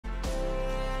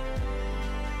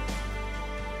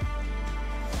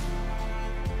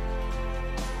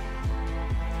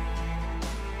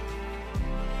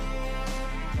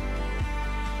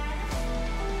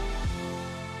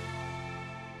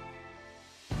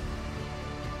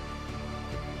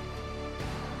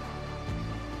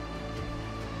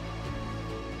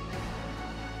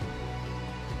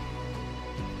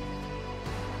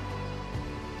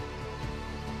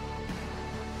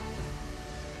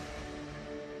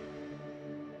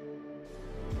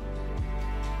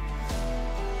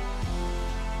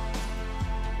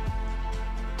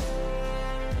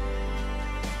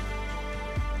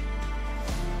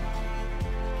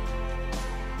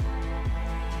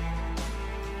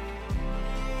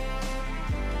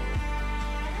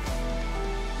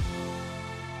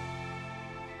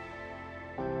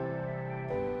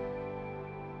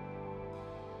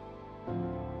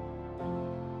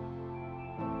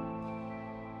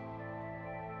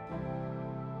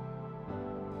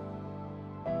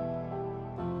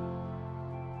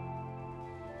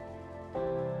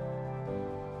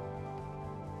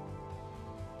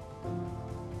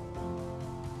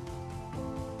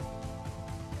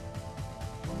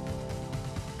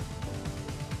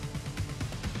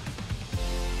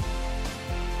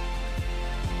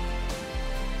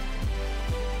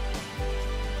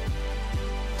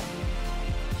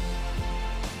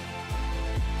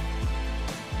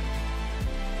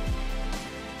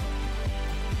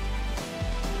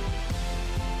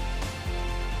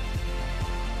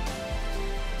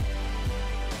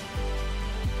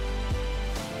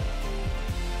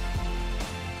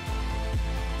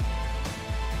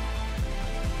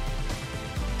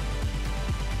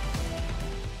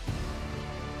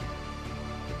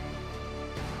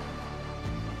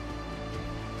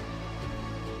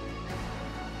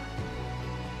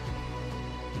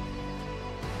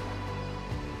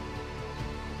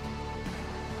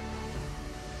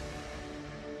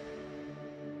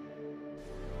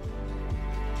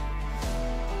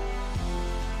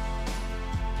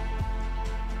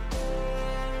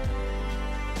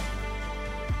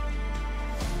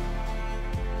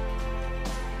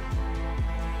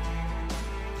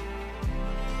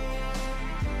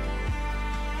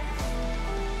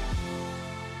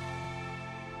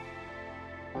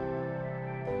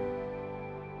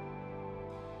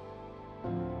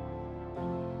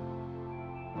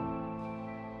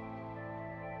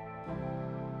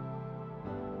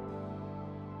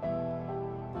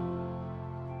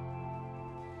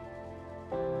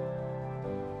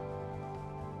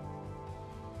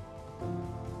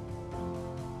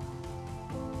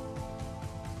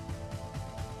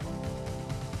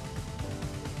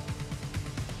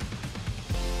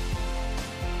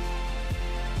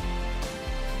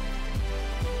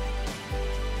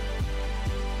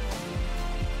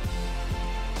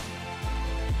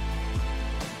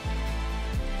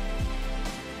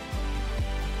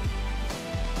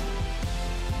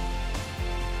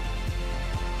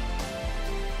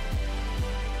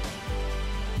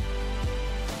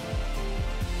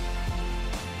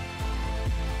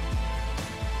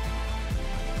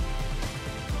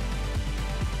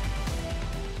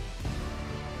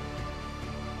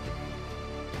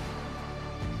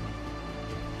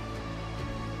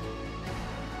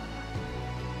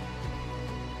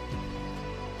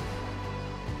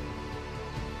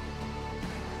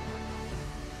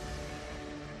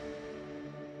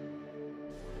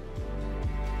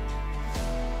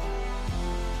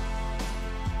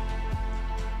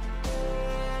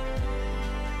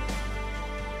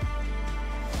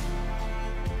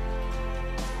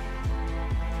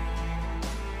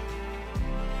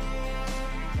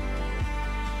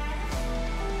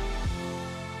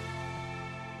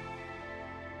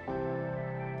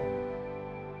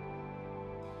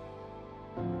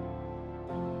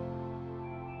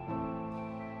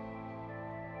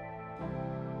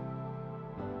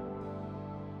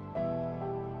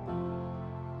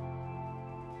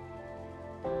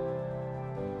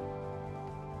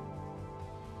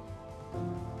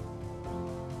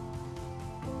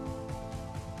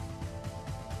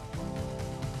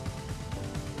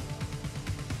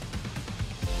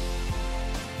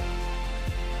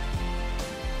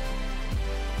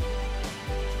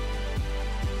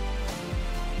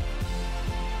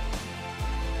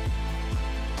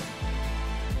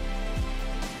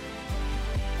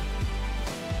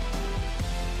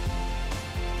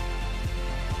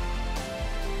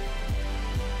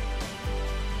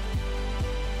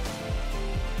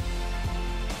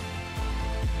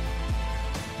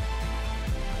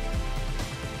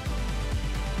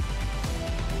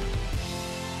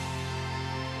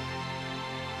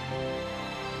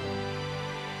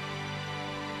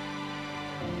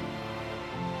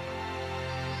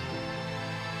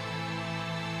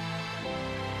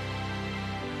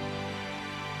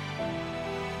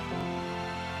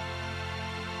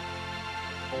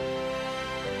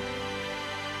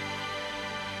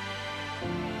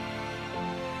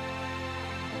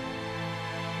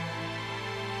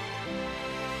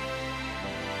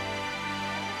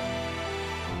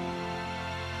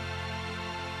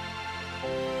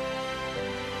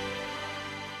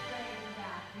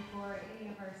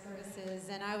services,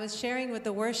 and I was sharing with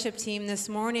the worship team this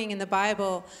morning in the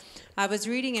Bible. I was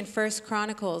reading in First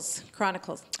Chronicles.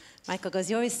 Michael goes,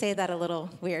 you always say that a little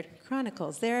weird.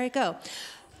 Chronicles, there I go.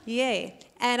 Yay.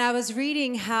 And I was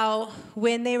reading how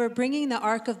when they were bringing the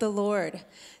ark of the Lord,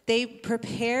 they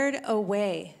prepared a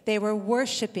way. They were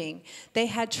worshiping. They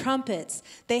had trumpets.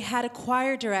 They had a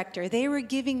choir director. They were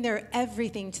giving their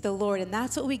everything to the Lord, and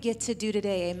that's what we get to do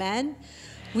today, amen?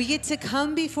 We get to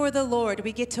come before the Lord.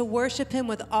 We get to worship him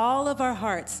with all of our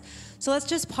hearts. So let's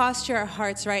just posture our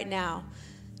hearts right now.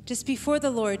 Just before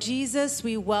the Lord. Jesus,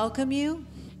 we welcome you.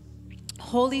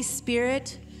 Holy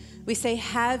Spirit, we say,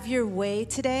 have your way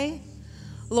today.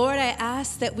 Lord, I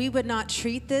ask that we would not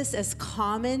treat this as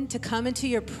common to come into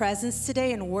your presence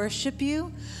today and worship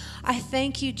you. I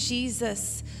thank you,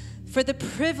 Jesus, for the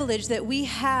privilege that we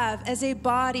have as a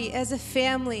body, as a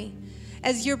family,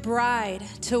 as your bride,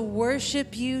 to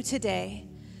worship you today.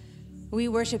 We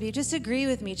worship you. Just agree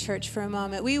with me, church, for a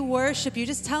moment. We worship you.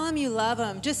 Just tell him you love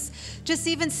him. Just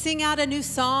even sing out a new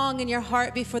song in your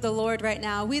heart before the Lord right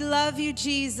now. We love you,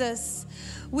 Jesus.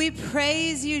 We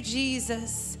praise you,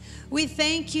 Jesus. We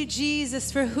thank you,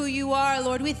 Jesus, for who you are,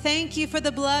 Lord. We thank you for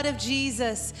the blood of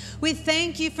Jesus. We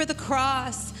thank you for the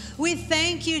cross. We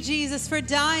thank you, Jesus, for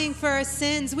dying for our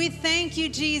sins. We thank you,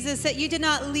 Jesus, that you did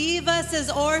not leave us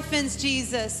as orphans,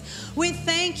 Jesus. We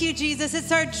thank you, Jesus.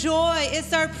 It's our joy.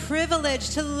 It's our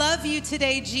privilege to love you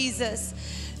today, Jesus.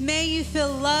 May you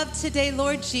feel loved today,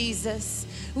 Lord Jesus.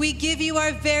 We give you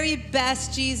our very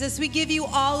best, Jesus. We give you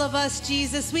all of us,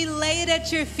 Jesus. We lay it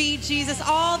at your feet, Jesus,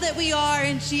 all that we are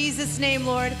in Jesus' name,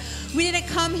 Lord. We didn't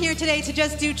come here today to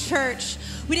just do church.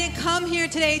 We didn't come here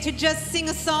today to just sing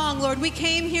a song, Lord. We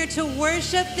came here to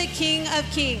worship the King of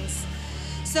Kings.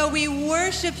 So we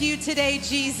worship you today,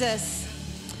 Jesus.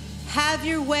 Have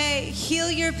your way. Heal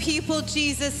your people,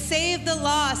 Jesus. Save the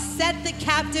lost. Set the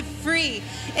captive free.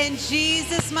 In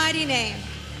Jesus' mighty name.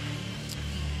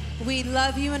 We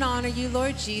love you and honor you,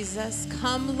 Lord Jesus.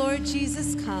 Come, Lord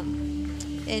Jesus, come.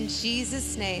 In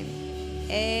Jesus' name,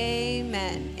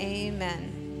 amen, amen.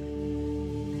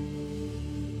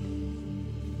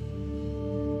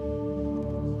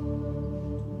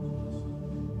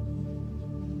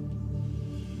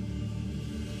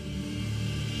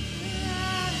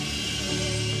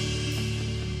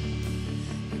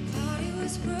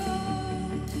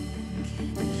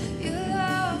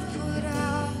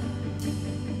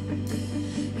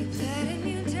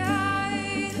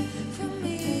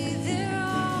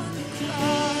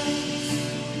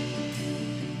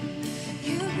 You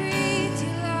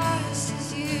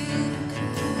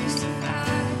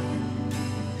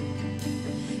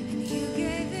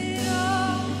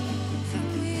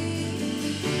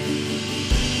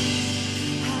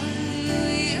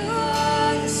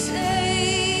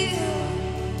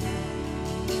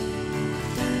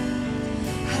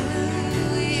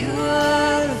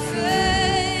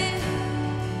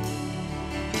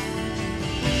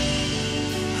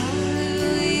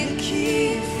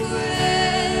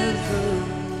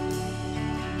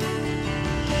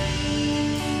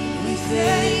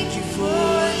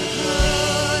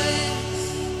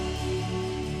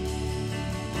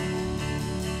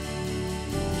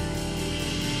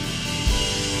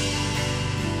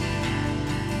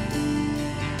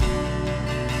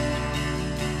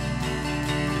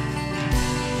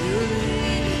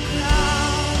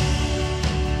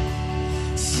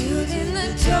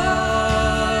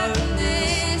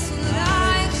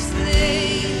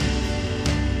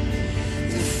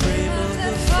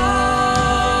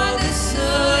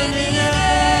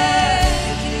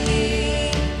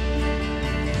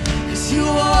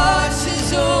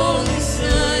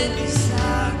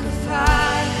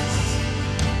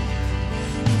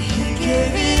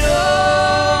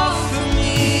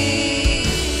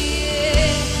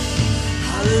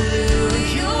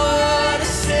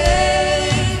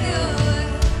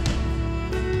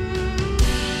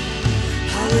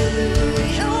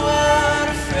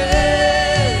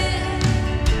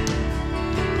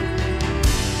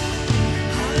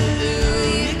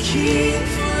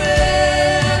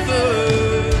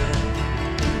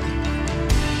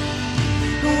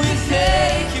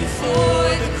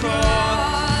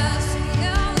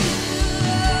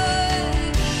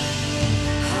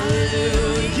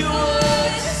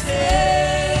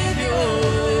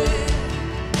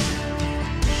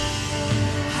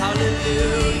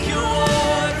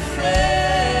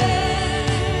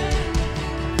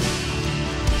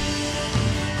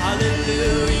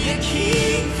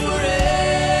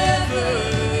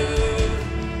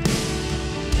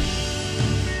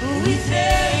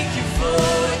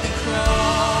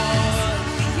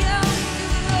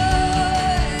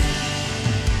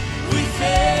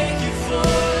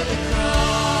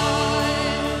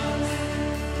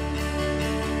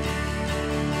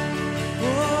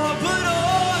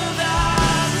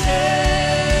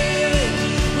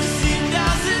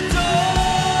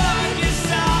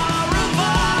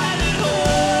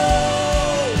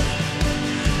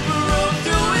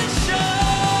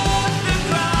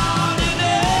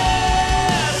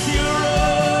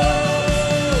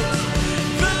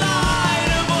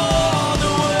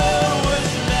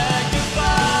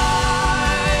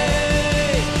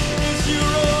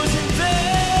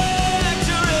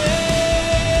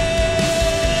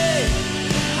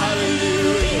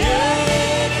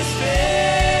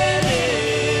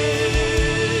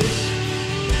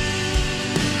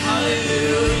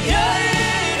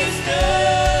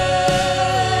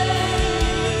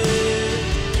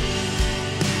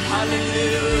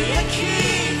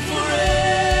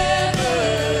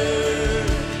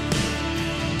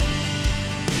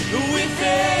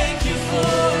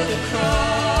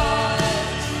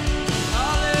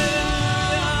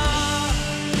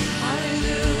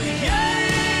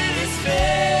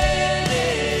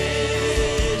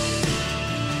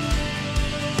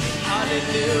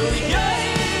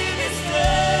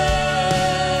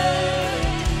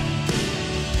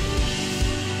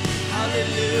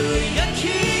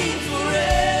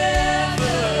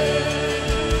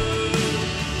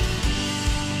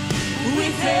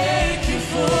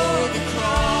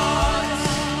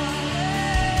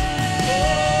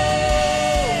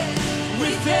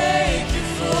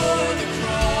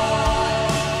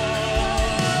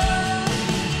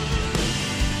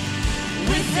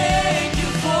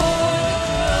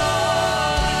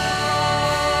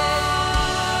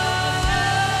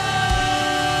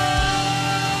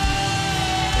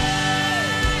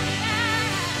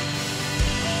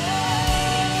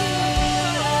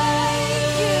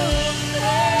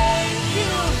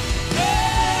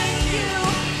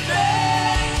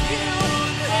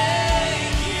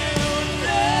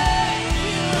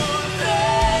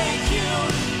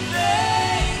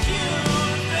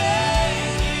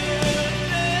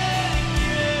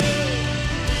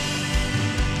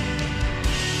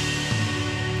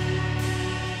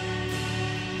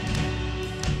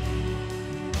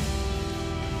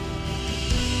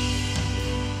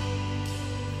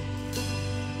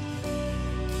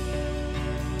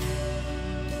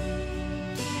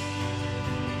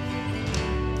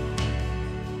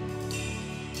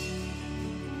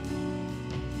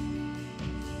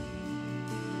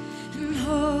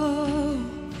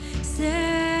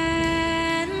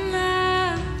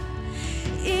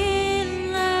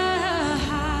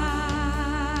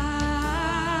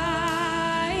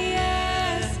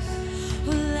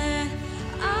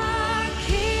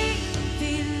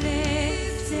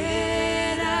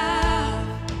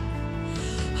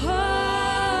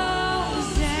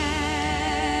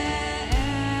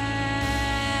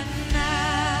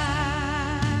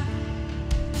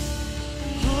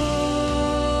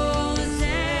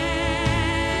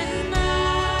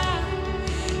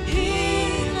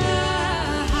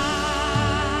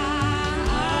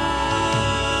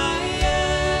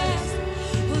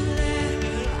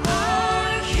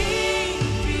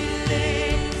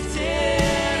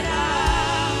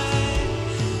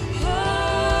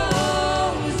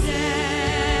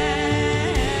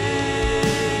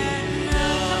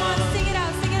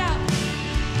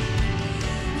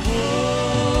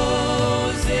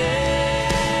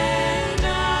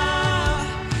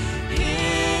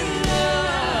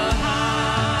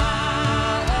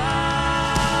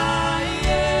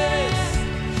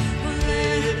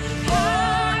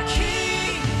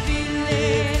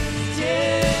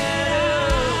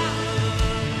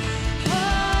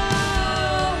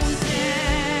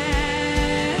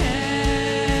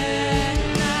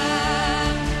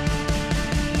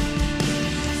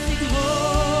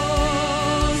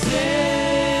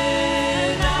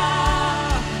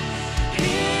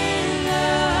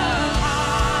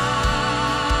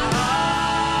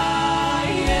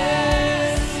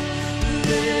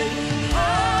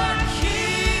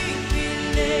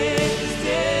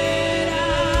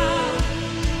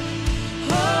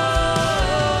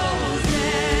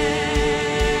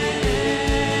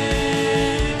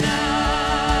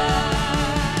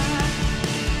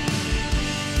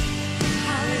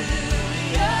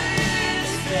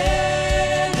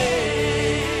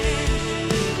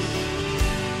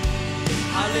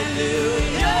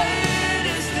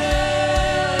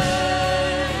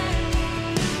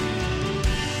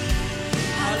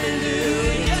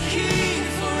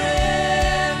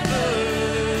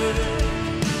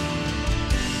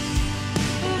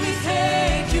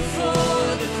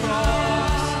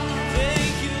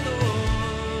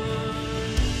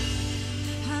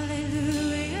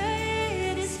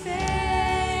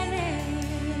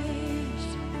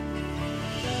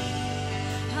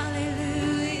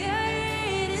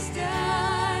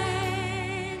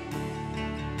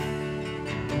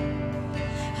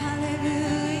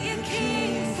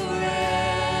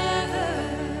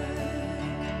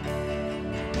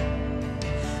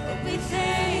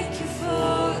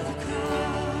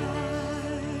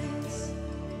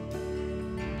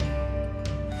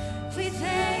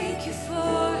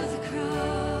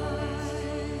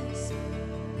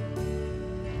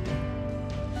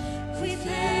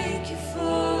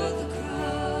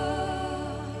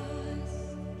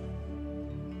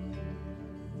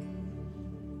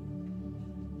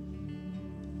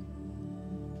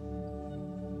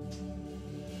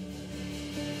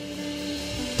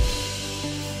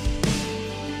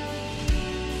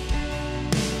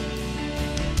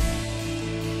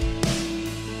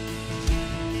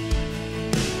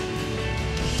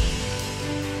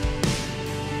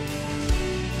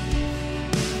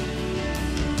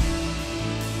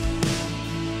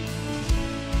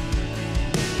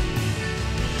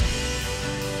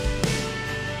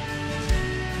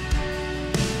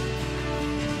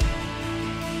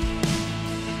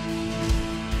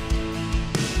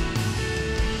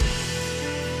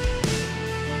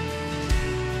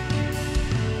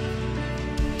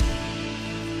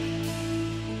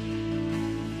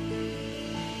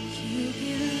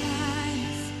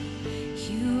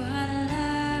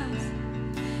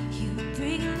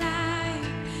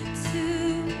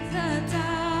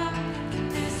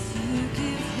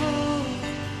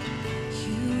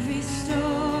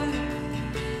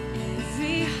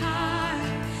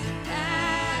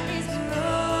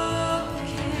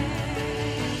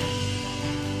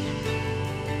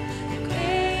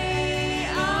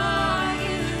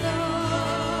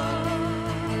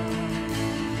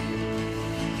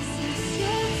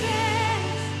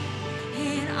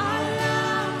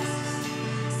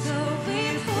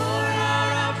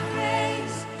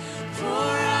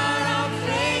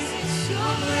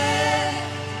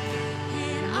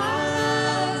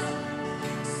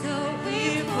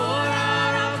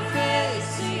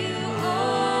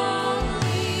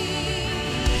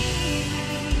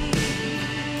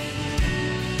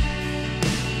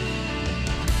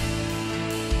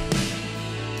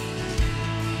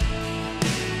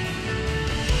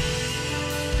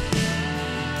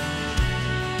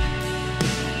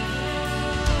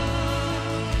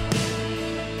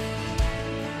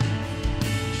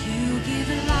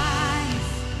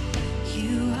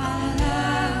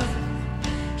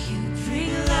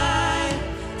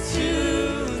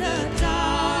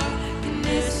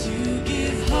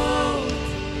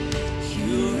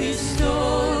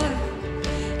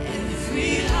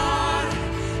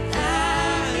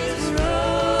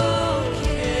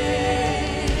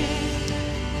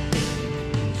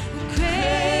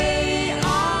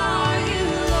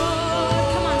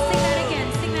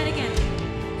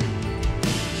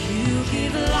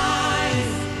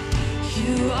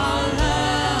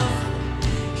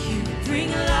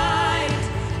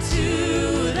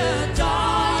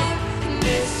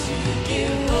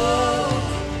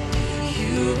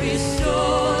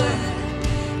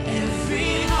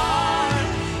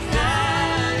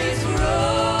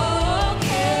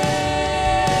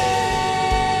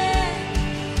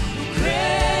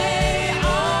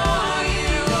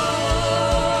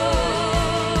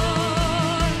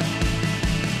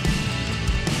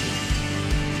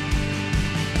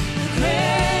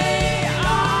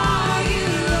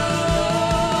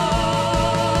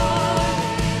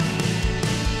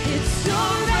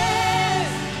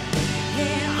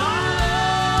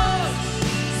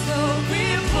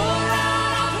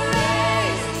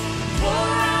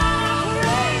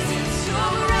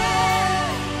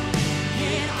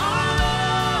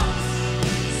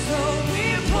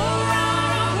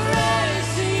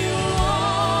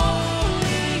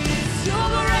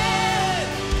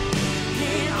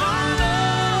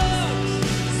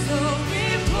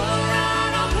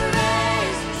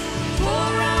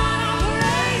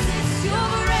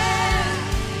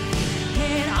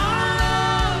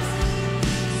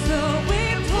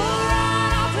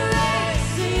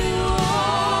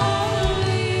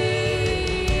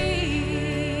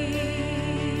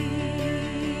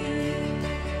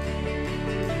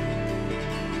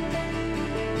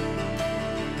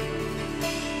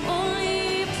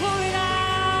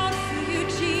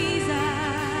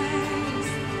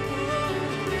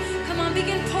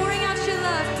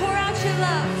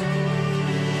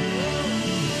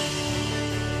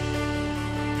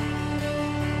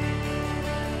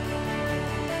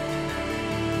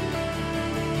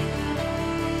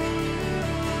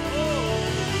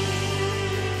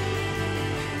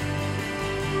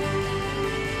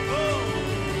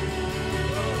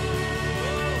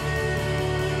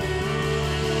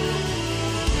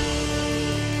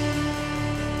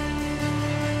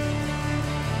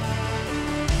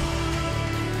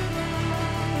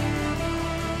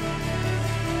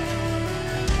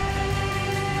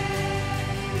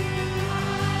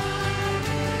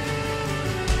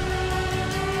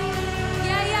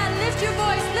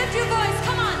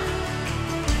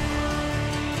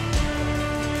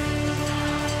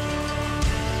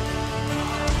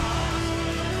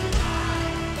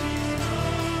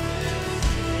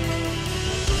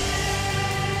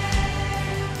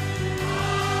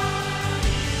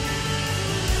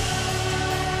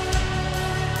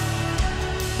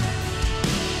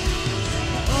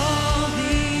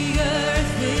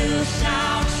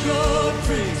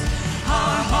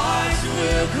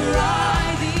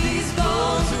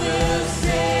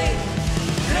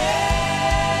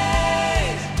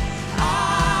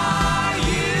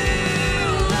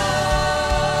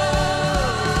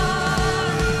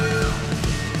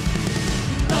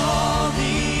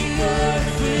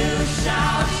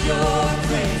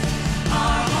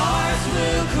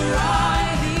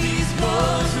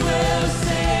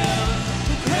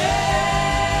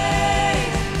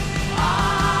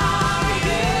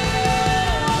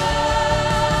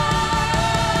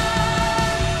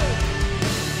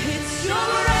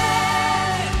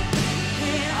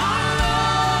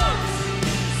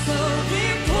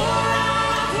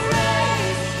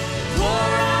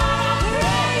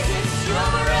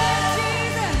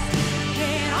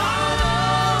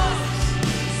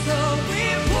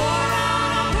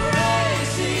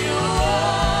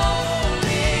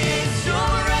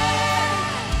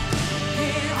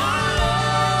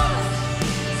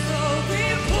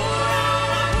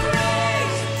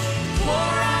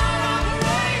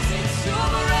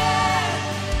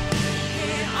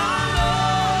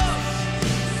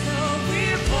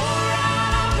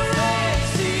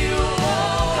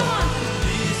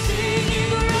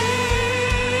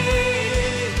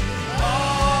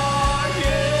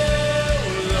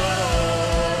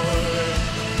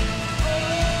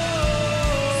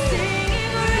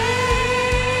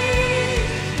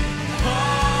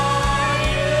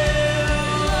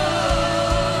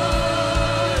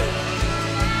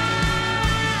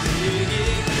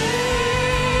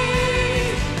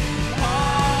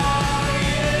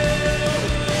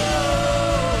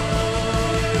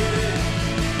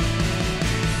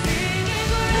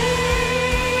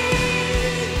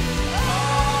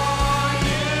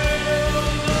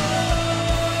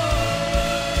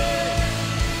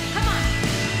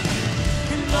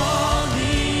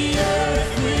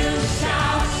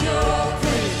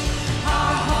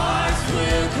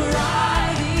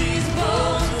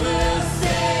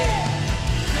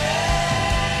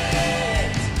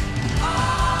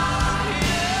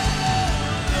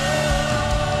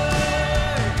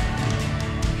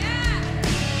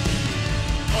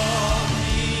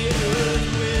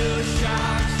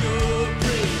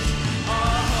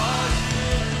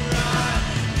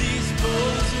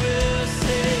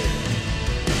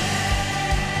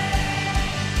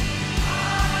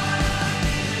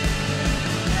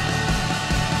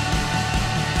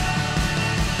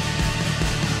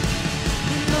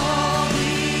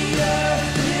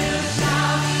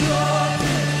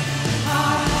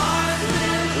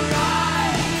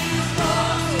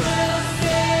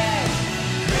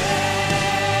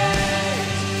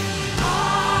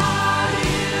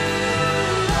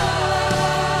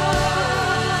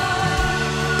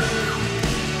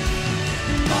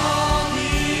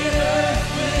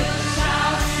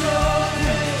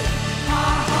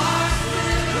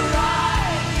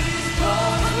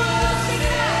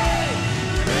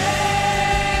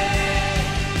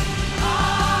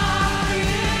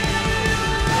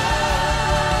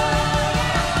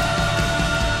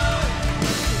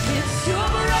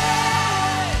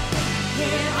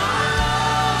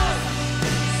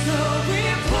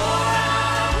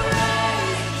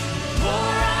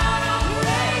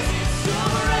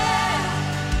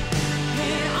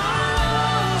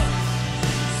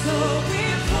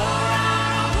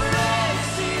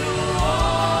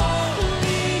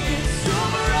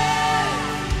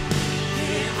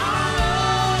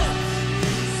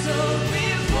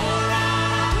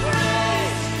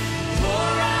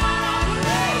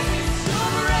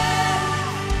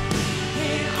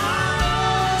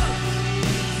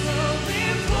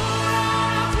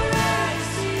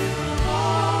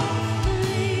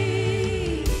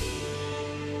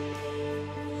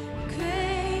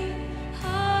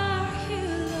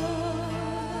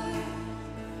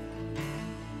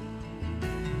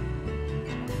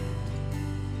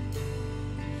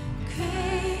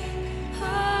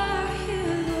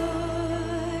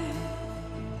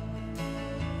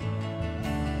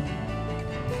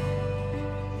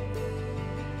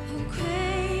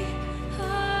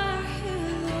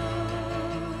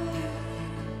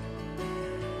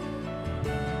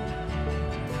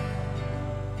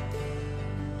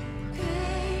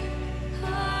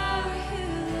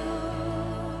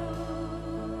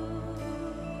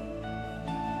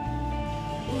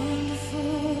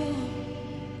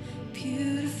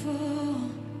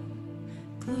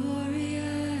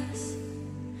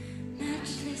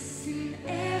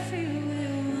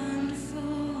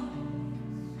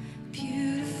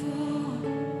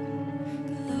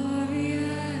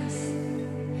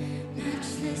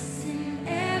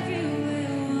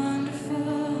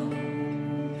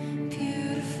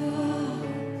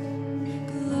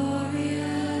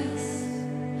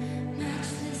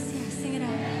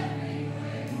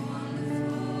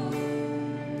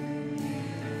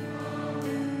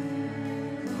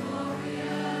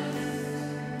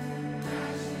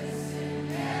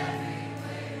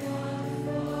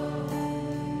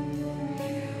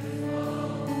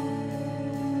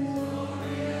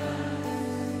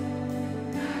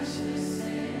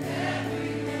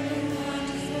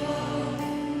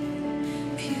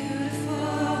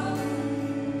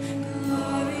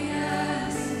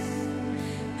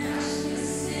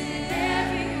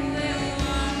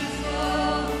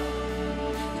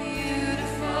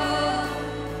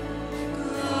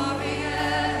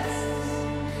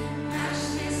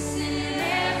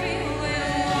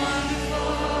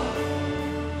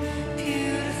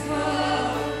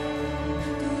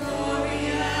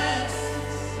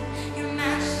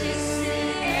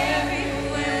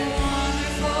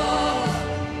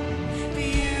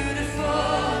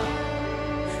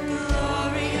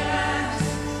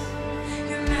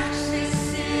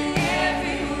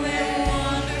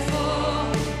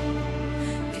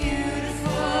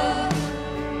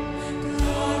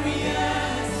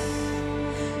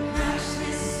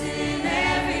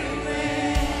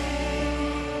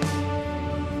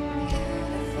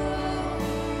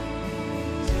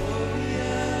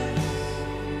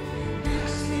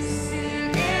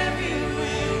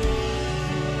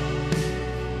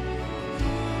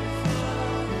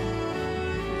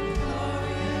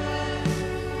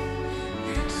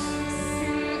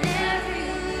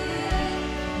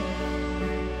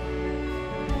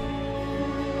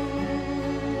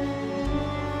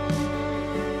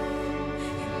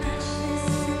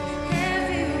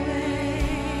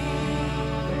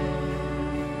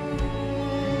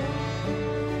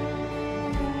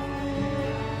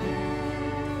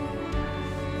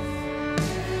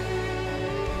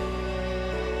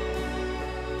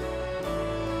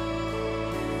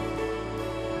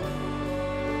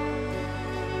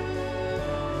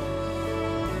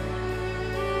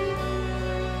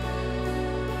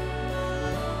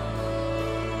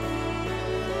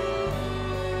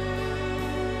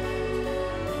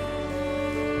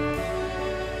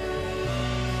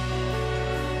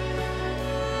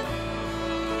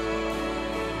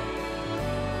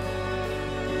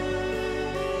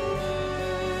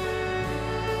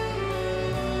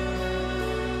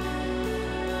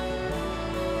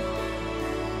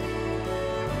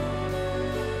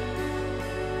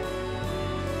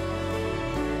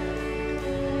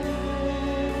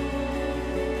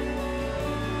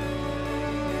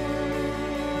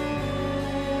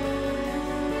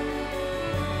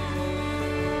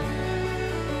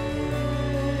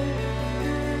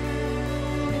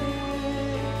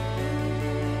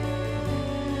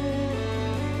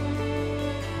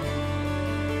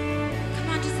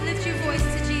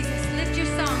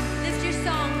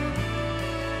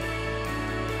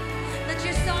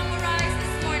Let your song arise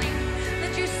this morning.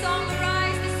 Let your song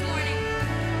arise this morning.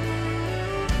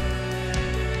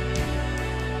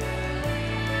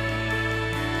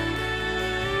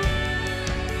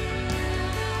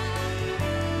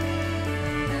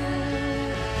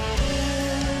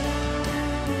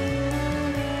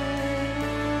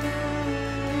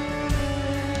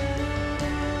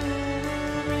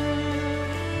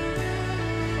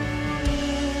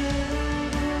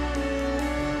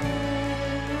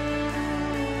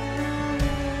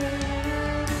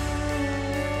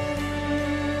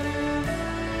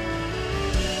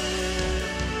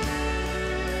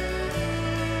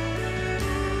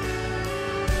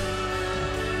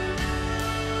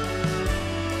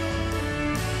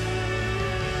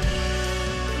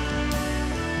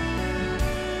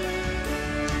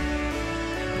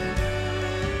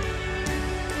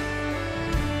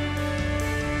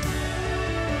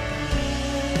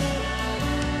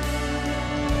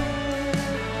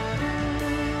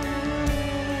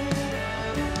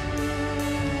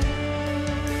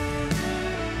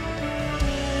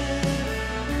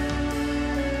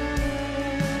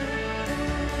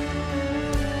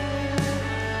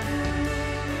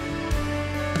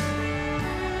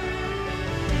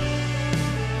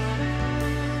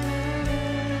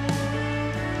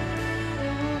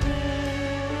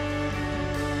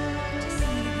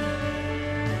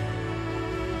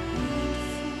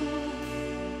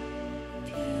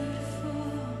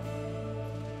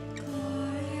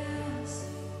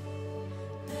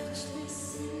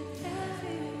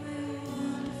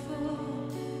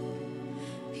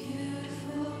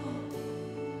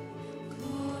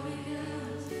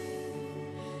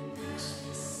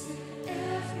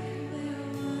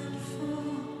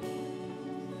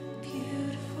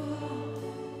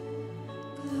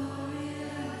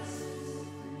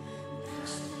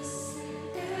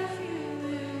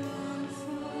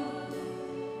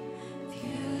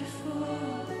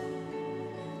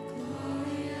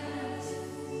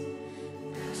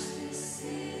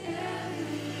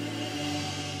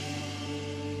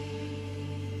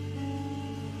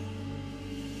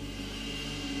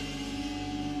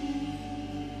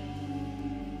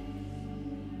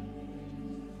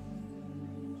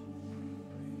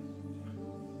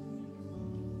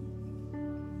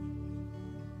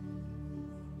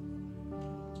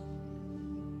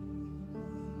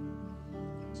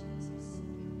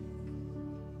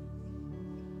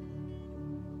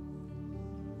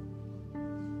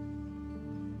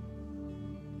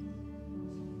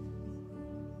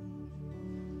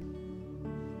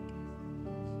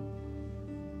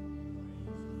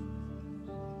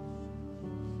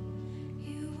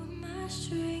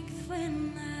 Strength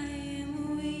when I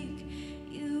am weak,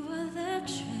 you are the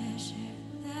treasure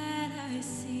that I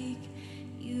seek.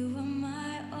 You are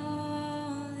my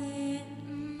all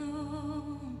in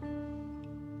all.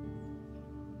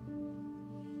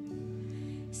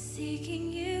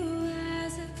 Seeking you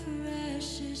as a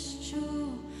precious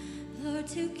jewel, Lord,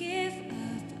 to give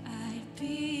up I'd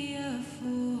be a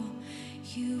fool.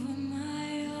 You are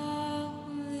my all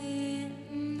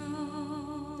in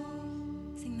all.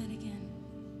 Sing that again.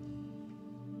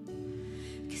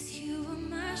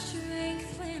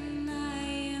 Strength when I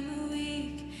am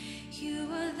weak, you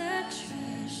are the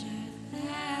treasure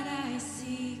that I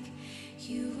seek.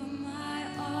 You are my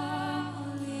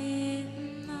all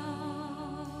in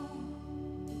all.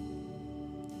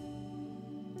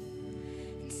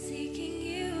 And seeking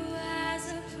you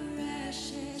as a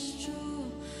precious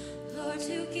jewel, Lord,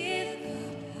 to give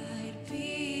up I'd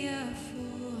be a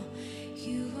fool.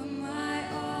 You are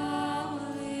my all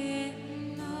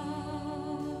in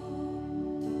all.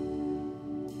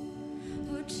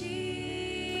 Oh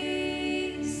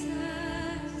Jesus,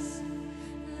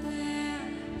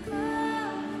 Lamb of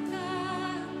God,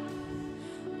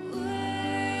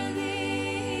 worthy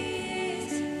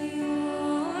is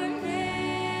your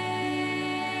name.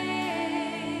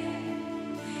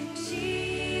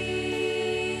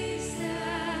 Jesus,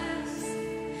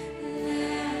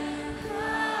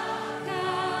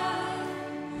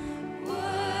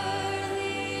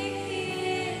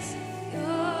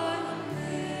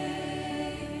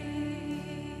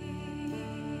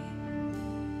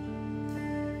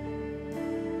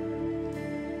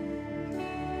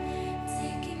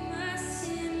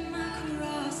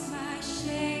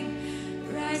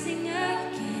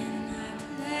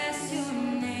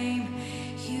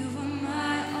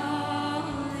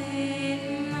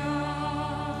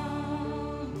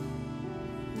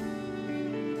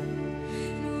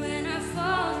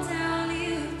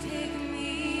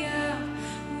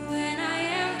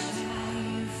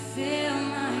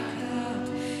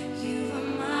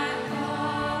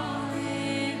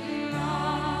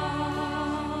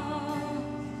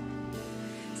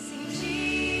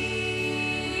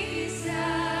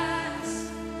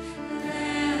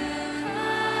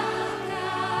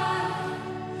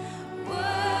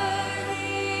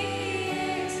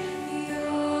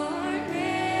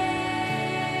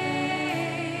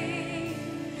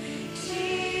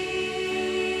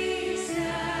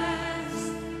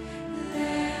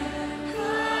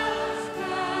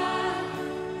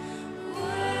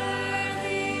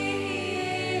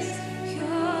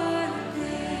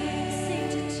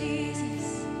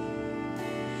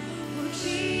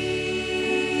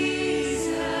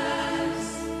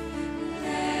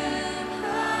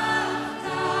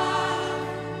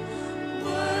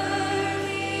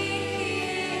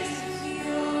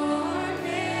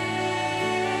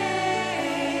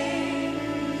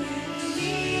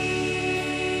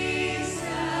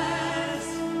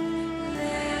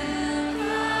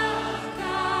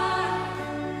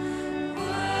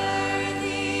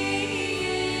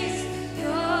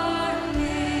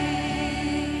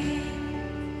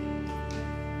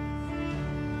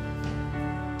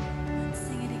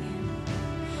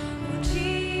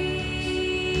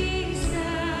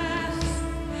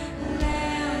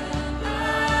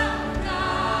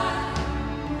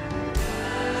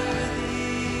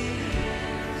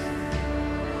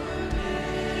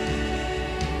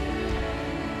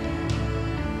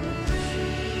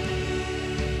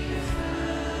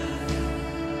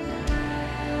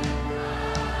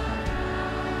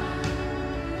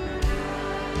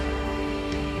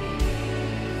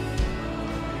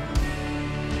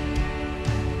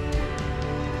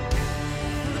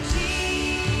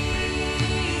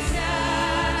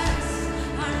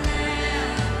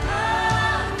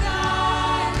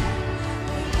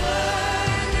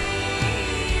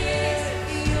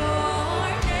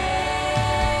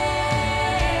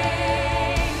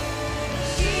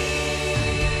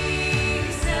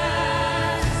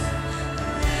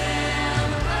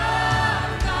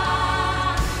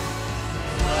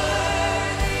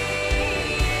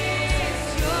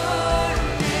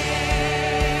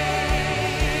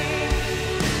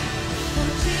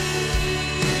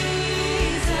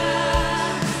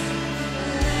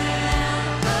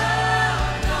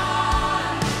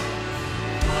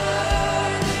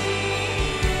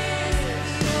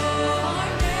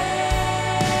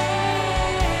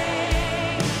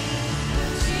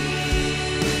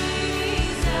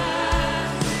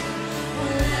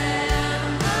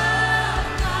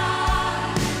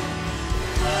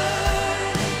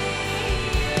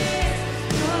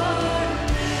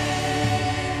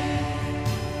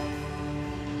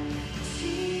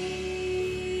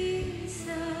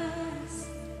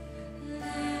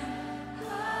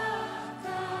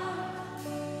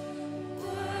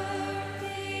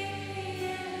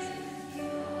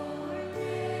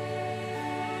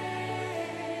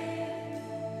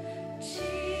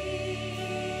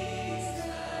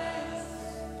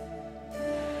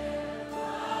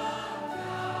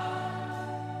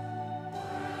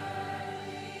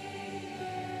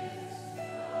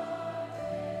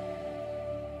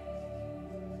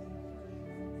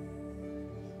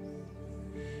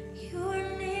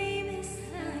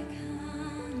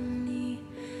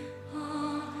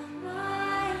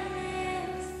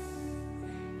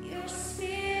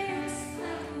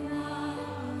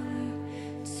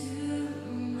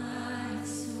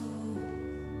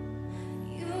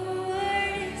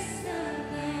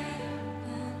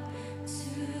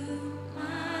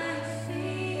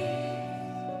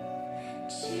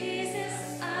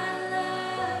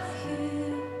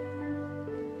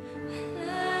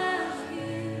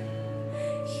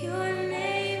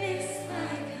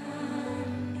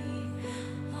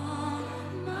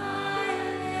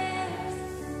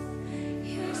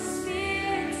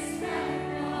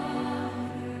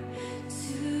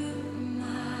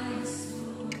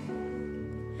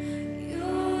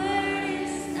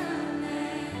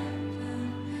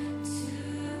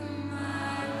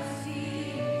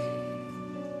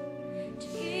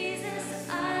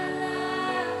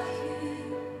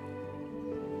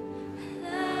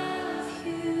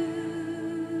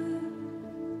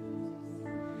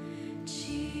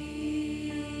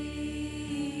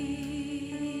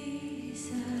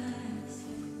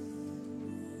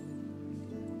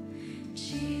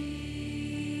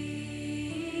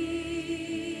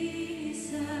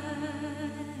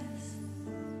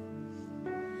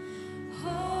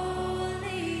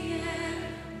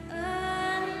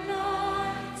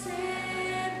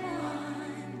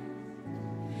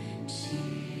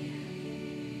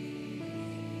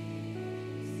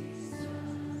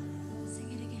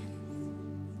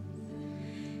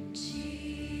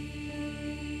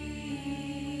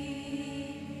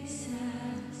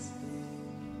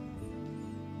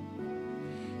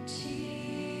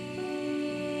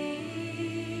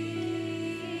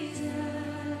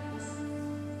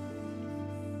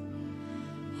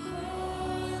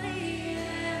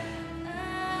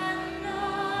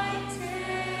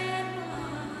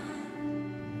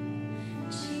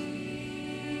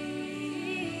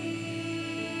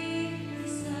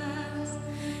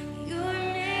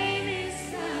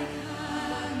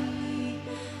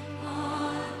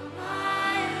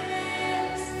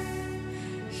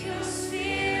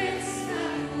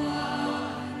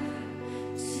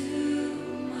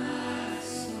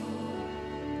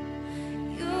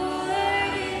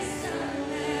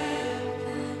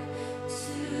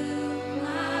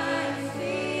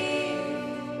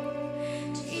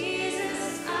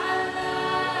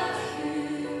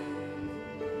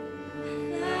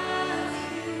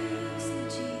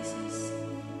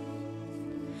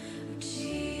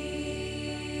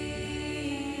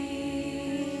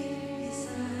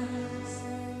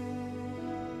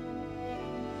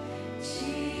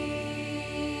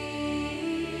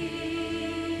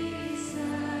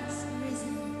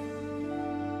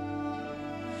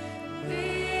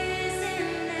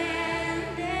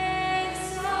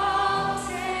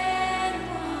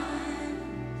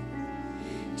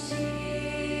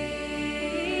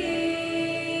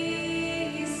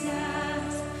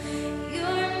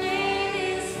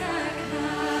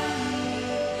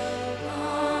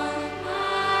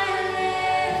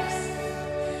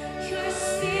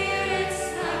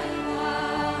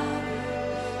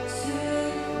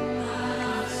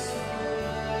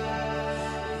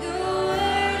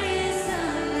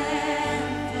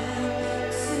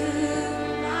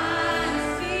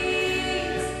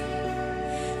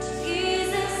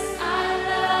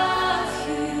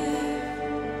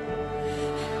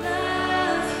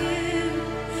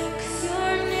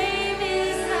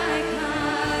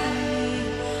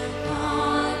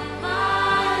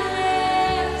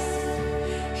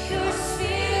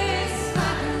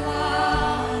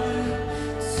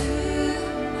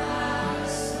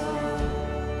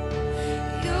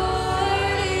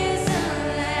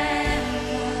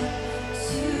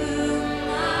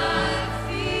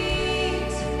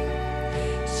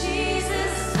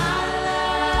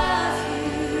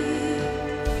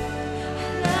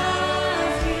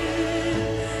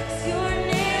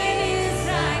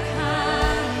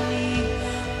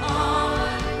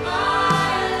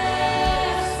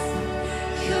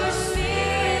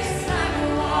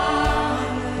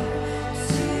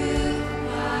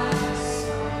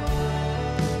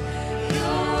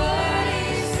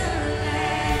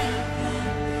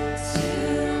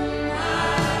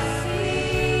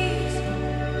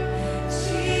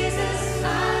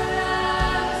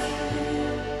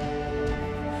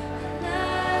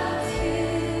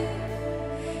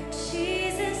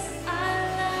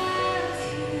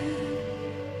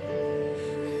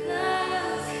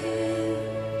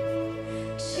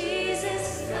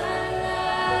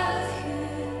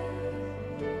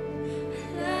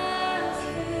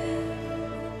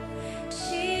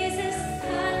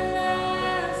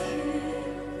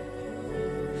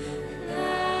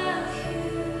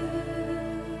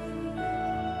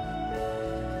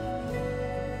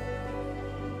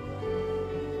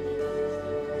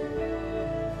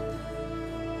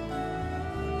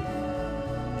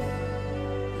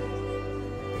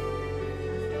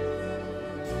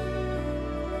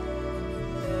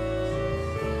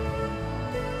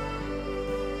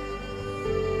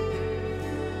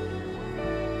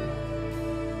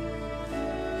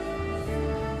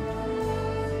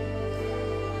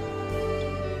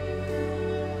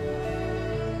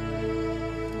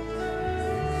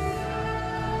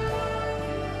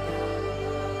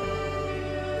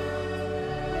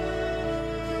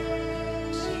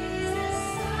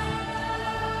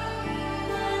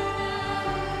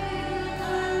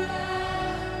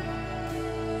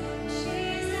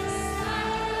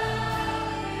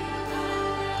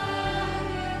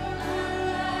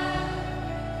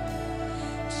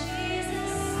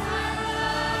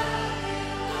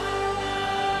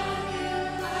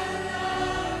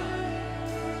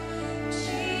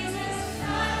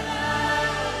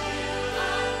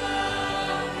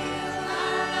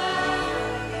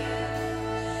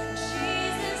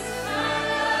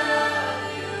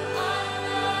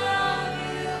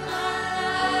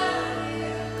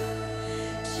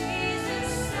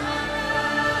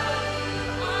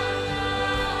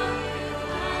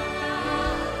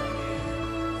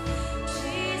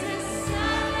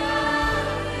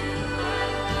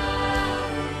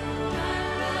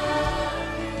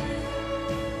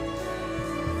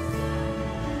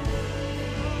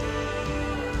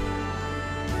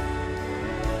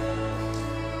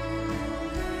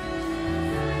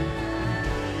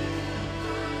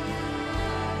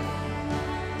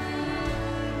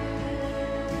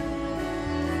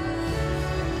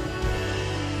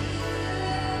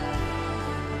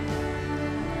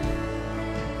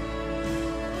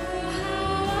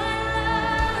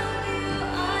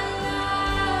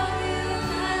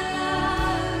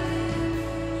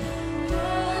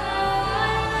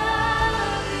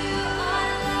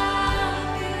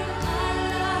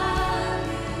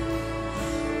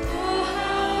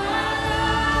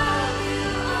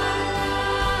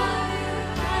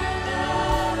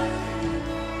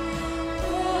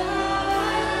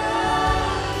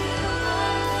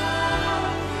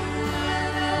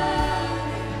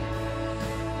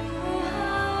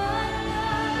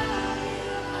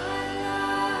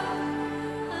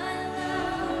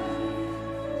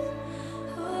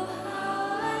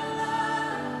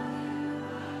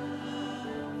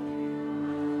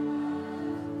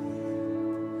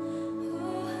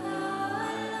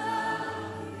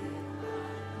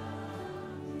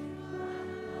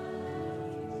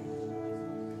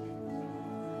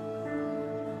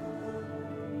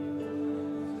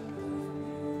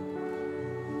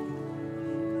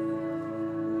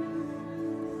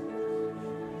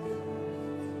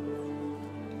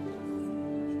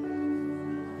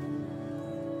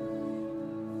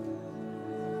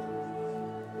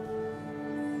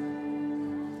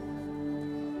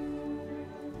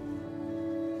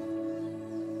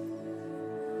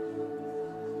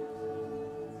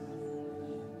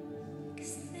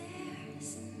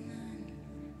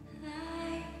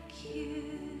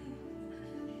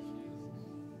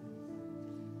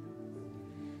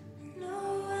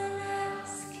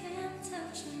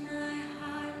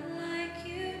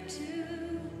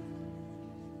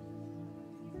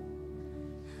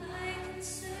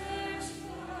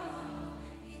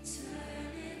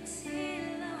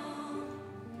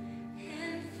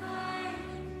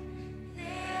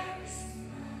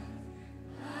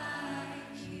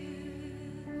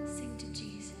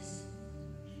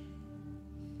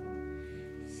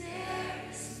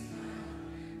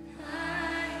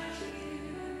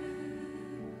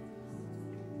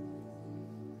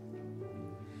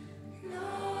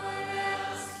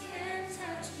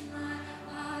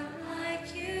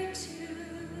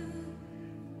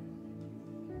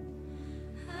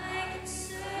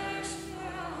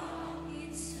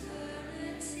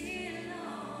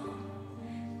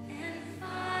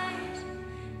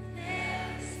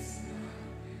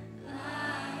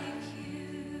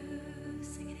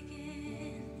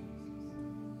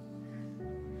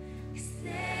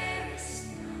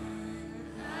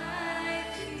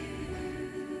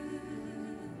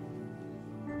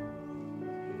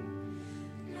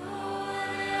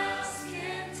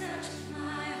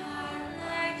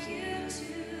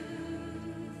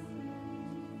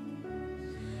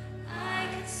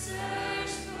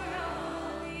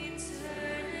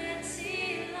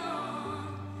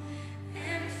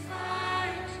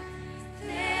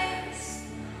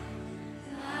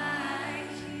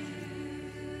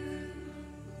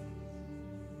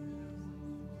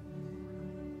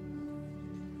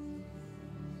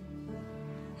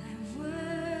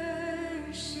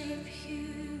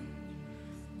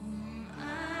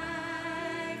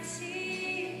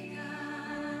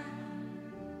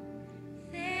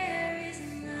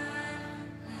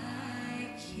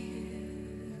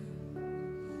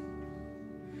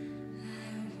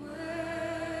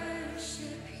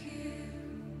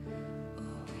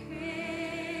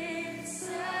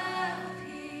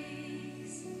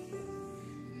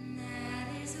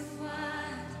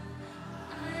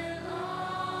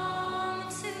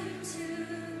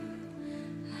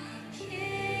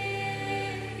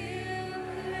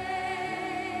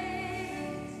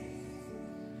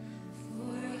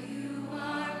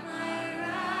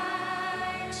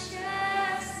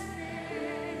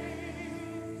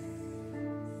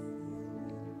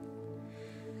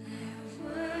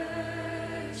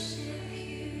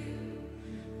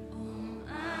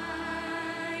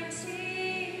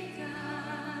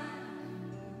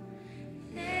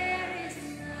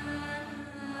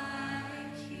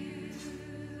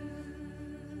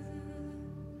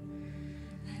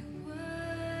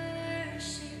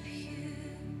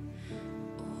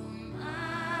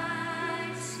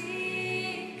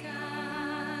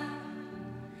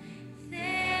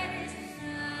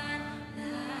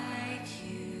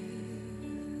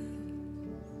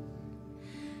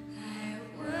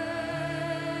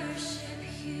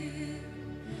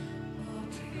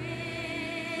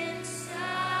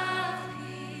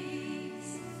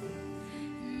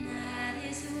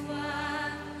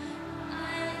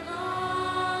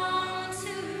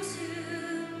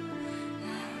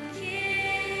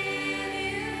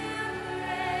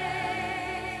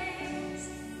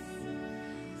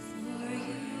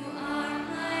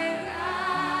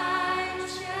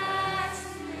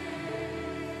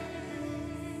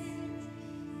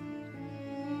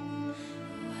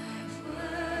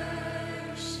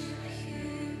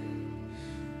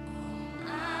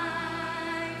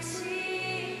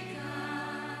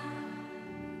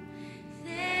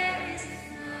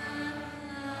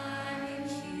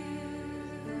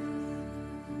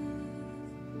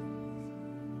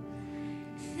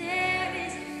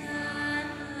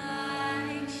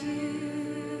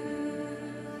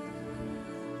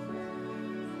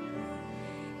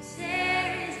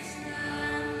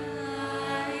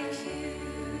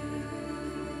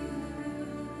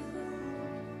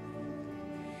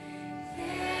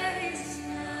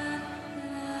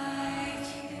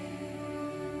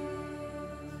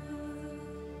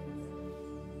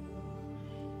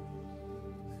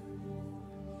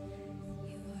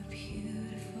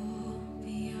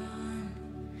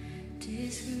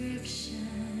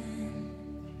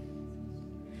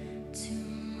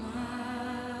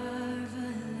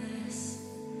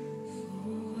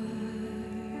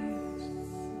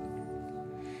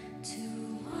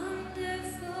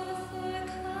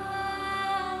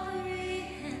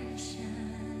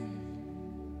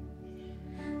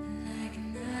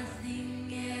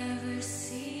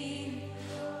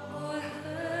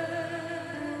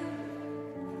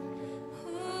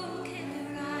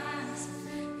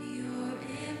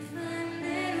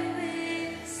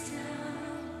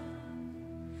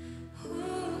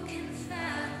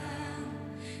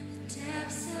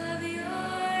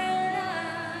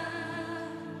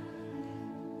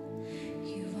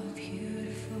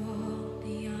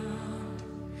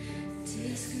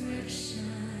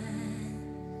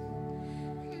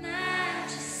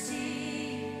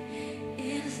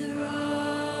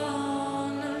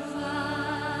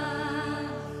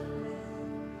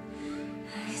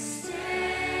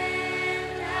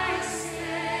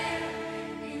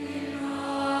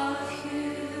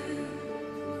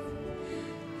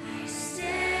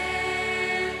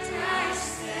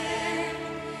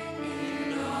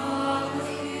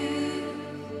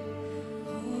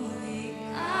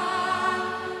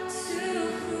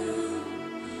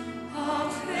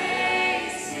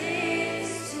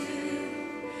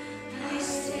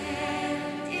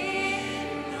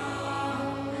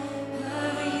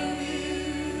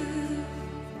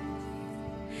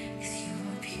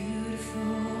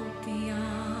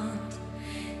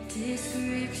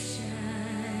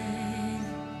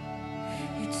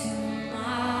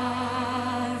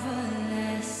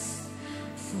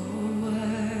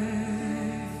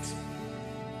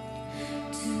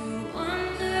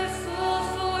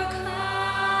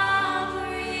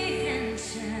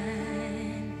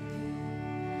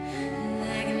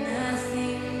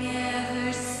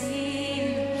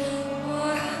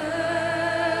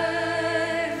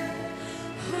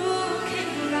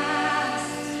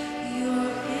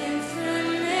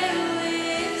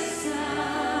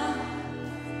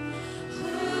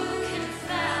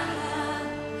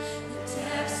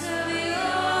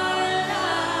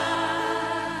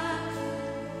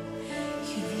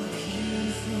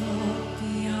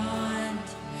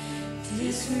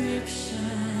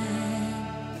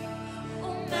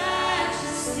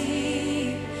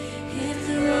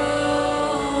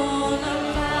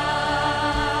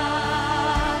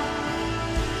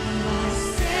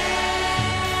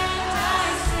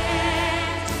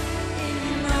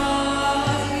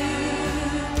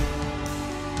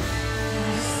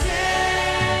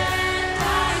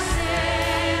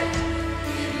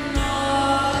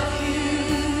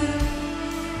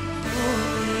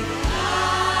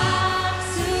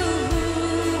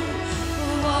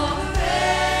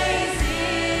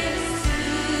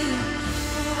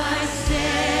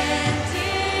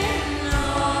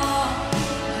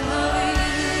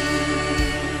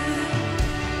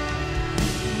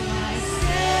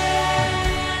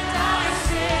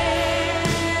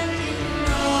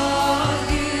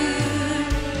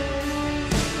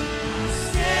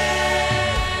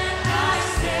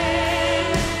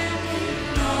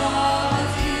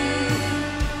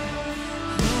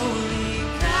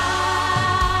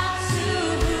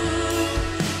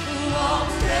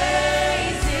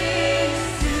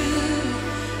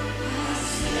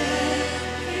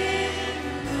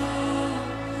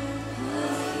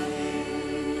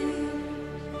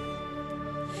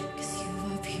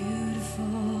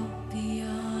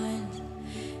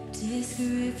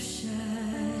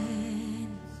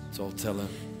 So tell him,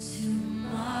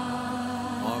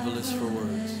 marvelous for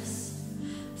words,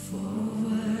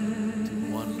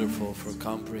 too wonderful for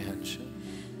comprehension,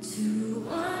 Too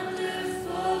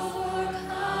wonderful for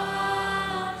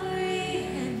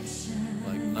comprehension,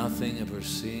 like nothing ever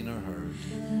seen or heard.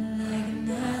 like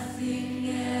nothing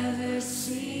ever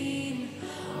seen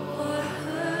or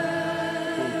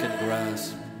heard. Who can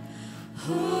grasp?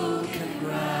 Who can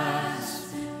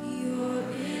grasp your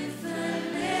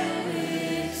infinite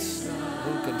wisdom?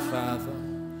 Who can fathom?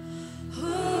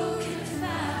 Who can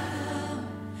fathom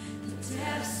the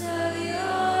depths of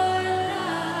your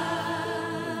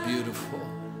love? You're beautiful,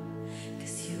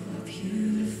 'Cause you are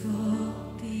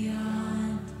beautiful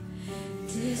beyond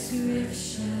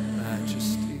description.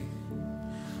 majesty.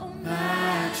 Oh,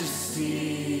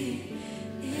 majesty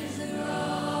is the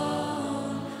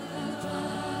throne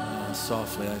above.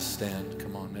 Softly I stand.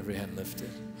 Come on, every hand lifted.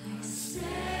 I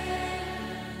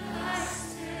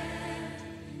stand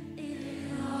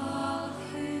in awe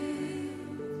of you.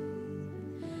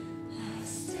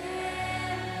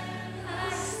 I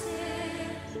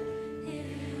stand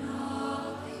in awe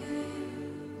of you.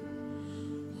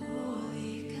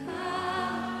 Holy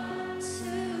God,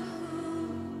 to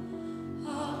whom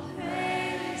all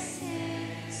praise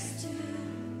is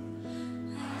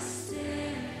due. I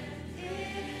stand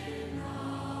in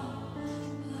awe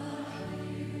of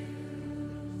you.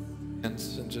 And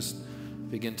just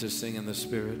begin to sing in the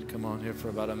Spirit. Come on here for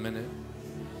about a minute.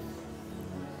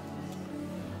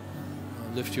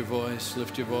 Lift your voice,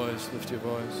 lift your voice, lift your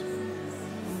voice.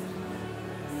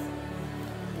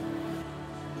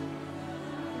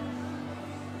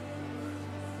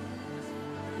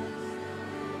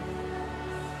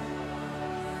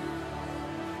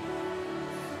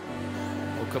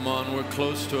 Oh, come on, we're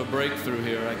close to a breakthrough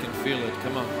here. I can feel it.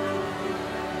 Come on.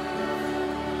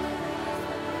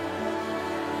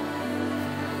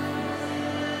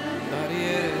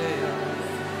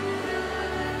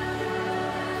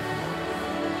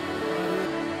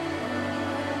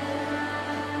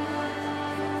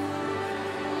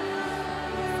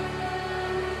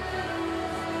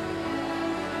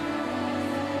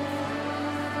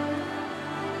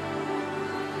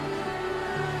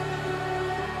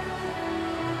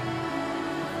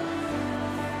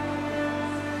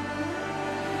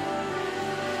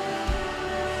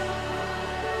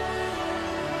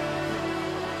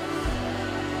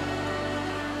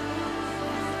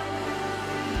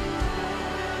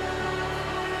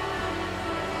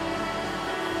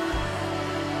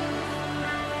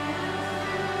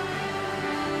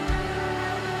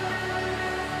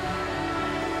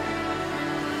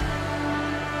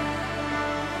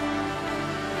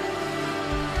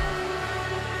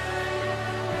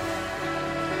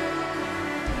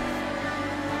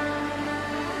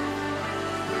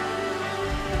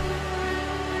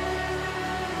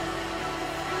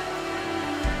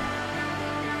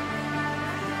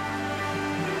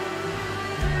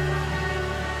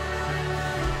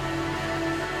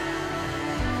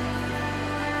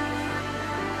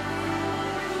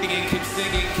 Keep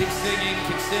singing, keep singing,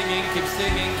 keep singing, keep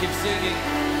singing, keep singing.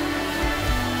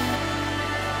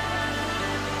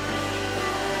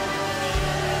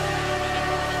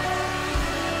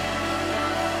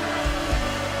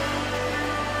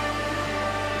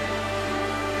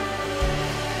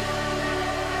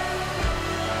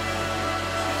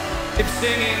 Keep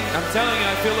singing. I'm telling you,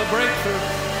 I feel a breakthrough.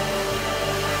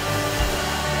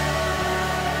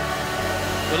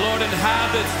 The Lord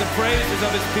inhabits the praises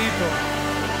of his people.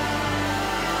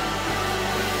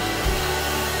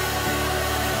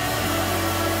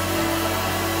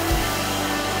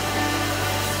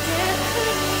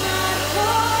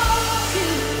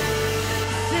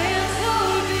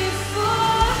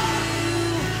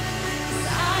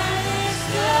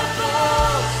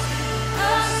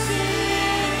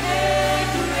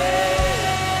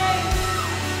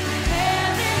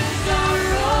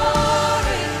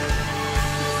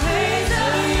 Praise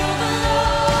of your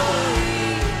glory.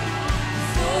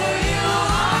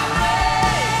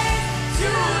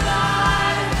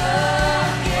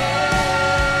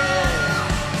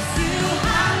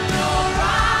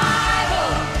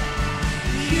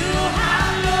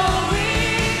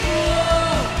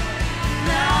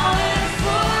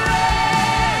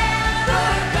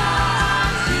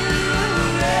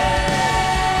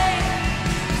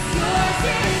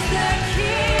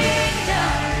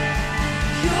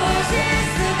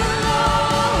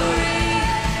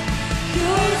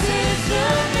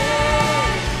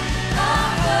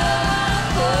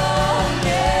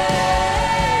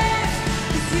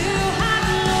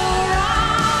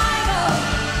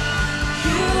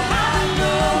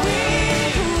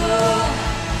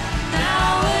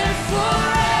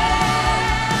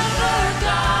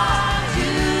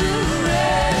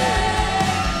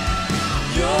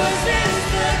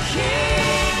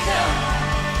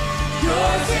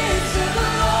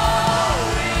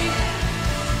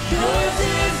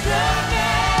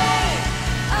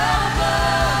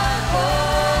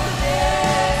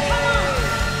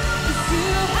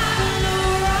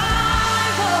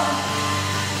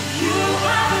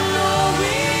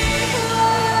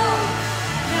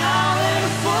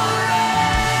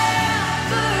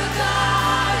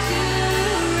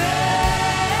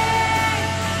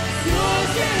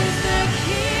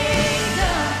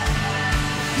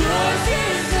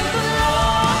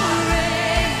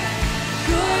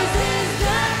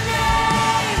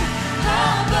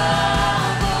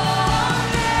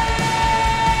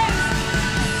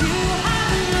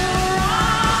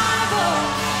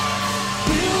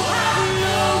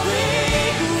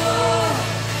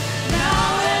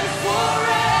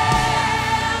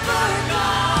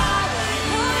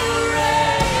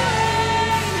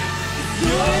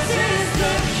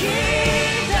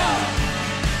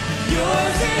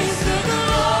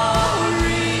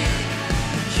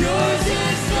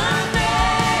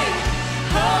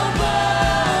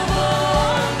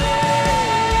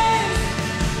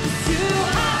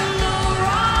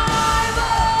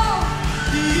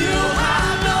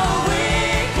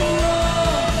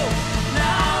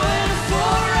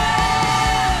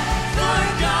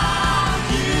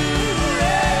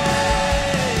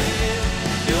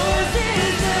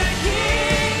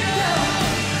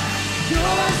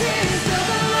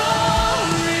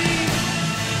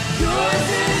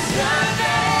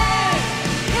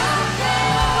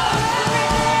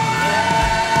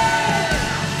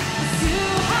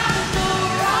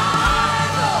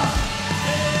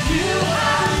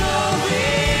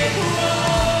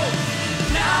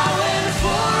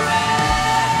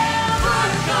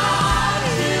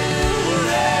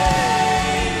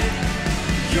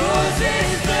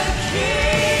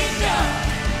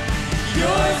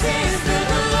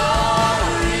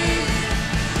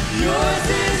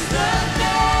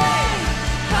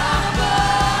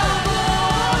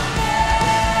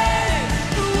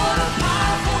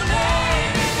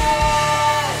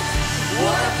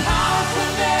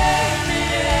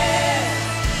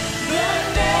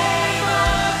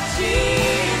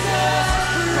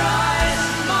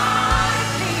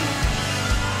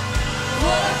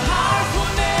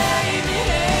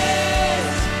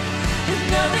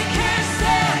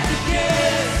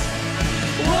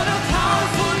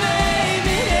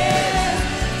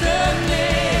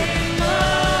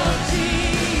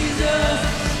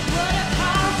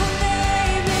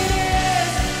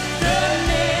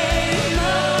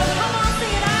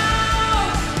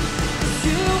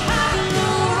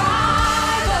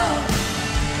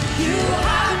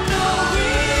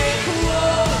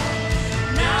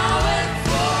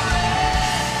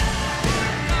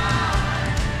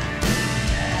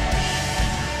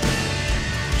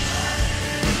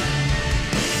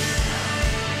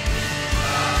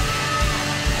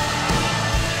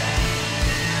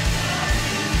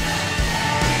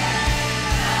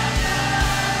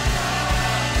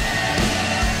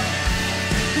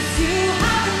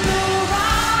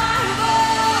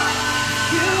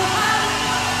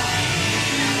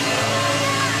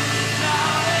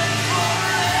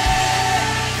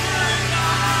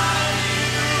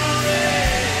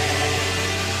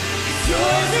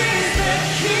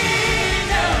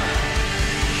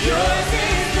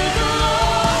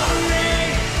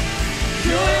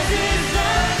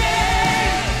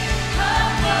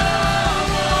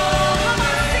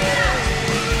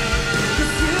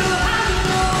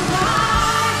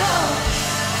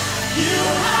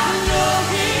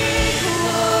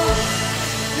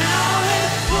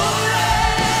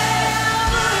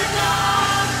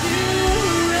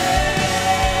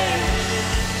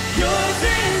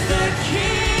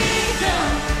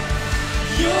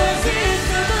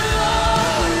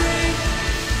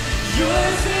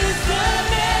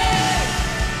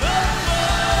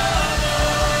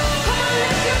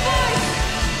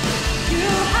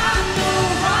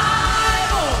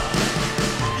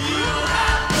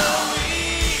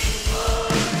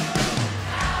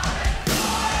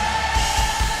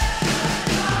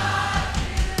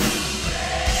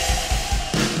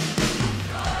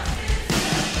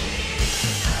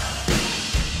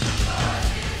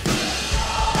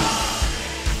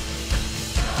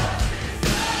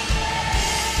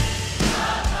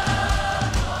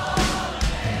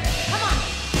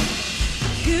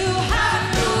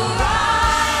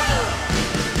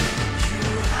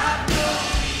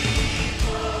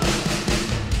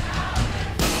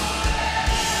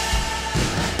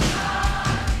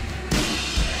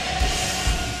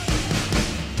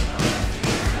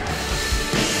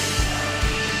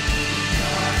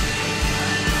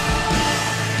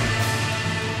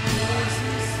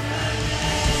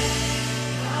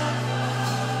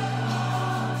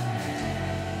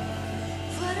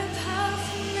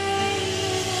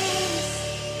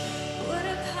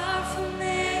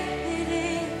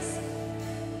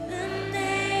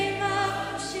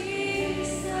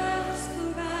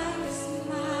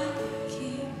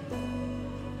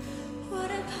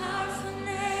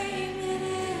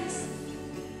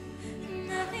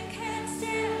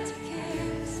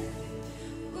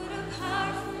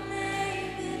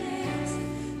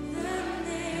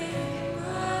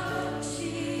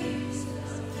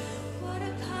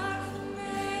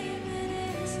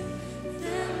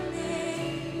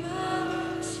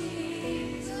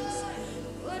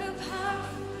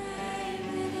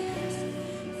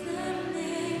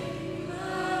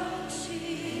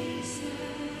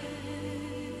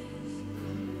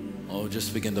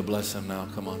 just begin to bless him now.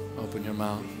 Come on, open your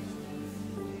mouth.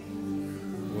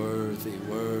 Worthy,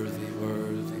 worthy,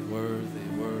 worthy, worthy,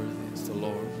 worthy is the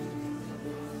Lord.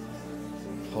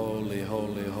 Holy,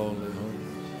 holy, holy, holy.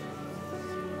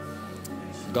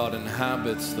 God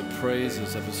inhabits the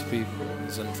praises of his people.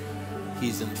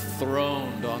 He's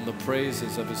enthroned on the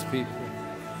praises of his people.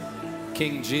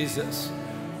 King Jesus,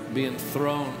 be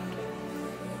enthroned.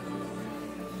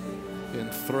 Be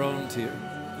enthroned here.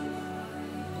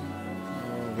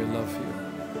 Oh, we love you.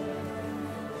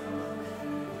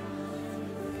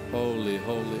 Holy,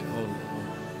 holy, holy, holy.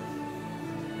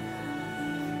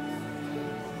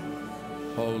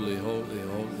 Holy, holy, holy,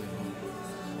 holy.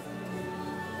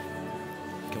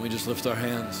 Can we just lift our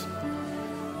hands?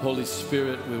 Holy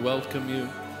Spirit, we welcome you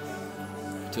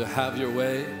to have your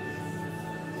way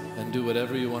and do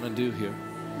whatever you want to do here.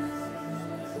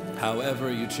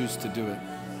 However you choose to do it.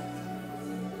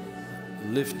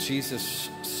 Lift Jesus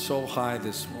so high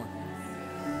this morning.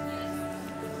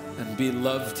 And be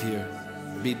loved here.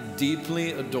 Be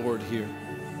deeply adored here.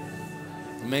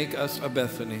 Make us a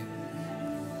Bethany.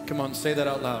 Come on, say that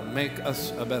out loud. Make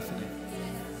us a Bethany.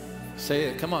 Say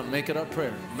it. Come on, make it our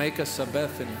prayer. Make us a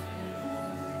Bethany.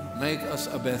 Make us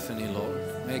a Bethany, Lord.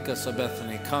 Make us a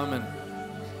Bethany. Come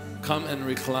and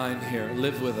recline here.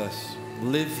 Live with us.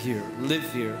 Live here.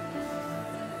 Live here.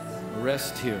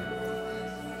 Rest here.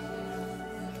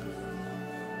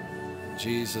 In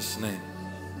Jesus' name.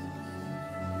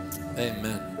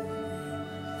 Amen.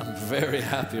 I'm very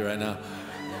happy right now.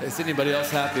 Is anybody else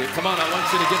happy? Come on, I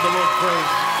want you to give the Lord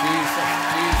praise. Jesus,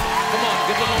 Jesus. Come on,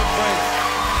 give the Lord praise.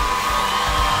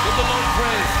 Give the Lord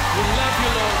praise. We love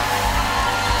you, Lord.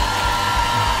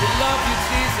 We love you,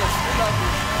 Jesus. We love you.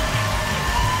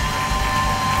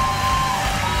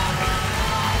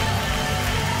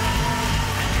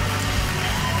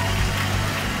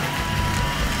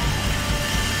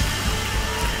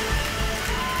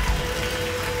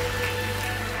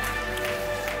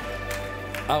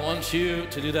 I want you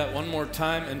to do that one more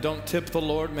time, and don't tip the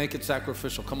Lord, make it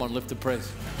sacrificial. Come on, lift the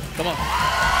praise. Come on.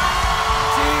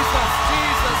 Jesus,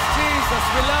 Jesus, Jesus,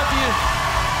 we love you.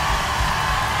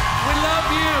 We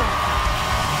love you.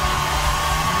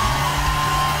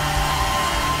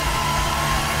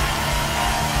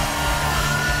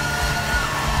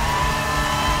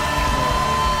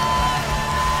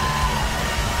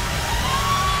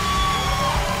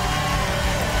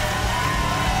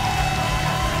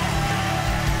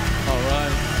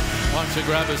 To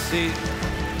grab a seat.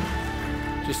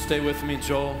 Just stay with me,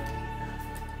 Joel.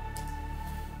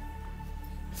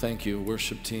 Thank you,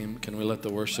 worship team. Can we let the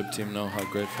worship team know how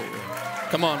grateful we are?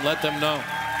 Come on, let them know.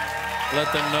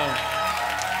 Let them know.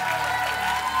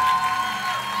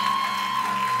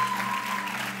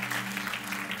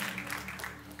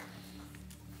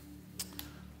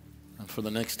 And for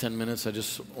the next 10 minutes, I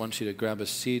just want you to grab a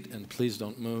seat and please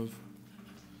don't move.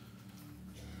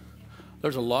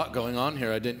 There's a lot going on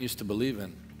here I didn't used to believe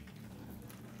in.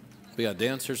 We got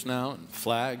dancers now and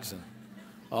flags and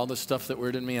all the stuff that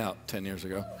weirded me out 10 years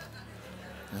ago.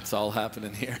 It's all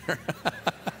happening here.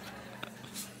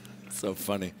 So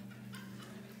funny.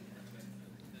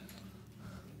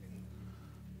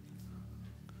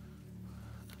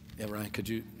 Yeah, Ryan, could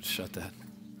you shut that?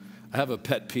 I have a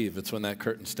pet peeve. It's when that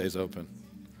curtain stays open.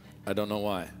 I don't know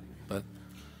why, but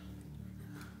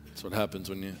that's what happens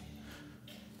when you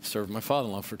served my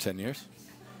father-in-law for 10 years.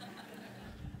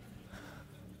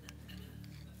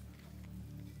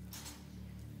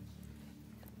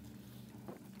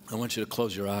 I want you to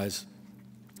close your eyes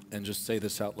and just say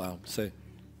this out loud. Say,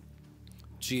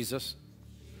 Jesus,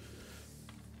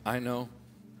 I know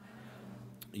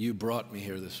you brought me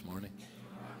here this morning.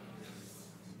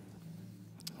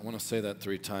 I want to say that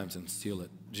 3 times and seal it.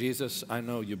 Jesus, I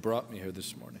know you brought me here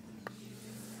this morning.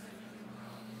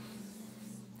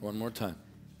 One more time.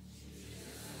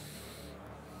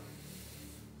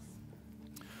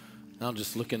 Now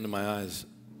just look into my eyes,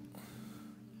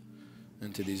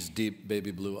 into these deep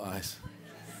baby blue eyes.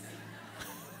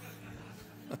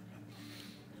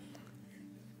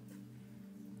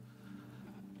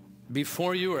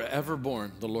 Before you were ever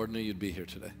born, the Lord knew you'd be here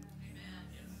today.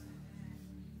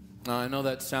 Now, I know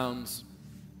that sounds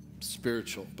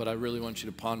spiritual, but I really want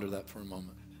you to ponder that for a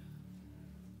moment.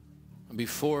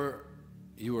 Before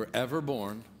you were ever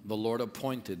born, the Lord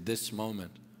appointed this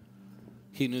moment.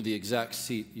 He knew the exact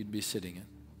seat you'd be sitting in.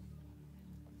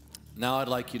 Now I'd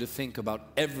like you to think about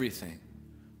everything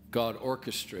God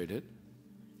orchestrated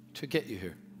to get you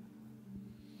here.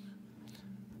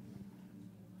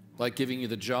 Like giving you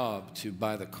the job to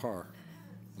buy the car,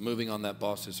 moving on that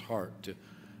boss's heart to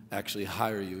actually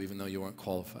hire you even though you weren't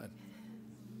qualified.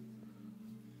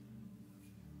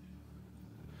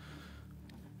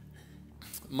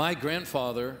 My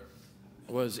grandfather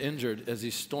was injured as he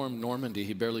stormed Normandy.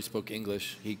 He barely spoke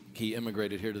English. He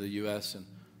immigrated here to the U.S. and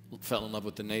fell in love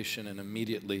with the nation and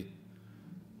immediately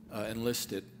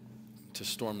enlisted to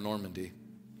storm Normandy.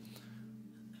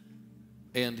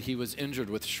 And he was injured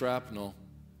with shrapnel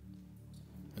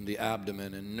in the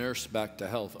abdomen and nursed back to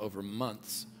health over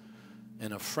months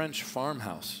in a French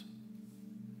farmhouse,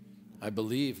 I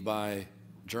believe by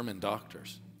German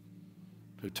doctors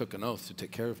who took an oath to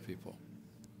take care of people.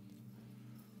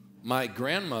 My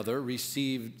grandmother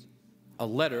received a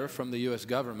letter from the U.S.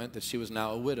 government that she was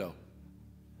now a widow.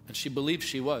 And she believed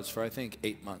she was for, I think,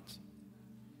 8 months.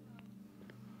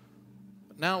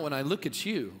 But now when I look at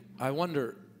you, I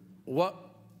wonder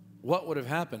what would have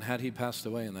happened had he passed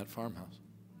away in that farmhouse.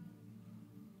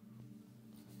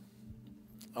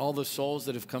 All the souls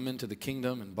that have come into the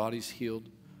kingdom and bodies healed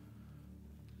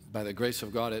by the grace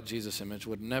of God at Jesus' image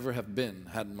would never have been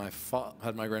had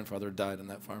my grandfather died in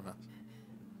that farmhouse.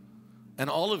 And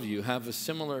all of you have a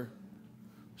similar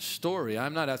story.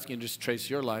 I'm not asking you to just trace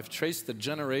your life. Trace the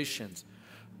generations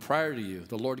prior to you.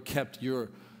 The Lord kept your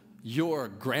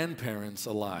grandparents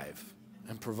alive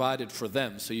and provided for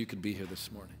them so you could be here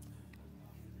this morning.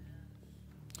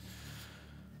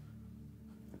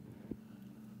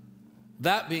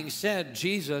 That being said,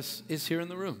 Jesus is here in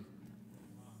the room.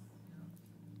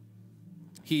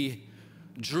 He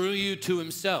drew you to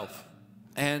himself.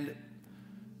 And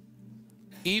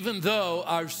even though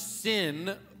our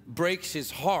sin breaks his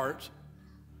heart,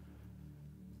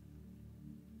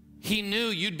 he knew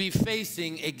you'd be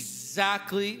facing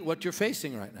exactly what you're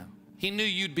facing right now. He knew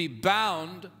you'd be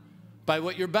bound by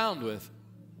what you're bound with.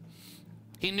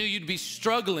 He knew you'd be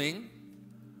struggling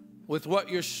with what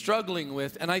you're struggling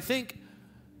with. And I think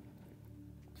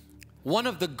one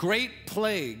of the great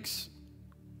plagues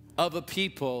of a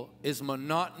people is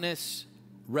monotonous,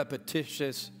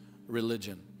 repetitious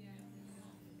religion,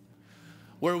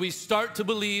 where we start to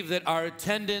believe that our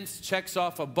attendance checks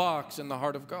off a box in the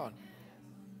heart of God.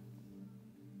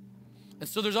 And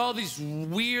so there's all these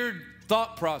weird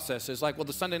thought processes like, well,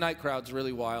 the Sunday night crowd's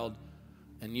really wild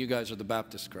and you guys are the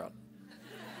Baptist crowd.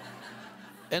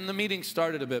 And the meeting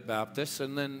started a bit Baptist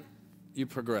and then you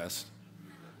progressed.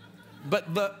 But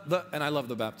and I love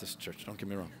the Baptist church, don't get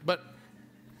me wrong. But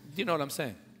you know what I'm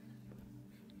saying?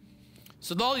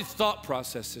 So all these thought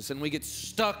processes and we get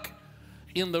stuck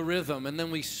in the rhythm, and then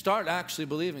we start actually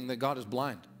believing that God is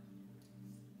blind,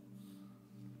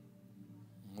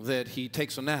 that he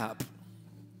takes a nap.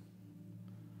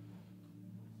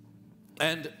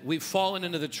 And we've fallen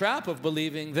into the trap of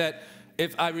believing that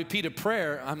if I repeat a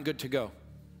prayer, I'm good to go.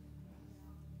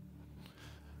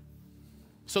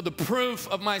 So the proof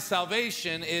of my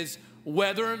salvation is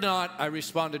whether or not I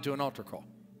responded to an altar call.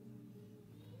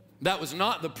 That was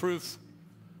not the proof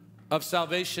of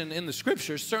salvation in the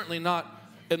scriptures, certainly not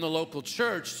in the local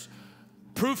church.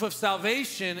 Proof of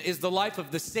salvation is the life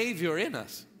of the Savior in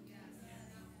us.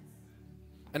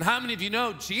 And how many of you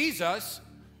know Jesus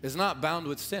is not bound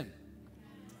with sin?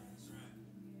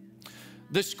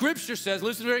 The scripture says,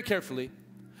 listen very carefully,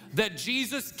 that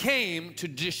Jesus came to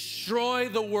destroy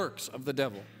the works of the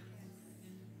devil.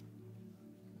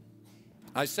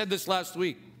 I said this last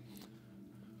week.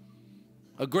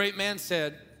 A great man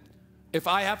said, if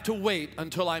I have to wait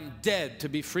until I'm dead to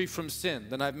be free from sin,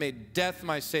 then I've made death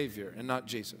my Savior and not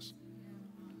Jesus.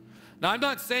 Now, I'm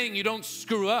not saying you don't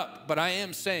screw up, but I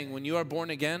am saying when you are born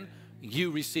again,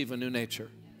 you receive a new nature.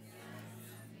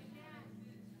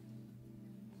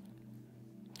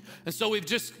 And so we've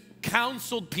just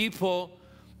counseled people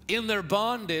in their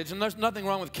bondage, and there's nothing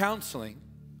wrong with counseling.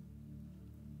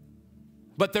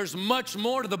 But there's much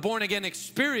more to the born again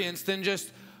experience than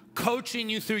just coaching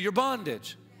you through your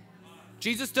bondage.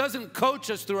 Jesus doesn't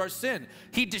coach us through our sin.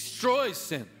 He destroys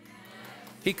sin.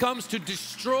 He comes to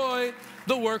destroy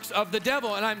the works of the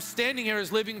devil. And I'm standing here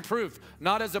as living proof,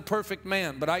 not as a perfect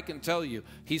man, but I can tell you,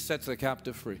 he sets the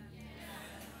captive free.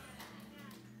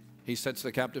 He sets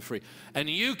the captive free. And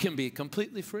you can be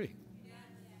completely free.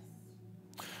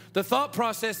 The thought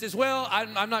process is, well,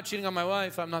 I'm not cheating on my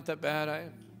wife. I'm not that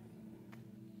bad.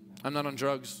 I'm not on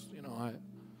drugs. You know,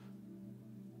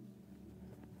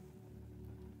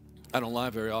 I don't lie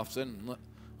very often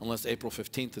unless April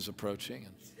 15th is approaching.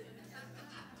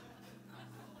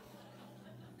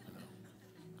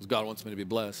 Because God wants me to be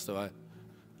blessed, so I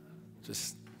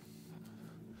just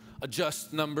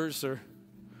adjust numbers.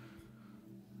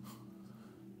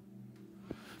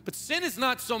 But sin is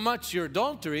not so much your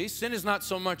adultery. Sin is not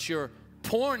so much your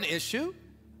porn issue.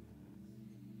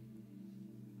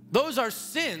 Those are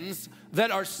sins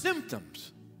that are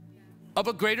symptoms of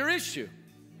a greater issue.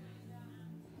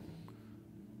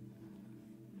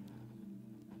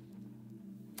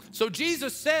 So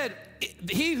Jesus said,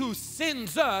 he who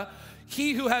sins,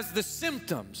 he who has the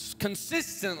symptoms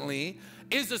consistently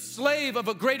is a slave of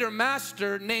a greater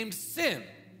master named sin.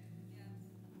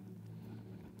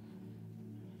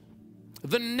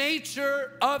 The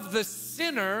nature of the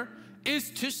sinner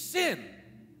is to sin.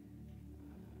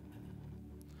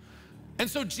 And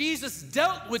so Jesus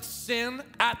dealt with sin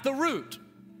at the root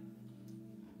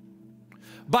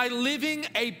by living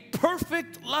a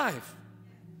perfect life,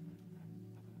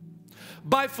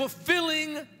 by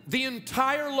fulfilling the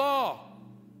entire law,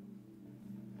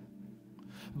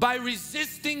 by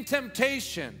resisting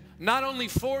temptation, not only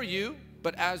for you,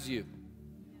 but as you.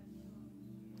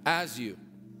 As you.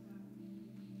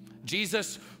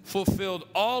 Jesus fulfilled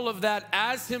all of that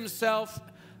as himself,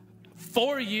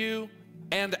 for you,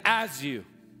 and as you,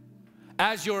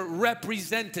 as your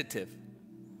representative.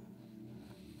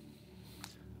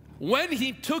 When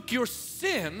he took your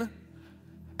sin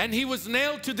and he was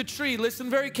nailed to the tree, listen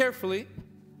very carefully.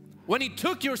 When he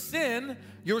took your sin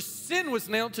was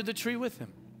nailed to the tree with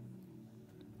him.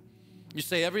 You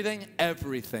say everything?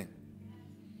 Everything.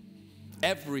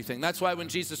 Everything. That's why when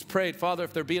Jesus prayed, Father,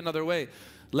 if there be another way,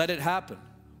 let it happen.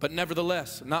 But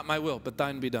nevertheless, not my will, but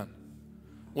thine be done.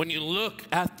 When you look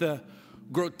at the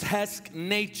grotesque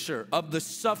nature of the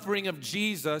suffering of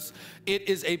Jesus, it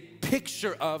is a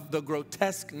picture of the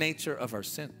grotesque nature of our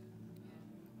sin.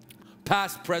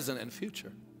 Past, present, and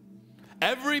future.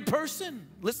 Every person,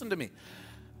 listen to me,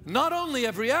 not only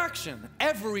every action,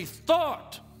 every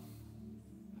thought.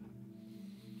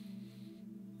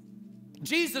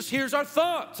 Jesus hears our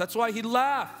thoughts. That's why he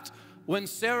laughed when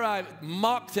Sarai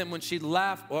mocked him when she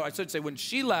laughed, or I should say when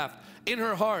she laughed in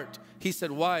her heart. He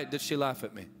said, why did she laugh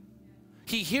at me?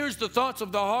 He hears the thoughts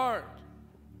of the heart.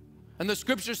 And the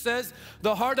scripture says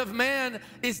the heart of man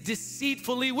is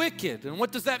deceitfully wicked. And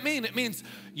what does that mean? It means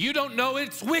you don't know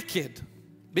it's wicked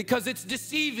because it's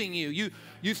deceiving you.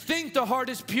 You think the heart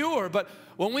is pure, but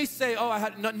when we say, oh,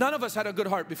 none of us had a good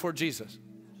heart before Jesus.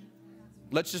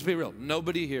 Let's just be real.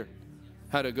 Nobody here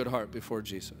had a good heart before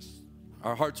Jesus.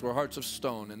 Our hearts were hearts of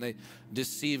stone, and they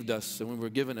deceived us, and we were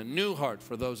given a new heart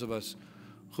for those of us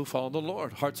who follow the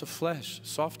Lord. Hearts of flesh,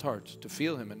 soft hearts to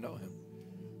feel him and know him.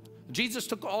 Jesus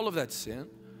took all of that sin,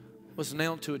 was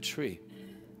nailed to a tree.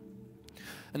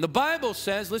 And the Bible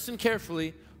says, listen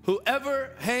carefully,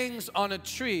 whoever hangs on a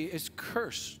tree is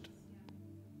cursed.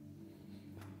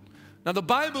 Now the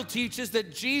Bible teaches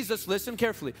that Jesus, listen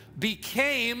carefully,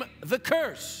 became the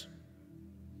curse.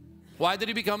 Why did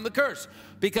he become the curse?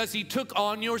 Because he took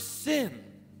on your sin.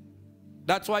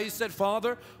 That's why he said,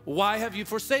 Father, why have you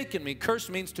forsaken me? Curse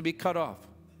means to be cut off.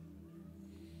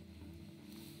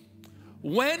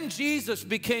 When Jesus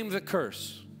became the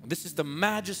curse, this is the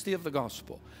majesty of the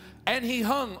gospel, and he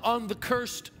hung on the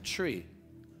cursed tree.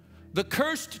 The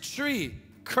cursed tree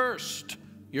cursed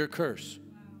your curse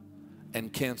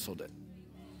and canceled it.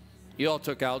 You all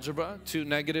took algebra. 2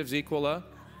 negatives equal a.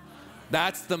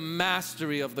 That's the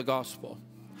mastery of the gospel.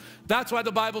 That's why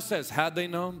the Bible says, had they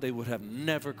known, they would have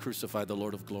never crucified the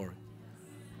Lord of glory.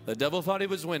 The devil thought he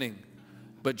was winning,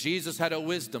 but Jesus had a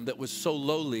wisdom that was so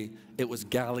lowly, it was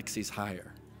galaxies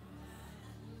higher.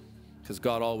 Because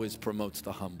God always promotes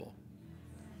the humble.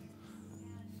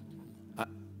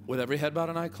 With every head bowed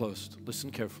and eye closed,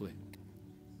 listen carefully.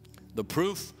 The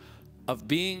proof of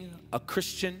being a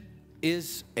Christian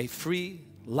is a free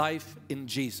life in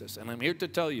Jesus. And I'm here to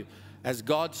tell you, as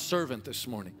God's servant this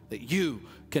morning, that you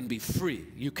can be free.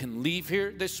 You can leave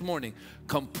here this morning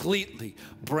completely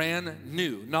brand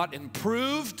new, not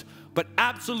improved, but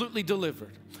absolutely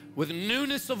delivered, with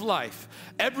newness of life.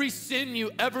 Every sin you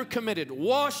ever committed,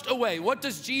 washed away. What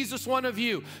does Jesus want of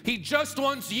you? He just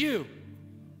wants you.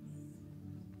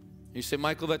 You say,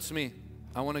 Michael, that's me.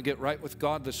 I want to get right with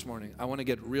God this morning. I want to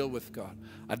get real with God.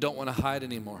 I don't want to hide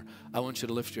anymore. I want you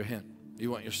to lift your hand. You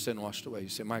want your sin washed away. You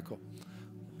say, Michael,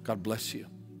 God bless you.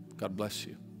 God bless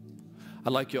you.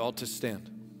 I'd like you all to stand.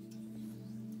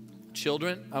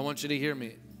 Children, I want you to hear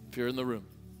me if you're in the room.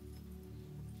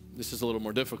 This is a little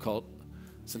more difficult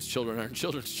since children are in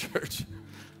children's church,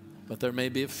 but there may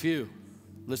be a few.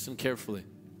 Listen carefully.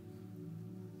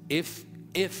 If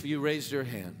you raised your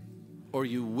hand or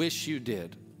you wish you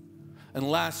did, and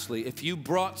lastly, if you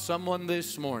brought someone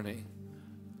this morning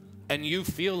and you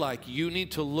feel like you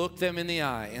need to look them in the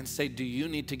eye and say, do you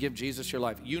need to give Jesus your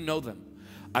life? You know them.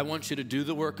 I want you to do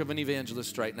the work of an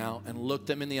evangelist right now and look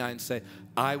them in the eye and say,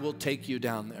 I will take you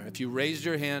down there. If you raised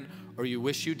your hand or you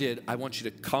wish you did, I want you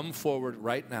to come forward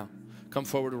right now. Come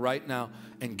forward right now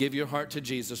and give your heart to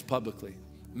Jesus publicly.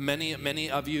 Many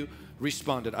of you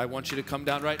responded. I want you to come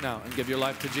down right now and give your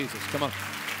life to Jesus. Come on.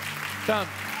 Come.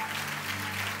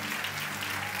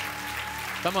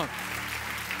 Come on.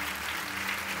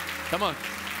 Come on.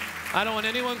 I don't want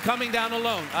anyone coming down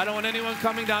alone. I don't want anyone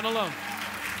coming down alone.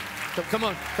 Come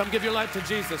on. Come give your life to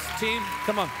Jesus. Team,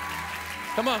 come on.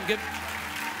 Come on.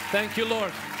 Thank you,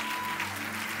 Lord.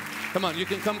 Come on. You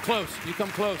can come close. You come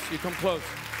close. You come close.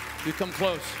 You come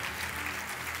close.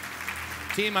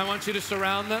 Team, I want you to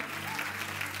surround them.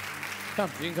 Come.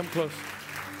 You can come close.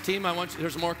 Team, I want you.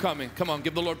 There's more coming. Come on.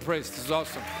 Give the Lord praise. This is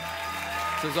awesome.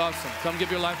 This is awesome. Come give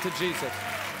your life to Jesus.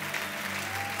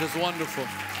 This is wonderful.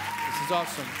 This is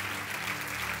awesome.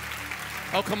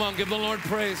 Oh, come on, give the Lord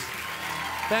praise.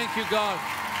 Thank you, God.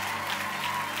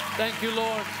 Thank you,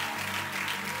 Lord.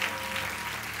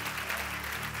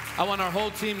 I want our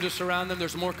whole team to surround them.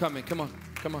 There's more coming. Come on,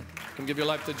 come on. Come give your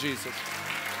life to Jesus.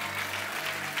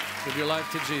 Give your life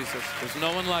to Jesus. There's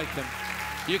no one like him.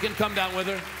 You can come down with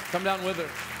her. Come down with her.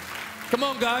 Come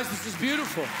on, guys. This is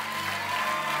beautiful.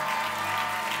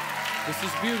 This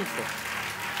is beautiful.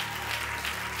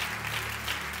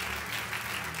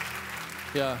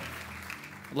 Yeah.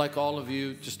 I'd like all of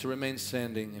you just to remain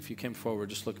standing. If you came forward,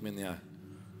 just look me in the eye.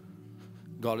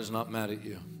 God is not mad at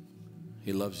you.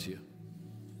 He loves you.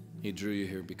 He drew you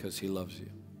here because he loves you.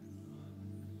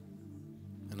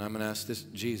 And I'm going to ask this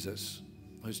Jesus,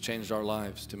 who's changed our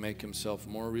lives, to make himself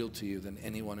more real to you than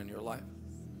anyone in your life.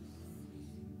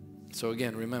 So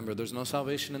again, remember, there's no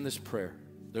salvation in this prayer.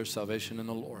 There's salvation in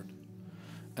the Lord.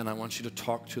 And I want you to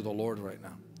talk to the Lord right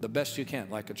now, the best you can,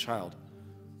 like a child.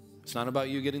 It's not about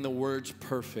you getting the words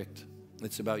perfect.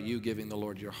 It's about you giving the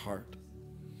Lord your heart.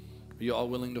 Are you all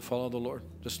willing to follow the Lord?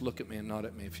 Just look at me and nod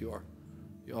at me if you are.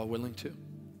 You all willing to?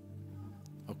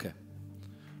 Okay.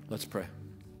 Let's pray.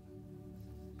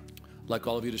 I'd like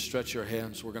all of you to stretch your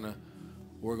hands. We're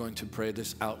going to pray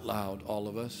this out loud, all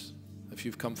of us. If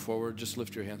you've come forward, just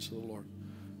lift your hands to the Lord.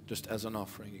 Just as an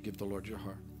offering, you give the Lord your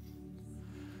heart.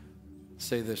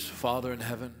 Say this, Father in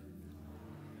heaven.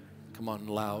 Come on,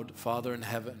 loud. Father in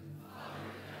heaven.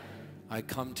 I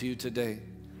come to you today,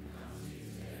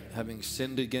 having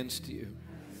sinned against you.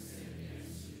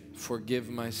 Forgive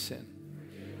my sin.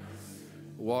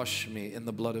 Wash me in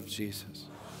the blood of Jesus.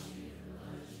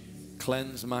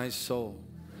 Cleanse my soul.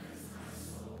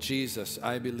 Jesus,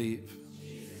 I believe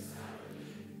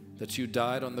that you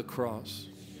died on the cross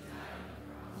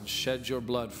and shed your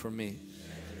blood for me,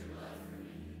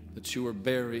 that you were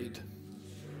buried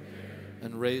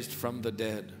and raised from the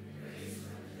dead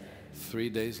 3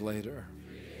 days later.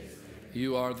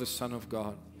 You are the Son of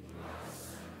God.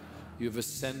 You've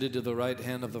ascended to the right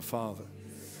hand of the Father.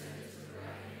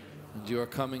 And you are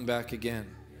coming back again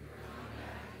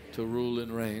to rule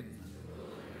and reign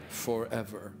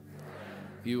forever.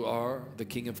 You are the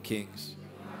King of Kings,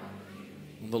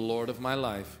 the Lord of my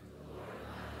life.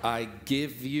 I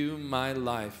give you my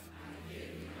life.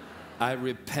 I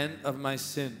repent of my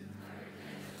sin.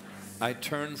 I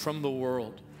turn from the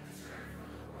world.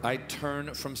 I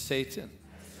turn from Satan.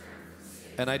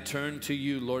 And I turn to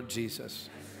you, Lord Jesus.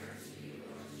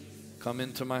 Come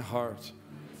into my heart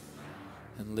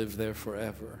and live there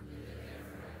forever.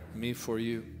 Me for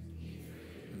you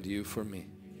and you for me.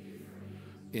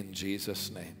 In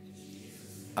Jesus' name,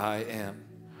 I am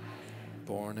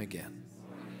born again.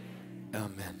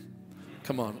 Amen.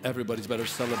 Come on, everybody's better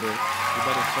celebrate. You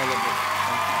better celebrate.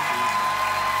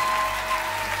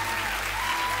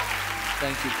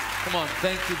 Thank you. Come on,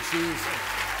 thank you, Jesus.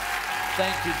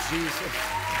 Thank you, Jesus.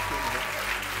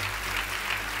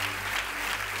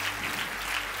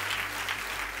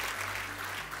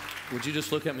 Would you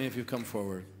just look at me if you come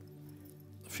forward?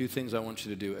 A few things I want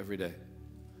you to do every day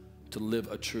to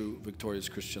live a true, victorious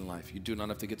Christian life. You do not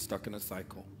have to get stuck in a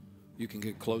cycle. You can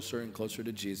get closer and closer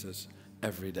to Jesus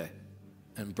every day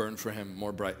and burn for him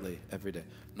more brightly every day.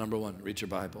 Number one, read your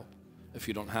Bible. If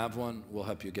you don't have one, we'll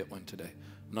help you get one today.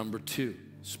 Number two,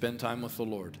 spend time with the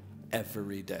Lord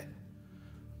every day.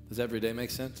 Does every day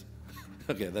make sense?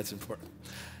 Okay, that's important.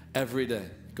 Every day.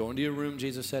 Go into your room,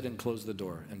 Jesus said, and close the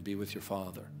door and be with your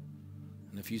Father.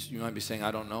 And if you might be saying,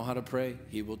 I don't know how to pray,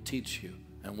 he will teach you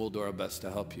and we'll do our best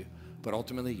to help you. But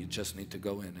ultimately, you just need to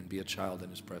go in and be a child in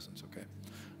his presence, okay?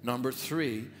 Number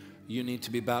three, you need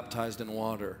to be baptized in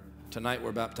water. Tonight,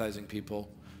 we're baptizing people.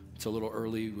 It's a little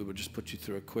early. We would just put you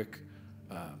through a quick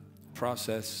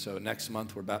process. So next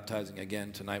month, we're baptizing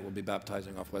again. Tonight, we'll be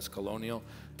baptizing off West Colonial.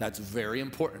 That's very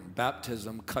important.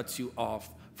 Baptism cuts you off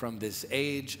from this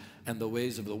age and the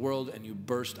ways of the world, and you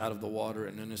burst out of the water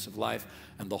in newness of life,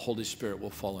 and the Holy Spirit will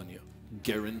fall on you.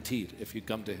 Guaranteed, if you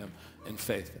come to him in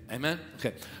faith. Amen?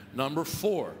 Okay. Number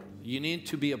four, you need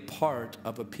to be a part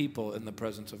of a people in the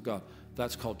presence of God.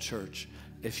 That's called church.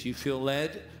 If you feel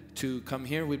led to come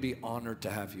here, we'd be honored to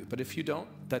have you. But if you don't,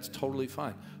 that's totally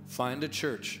fine. Find a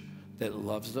church that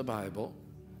loves the Bible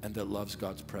and that loves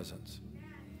God's presence.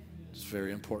 It's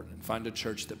very important. Find a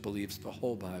church that believes the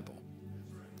whole Bible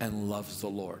and loves the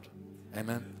Lord.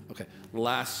 Amen? Okay.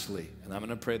 Lastly, and I'm going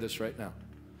to pray this right now.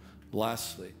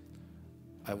 Lastly,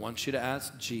 I want you to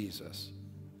ask Jesus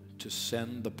to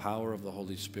send the power of the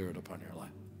Holy Spirit upon your life.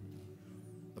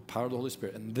 The power of the Holy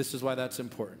Spirit. And this is why that's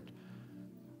important.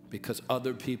 Because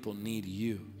other people need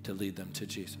you to lead them to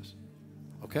Jesus.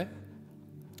 Okay?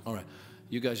 All right.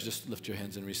 You guys just lift your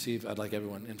hands and receive. I'd like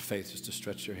everyone in faith just to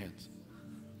stretch your hands.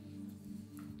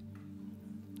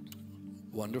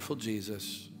 Wonderful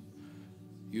Jesus,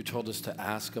 you told us to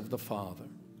ask of the Father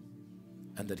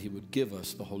and that he would give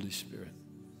us the Holy Spirit.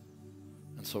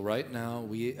 And so right now,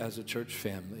 we as a church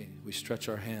family, we stretch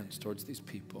our hands towards these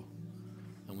people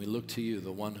and we look to you,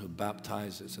 the one who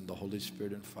baptizes in the Holy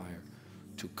Spirit and fire,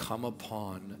 to come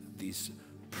upon these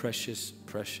precious,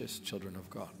 precious children of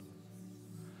God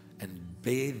and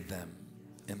bathe them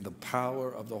in the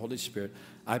power of the Holy Spirit.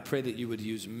 I pray that you would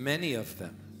use many of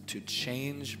them to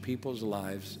change people's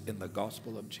lives in the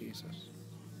gospel of Jesus.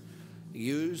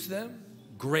 Use them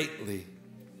greatly.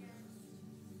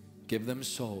 Give them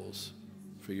souls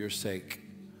for your sake.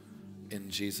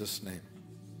 In Jesus' name.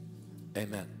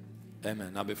 Amen.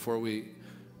 Amen. Now before we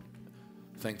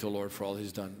thank the Lord for all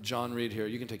he's done, John Reed here.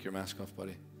 You can take your mask off,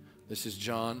 buddy. This is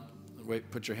John.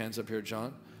 Wait, put your hands up here,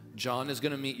 John. John is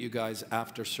going to meet you guys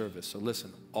after service. So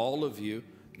listen, all of you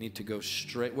need to go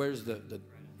straight. Where's the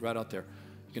right out there?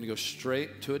 You're going to go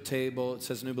straight to a table. It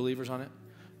says new believers on it.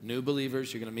 New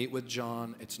believers, you're going to meet with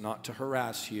John. It's not to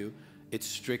harass you. It's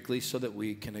strictly so that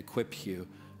we can equip you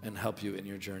and help you in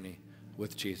your journey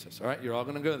with Jesus. All right, you're all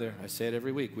going to go there. I say it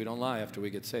every week. We don't lie after we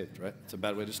get saved, right? It's a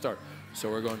bad way to start. So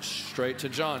we're going straight to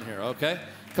John here, okay?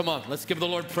 Come on, let's give the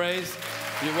Lord praise.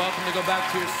 You're welcome to go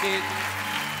back to your seat.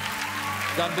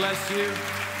 God bless you.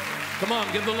 Come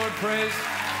on, give the Lord praise.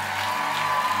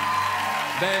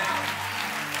 Babe.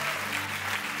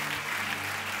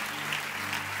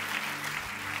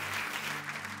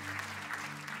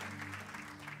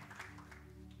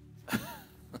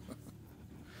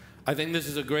 I think this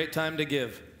is a great time to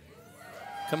give.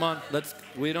 Come on, let's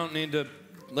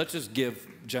just give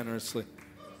generously.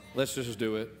 Let's just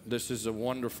do it. This is a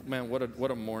wonderful, man,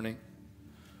 what a morning.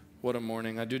 What a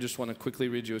morning. I do just want to quickly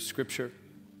read you a scripture.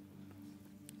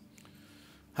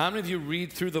 How many of you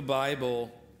read through the Bible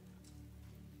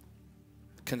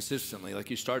consistently? Like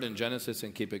you start in Genesis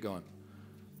and keep it going.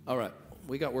 All right,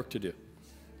 we got work to do.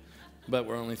 But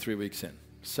we're only 3 weeks in.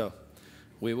 So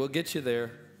we will get you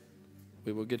there.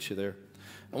 We will get you there.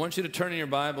 I want you to turn in your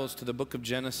Bibles to the book of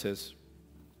Genesis.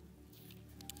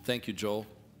 Thank you, Joel.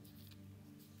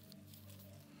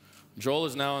 Joel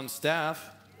is now on staff.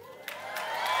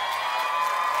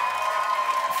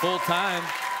 Full time.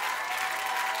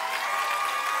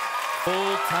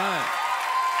 Full time.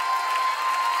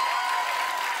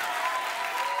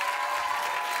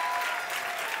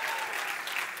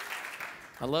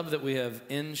 I love that we have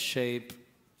in shape,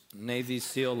 Navy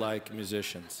SEAL-like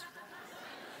musicians.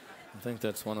 I think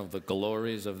that's one of the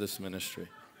glories of this ministry.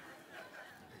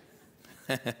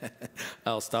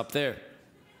 I'll stop there.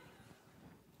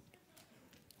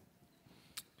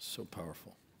 So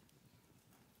powerful.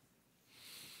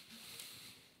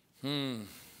 In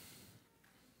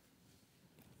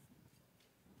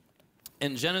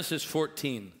Genesis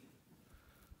 14,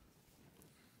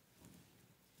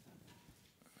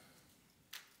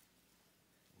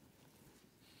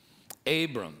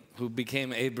 Abram, who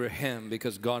became Abraham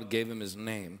because God gave him his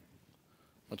name,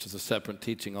 which is a separate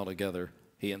teaching altogether.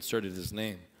 He inserted his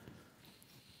name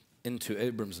into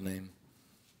Abram's name,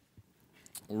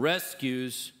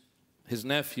 rescues his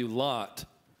nephew Lot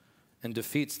and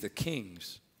defeats the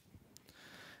kings.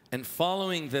 And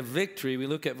following the victory, we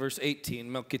look at verse 18.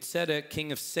 Melchizedek,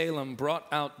 king of Salem, brought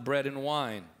out bread and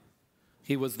wine.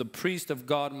 He was the priest of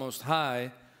God Most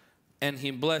High, and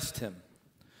he blessed him.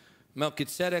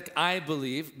 Melchizedek, I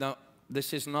believe, now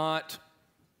this is not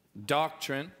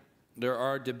doctrine. There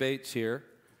are debates here,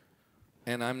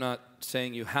 and I'm not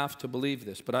saying you have to believe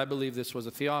this, but I believe this was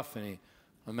a theophany,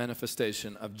 a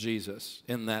manifestation of Jesus,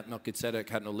 in that Melchizedek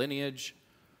had no lineage,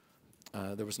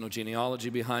 there was no genealogy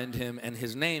behind him, and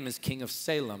his name is King of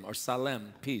Salem, or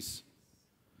Salem, peace.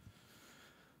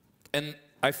 And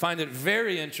I find it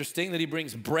very interesting that he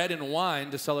brings bread and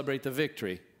wine to celebrate the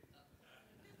victory.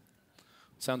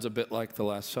 Sounds a bit like the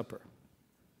Last Supper.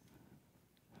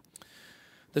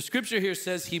 The scripture here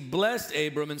says he blessed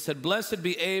Abram and said, "Blessed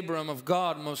be Abram of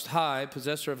God Most High,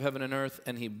 possessor of heaven and earth,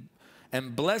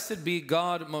 and blessed be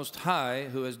God Most High,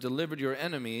 who has delivered your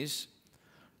enemies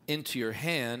into your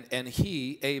hand, and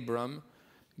he, Abram,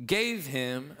 gave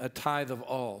him a tithe of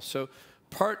all. So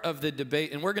part of the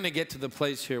debate, and we're going to get to the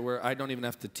place here where I don't even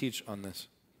have to teach on this.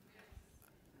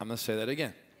 I'm going to say that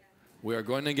again. We are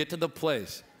going to get to the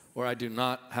place where I do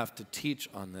not have to teach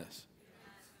on this.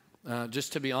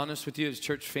 Just to be honest with you, as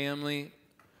church family,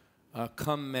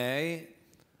 come May,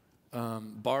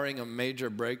 barring a major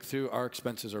breakthrough, our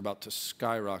expenses are about to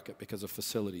skyrocket because of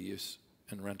facility use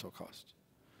and rental costs.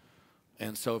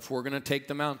 And so if we're going to take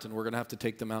the mountain, we're going to have to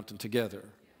take the mountain together.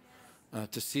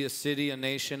 To see a city, a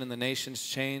nation, and the nations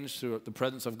change through the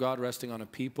presence of God resting on a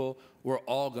people, we're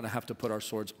all going to have to put our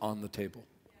swords on the table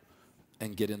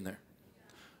and get in there.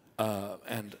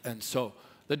 And so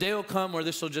the day will come where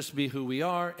this will just be who we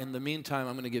are. In the meantime,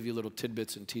 I'm going to give you little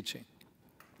tidbits in teaching.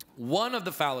 One of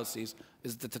the fallacies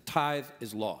is that the tithe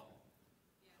is law.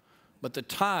 But the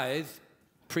tithe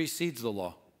precedes the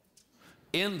law.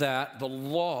 In that the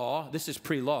law, this is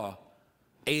pre-law,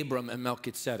 Abram and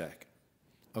Melchizedek.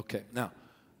 Okay, now,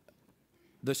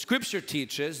 the scripture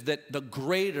teaches that the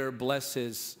greater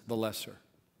blesses the lesser.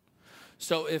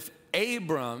 So if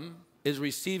Abram is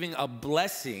receiving a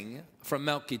blessing from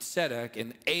Melchizedek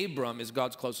and Abram is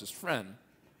God's closest friend,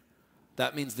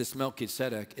 that means this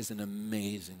Melchizedek is an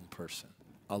amazing person.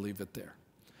 I'll leave it there.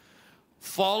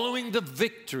 Following the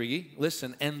victory,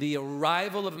 listen, and the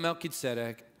arrival of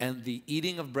Melchizedek and the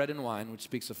eating of bread and wine, which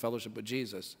speaks of fellowship with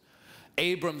Jesus,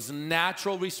 Abram's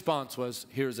natural response was,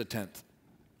 here's a tenth.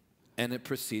 And it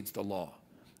precedes the law.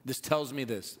 This tells me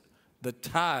this. The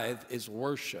tithe is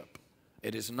worship.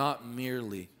 It is not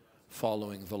merely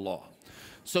following the law.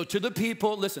 So to the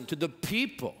people, listen, to the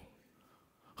people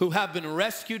who have been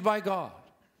rescued by God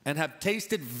and have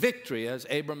tasted victory as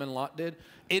Abram and Lot did,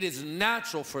 it is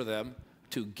natural for them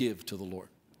to give to the Lord.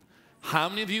 How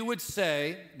many of you would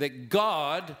say that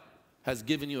God has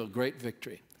given you a great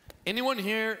victory? Anyone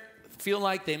here feel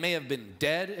like they may have been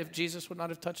dead if Jesus would not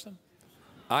have touched them?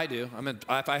 I do. I mean,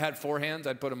 if I had 4 hands,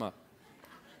 I'd put them up.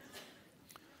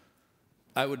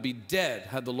 I would be dead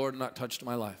had the Lord not touched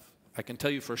my life. I can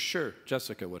tell you for sure,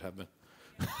 Jessica would have been.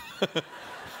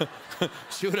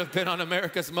 She would have been on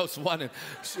America's Most Wanted.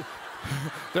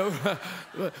 There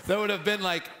would have been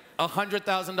like a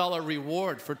 $100,000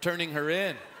 reward for turning her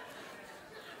in.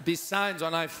 Be signs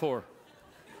on I-4. All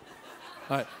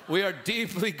right, we are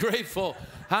deeply grateful.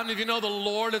 How many of you know the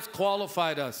Lord has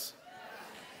qualified us?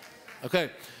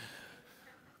 Okay.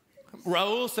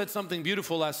 Raul said something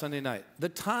beautiful last Sunday night. The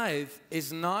tithe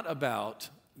is not about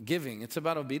giving. It's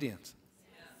about obedience.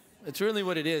 It's really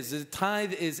what it is. The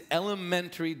tithe is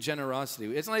elementary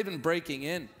generosity. It's not even breaking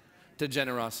in to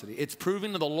generosity. It's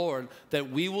proving to the Lord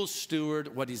that we will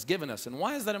steward what he's given us. And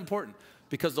why is that important?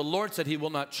 Because the Lord said he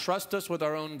will not trust us with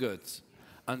our own goods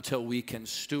until we can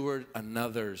steward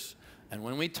another's. And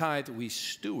when we tithe, we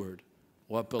steward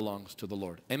what belongs to the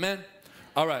Lord. Amen?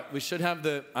 All right, we should have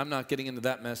I'm not getting into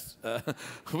that mess.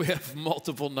 We have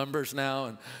multiple numbers now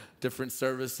and different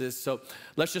services. So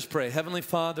let's just pray. Heavenly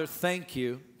Father, thank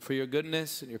you for your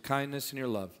goodness and your kindness and your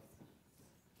love.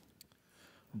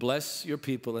 Bless your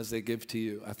people as they give to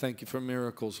you. I thank you for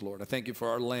miracles, Lord. I thank you for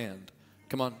our land.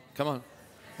 Come on, come on.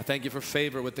 I thank you for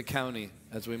favor with the county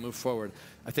as we move forward.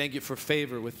 I thank you for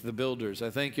favor with the builders. I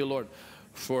thank you, Lord,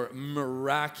 for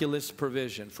miraculous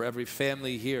provision for every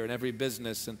family here and every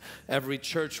business and every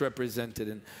church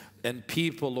represented and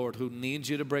people, Lord, who need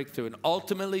you to break through. And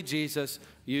ultimately, Jesus,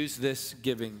 use this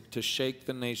giving to shake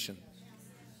the nation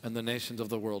and the nations of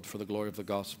the world for the glory of the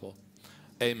gospel.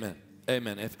 Amen.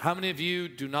 Amen. How many of you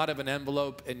do not have an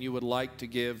envelope and you would like to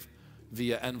give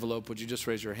via envelope? Would you just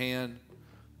raise your hand?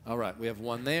 All right, we have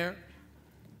one there.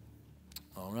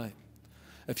 All right.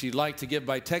 If you'd like to give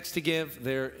by text to give,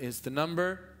 there is the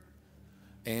number.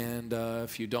 And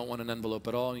if you don't want an envelope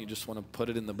at all and you just want to put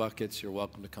it in the buckets, you're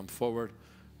welcome to come forward.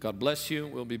 God bless you.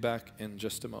 We'll be back in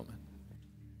just a moment.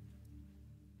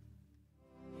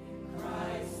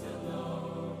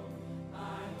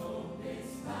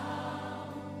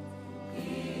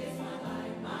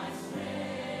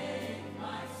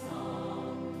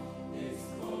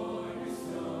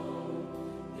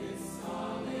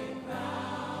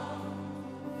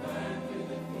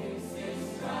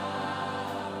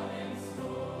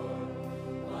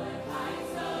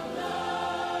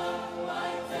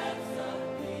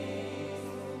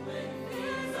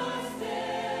 Our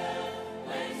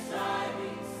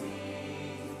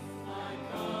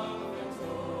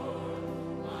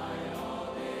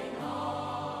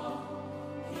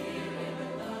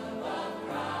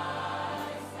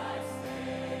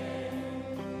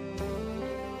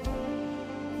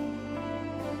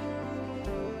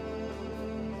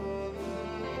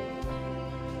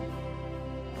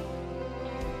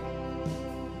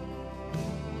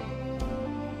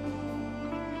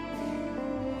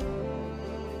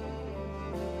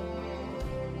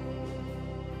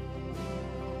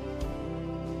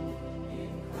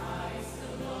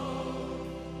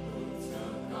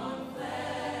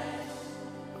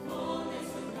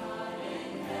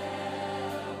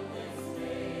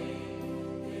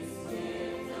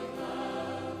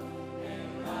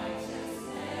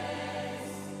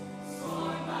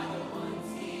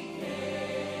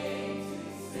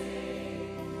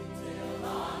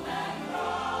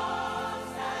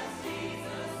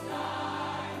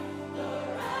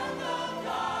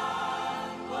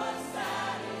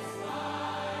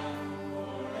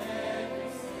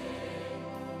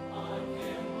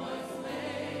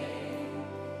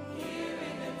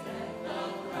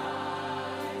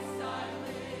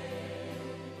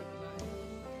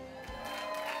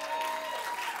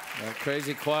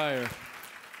Crazy choir.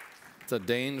 It's a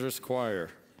dangerous choir.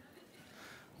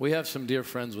 We have some dear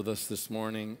friends with us this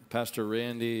morning. Pastor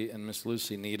Randy and Miss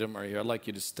Lucy Needham are here. I'd like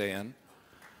you to stand.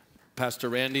 Pastor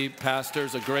Randy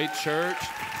pastors a great church.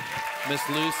 Miss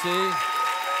Lucy.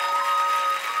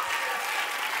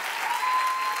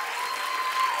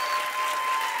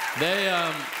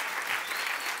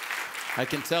 I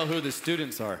can tell who the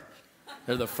students are.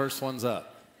 They're the first ones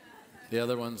up. The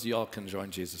other ones, y'all can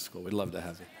join Jesus School. We'd love to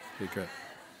have you. Be great.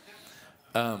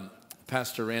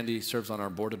 Pastor Randy serves on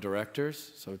our board of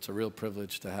directors, so it's a real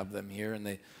privilege to have them here. And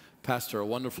they pastor a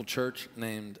wonderful church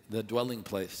named The Dwelling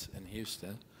Place in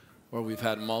Houston, where we've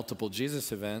had multiple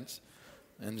Jesus events,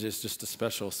 and just a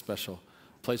special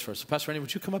place for us. So Pastor Randy,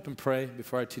 would you come up and pray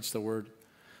before I teach the word?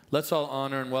 Let's all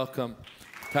honor and welcome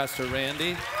Pastor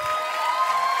Randy.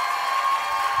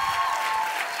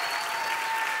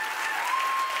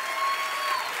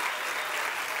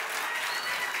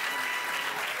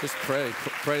 Just pray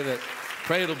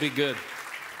it'll be good.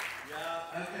 Yeah,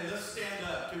 okay, let's stand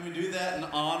up. Can we do that in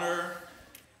honor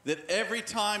that every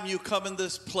time you come in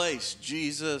this place,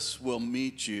 Jesus will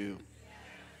meet you.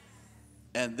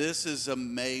 And this is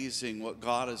amazing what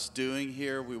God is doing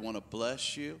here. We want to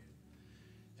bless you.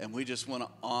 And we just want to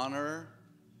honor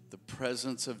the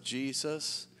presence of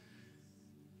Jesus,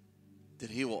 that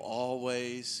he will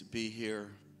always be here.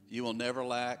 You will never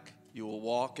lack. You will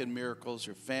walk in miracles.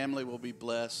 Your family will be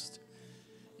blessed.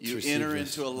 You enter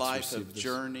into a life of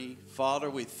journey. Father,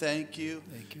 we thank you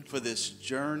for this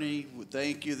journey. We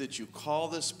thank you that you call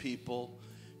this people.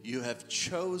 You have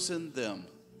chosen them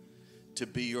to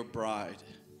be your bride.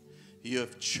 You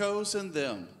have chosen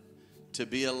them to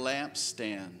be a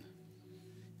lampstand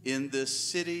in this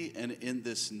city and in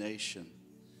this nation.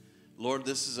 Lord,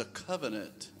 this is a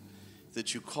covenant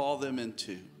that you call them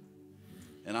into.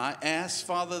 And I ask,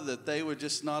 Father, that they would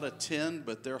just not attend,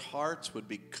 but their hearts would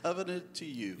be covenanted to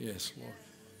you. Yes, Lord.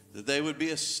 That they would be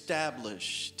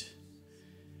established.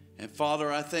 And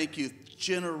Father, I thank you,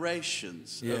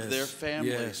 generations of their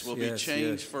families will be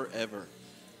changed forever.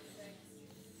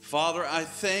 Father, I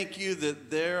thank you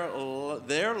that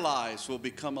their lives will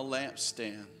become a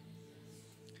lampstand.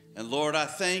 And Lord, I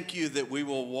thank you that we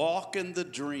will walk in the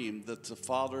dream that's the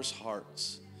Father's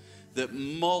hearts, that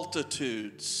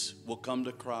multitudes will come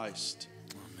to Christ.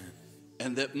 Amen.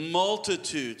 And that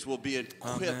multitudes will be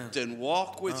equipped and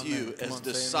walk with you as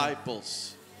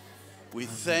disciples. We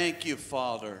thank you,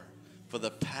 Father, for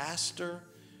the pastor.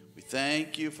 We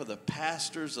thank you for the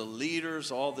pastors, the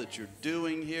leaders, all that you're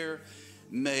doing here.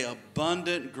 May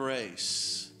abundant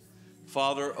grace,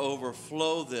 Father,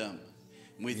 overflow them.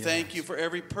 And we thank you for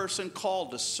every person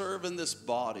called to serve in this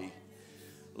body.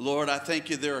 Lord, I thank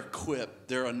you they're equipped,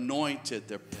 they're anointed,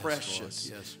 they're precious,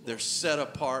 Lord. They're set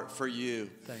apart for you.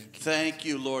 Thank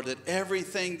you, Lord, that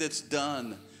everything that's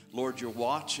done, Lord, you're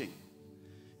watching,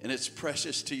 and it's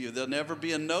precious to you. There'll never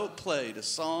be a note played, a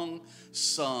song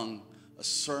sung, a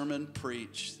sermon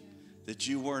preached, that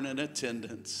you weren't in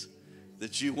attendance,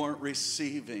 that you weren't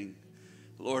receiving.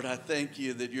 Lord, I thank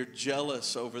you that you're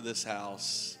jealous over this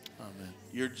house. Amen.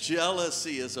 Your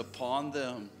jealousy is upon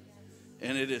them.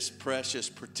 And it is precious.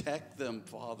 Protect them,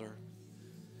 Father.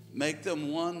 Make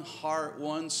them one heart,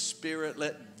 one spirit.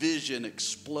 Let vision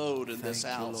explode in this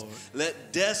house.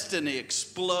 Let destiny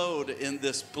explode in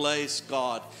this place,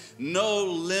 God. No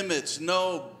limits,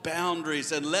 no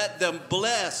boundaries. And let them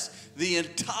bless the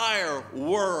entire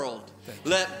world.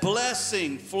 Let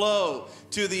blessing flow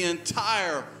to the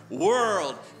entire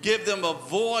world. Give them a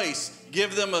voice.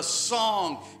 Give them a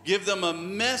song. Give them a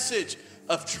message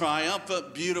of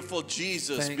triumphant, beautiful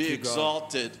Jesus. Be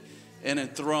exalted and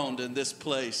enthroned in this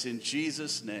place. In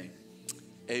Jesus' name,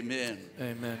 amen.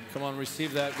 Amen. Come on,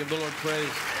 receive that. Give the Lord praise.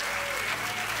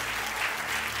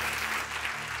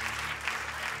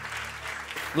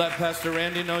 Let Pastor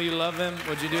Randy know you love him.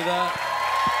 Would you do that?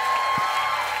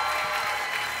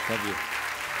 Love you.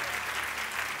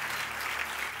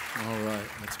 All right,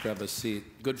 let's grab a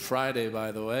seat. Good Friday,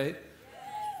 by the way,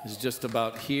 is just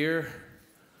about here.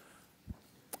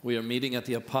 We are meeting at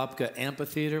the Apopka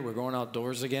Amphitheater. We're going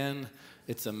outdoors again.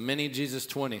 It's a mini Jesus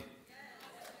 20.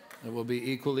 It will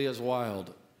be equally as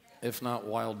wild, if not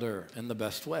wilder, in the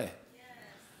best way.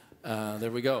 There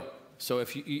we go. So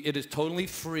it is totally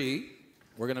free.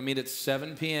 We're going to meet at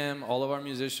 7 p.m. All of our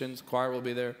musicians, choir will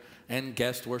be there, and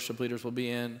guest worship leaders will be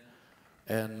in,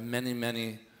 and many,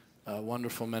 many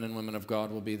wonderful men and women of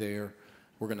God will be there.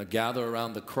 We're going to gather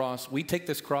around the cross. We take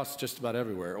this cross just about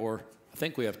everywhere, or I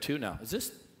think we have two now. Is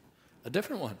this a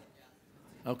different one?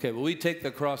 Okay, well, we take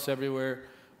the cross everywhere.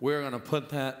 We're going to put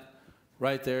that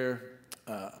right there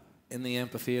in the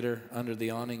amphitheater under the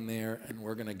awning there, and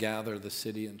we're going to gather the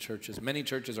city and churches. Many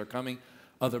churches are coming.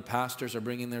 Other pastors are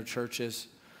bringing their churches.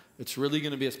 It's really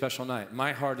going to be a special night.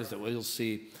 My heart is that we'll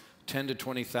see 10 to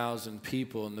 20,000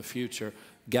 people in the future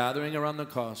gathering around the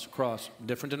cross,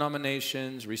 different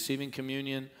denominations, receiving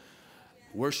communion,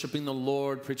 worshiping the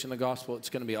Lord, preaching the gospel. It's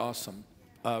going to be awesome.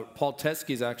 Paul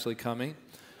Teskey's actually coming.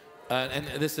 And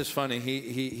this is funny.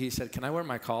 He said, "Can I wear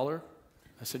my collar?"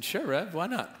 I said, "Sure, Rev, why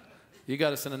not? You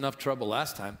got us in enough trouble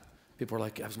last time." People were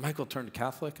like, "Has Michael turned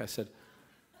Catholic?" I said,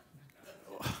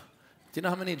 "Do you know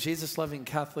how many Jesus-loving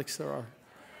Catholics there are?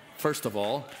 First of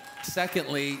all.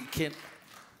 Secondly,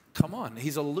 come on,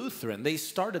 he's a Lutheran. They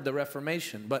started the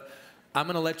Reformation, but I'm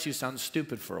going to let you sound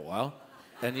stupid for a while,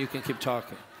 and you can keep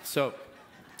talking." So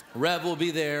Rev will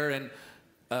be there, and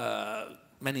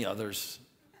many others.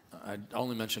 I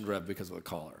only mentioned Rev because of the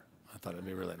collar. I thought it'd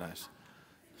be really nice.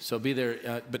 So be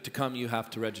there, but to come, you have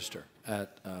to register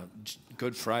at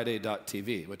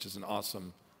goodfriday.tv, which is an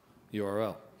awesome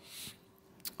URL.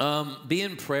 Be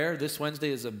in prayer. This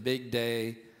Wednesday is a big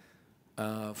day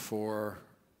for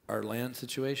our land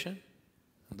situation,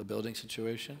 the building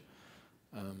situation.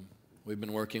 We've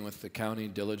been working with the county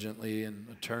diligently, and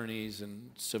attorneys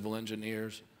and civil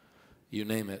engineers, you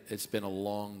name it. It's been a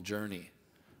long journey.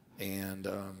 And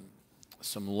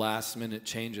some last-minute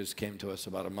changes came to us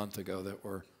about a month ago that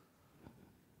were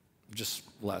just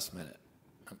last minute.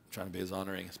 I'm trying to be as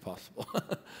honoring as possible.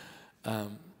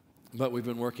 But we've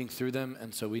been working through them,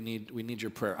 and so we need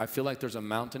your prayer. I feel like there's a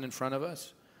mountain in front of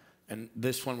us, and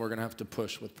this one we're going to have to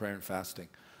push with prayer and fasting.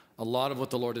 A lot of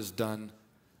what the Lord has done,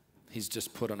 he's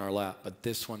just put on our lap, but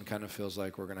this one kind of feels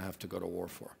like we're going to have to go to war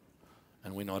for.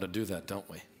 And we know how to do that, don't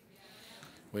we?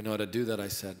 We know how to do that, I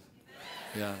said.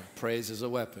 Yeah, praise is a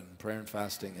weapon. Prayer and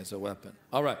fasting is a weapon.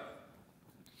 All right.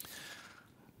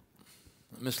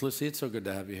 Miss Lucy, it's so good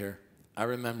to have you here. I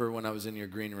remember when I was in your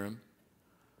green room,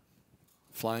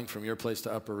 flying from your place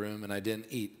to upper room, and I didn't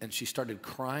eat, and she started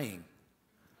crying.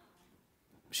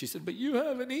 She said, "But you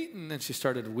haven't eaten," and she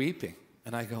started weeping.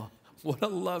 And I go, what a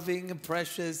loving,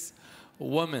 precious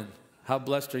woman. How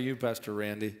blessed are you, Pastor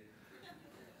Randy?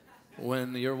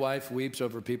 When your wife weeps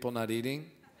over people not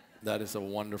eating, that is a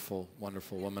wonderful,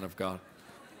 wonderful woman of God.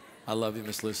 I love you,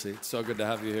 Miss Lucy. It's so good to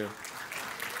have you here.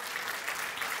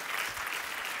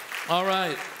 All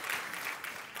right.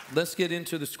 Let's get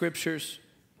into the scriptures,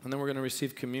 and then we're going to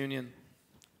receive communion.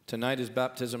 Tonight is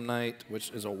baptism night,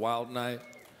 which is a wild night.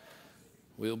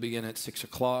 We'll begin at 6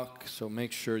 o'clock, so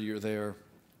make sure you're there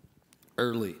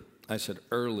early. I said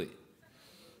early.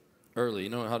 Early. You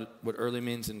know what early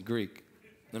means in Greek?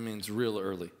 That means real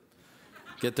early.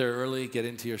 Get there early, get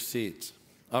into your seats.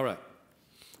 All right.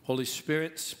 Holy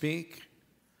Spirit, speak.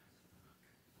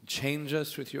 Change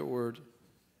us with your word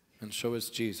and show us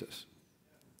Jesus.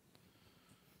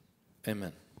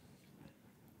 Amen.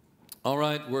 All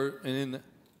right, we're in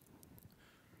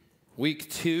week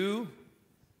 2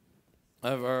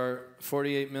 of our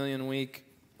 48 million week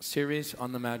series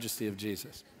on the majesty of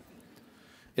Jesus.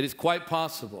 It is quite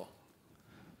possible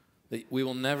that we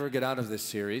will never get out of this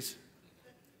series,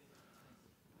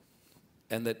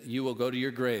 and that you will go to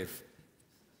your grave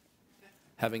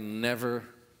having never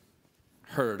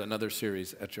heard another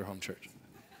series at your home church.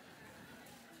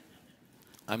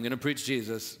 I'm going to preach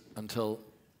Jesus until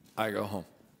I go home.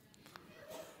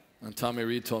 And Tommy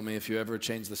Reed told me, if you ever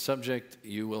change the subject,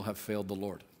 you will have failed the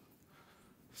Lord.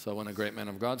 So when a great man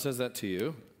of God says that to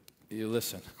you, you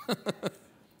listen.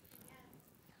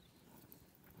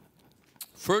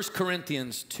 1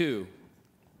 Corinthians 2.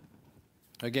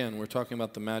 Again, we're talking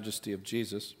about the majesty of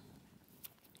Jesus.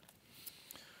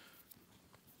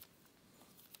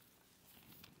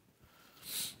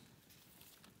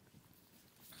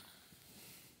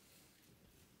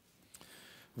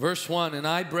 Verse 1, "And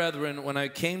I, brethren, when I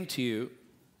came to you,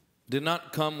 did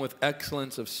not come with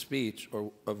excellence of speech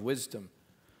or of wisdom,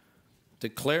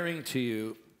 declaring to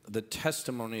you the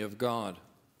testimony of God."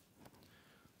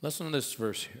 Listen to this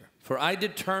verse here. "For I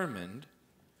determined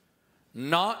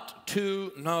not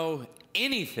to know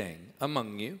anything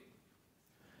among you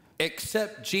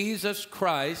except Jesus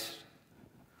Christ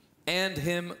and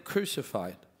him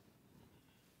crucified."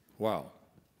 Wow.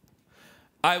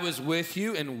 "I was with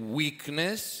you in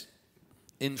weakness,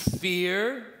 in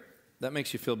fear," that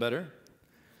makes you feel better,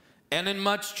 "and in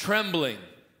much trembling."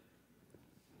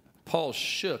 Paul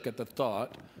shook at the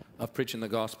thought of preaching the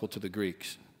gospel to the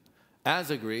Greeks.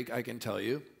 As a Greek, I can tell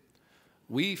you,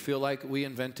 we feel like we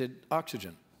invented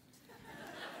oxygen.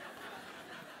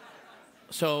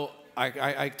 So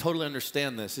I totally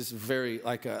understand this. It's very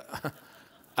like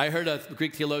I heard a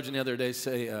Greek theologian the other day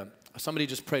say, somebody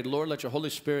just prayed, "Lord, let your Holy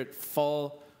Spirit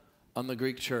fall on the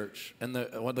Greek church. And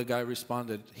when the guy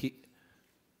responded,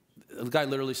 the guy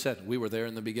literally said, we were there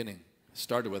in the beginning. It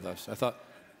started with us. I thought,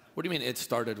 what do you mean it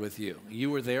started with you? You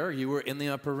were there? You were in the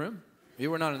upper room?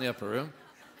 You were not in the upper room.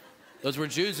 Those were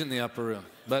Jews in the upper room.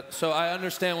 But so I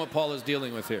understand what Paul is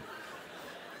dealing with here.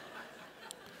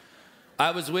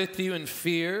 I was with you in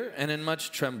fear and in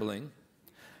much trembling,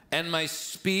 and my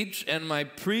speech and my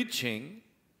preaching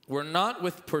were not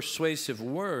with persuasive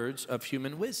words of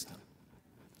human wisdom,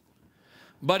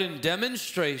 but in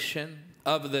demonstration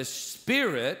of the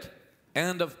Spirit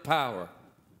and of power,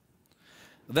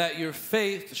 that your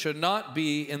faith should not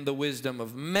be in the wisdom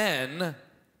of men,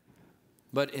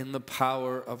 but in the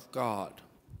power of God.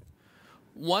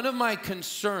 One of my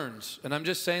concerns, and I'm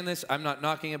just saying this, I'm not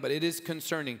knocking it, but it is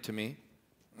concerning to me,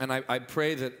 and I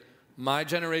pray that my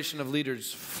generation of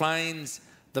leaders finds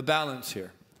the balance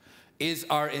here, is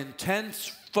our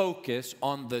intense focus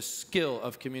on the skill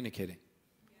of communicating.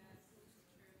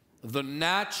 The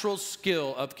natural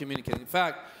skill of communicating. In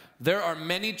fact, there are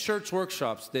many church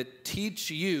workshops that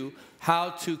teach you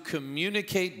how to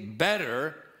communicate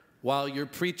better while you're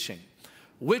preaching,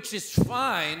 which is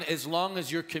fine as long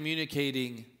as you're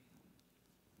communicating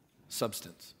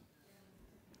substance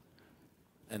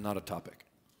and not a topic.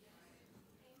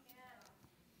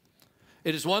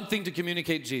 It is one thing to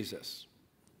communicate Jesus.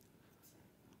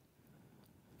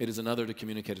 It is another to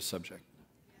communicate a subject.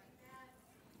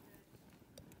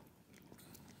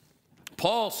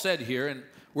 Paul said here, and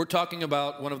we're talking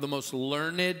about one of the most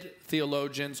learned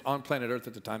theologians on planet Earth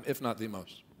at the time, if not the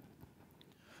most,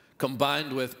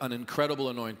 combined with an incredible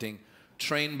anointing,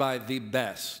 trained by the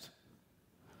best,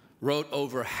 wrote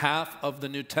over half of the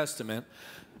New Testament,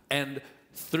 and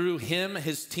through him,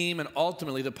 his team, and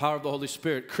ultimately the power of the Holy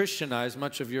Spirit, Christianized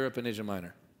much of Europe and Asia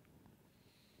Minor.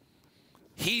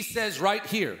 He says right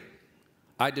here,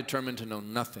 I determined to know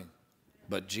nothing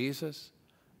but Jesus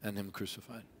and him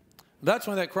crucified. That's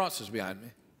why that cross is behind me.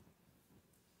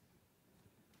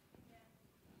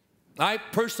 I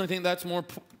personally think that's more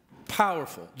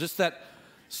powerful. Just that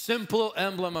simple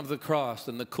emblem of the cross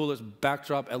than the coolest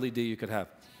backdrop LED you could have.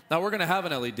 Now, we're going to have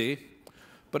an LED,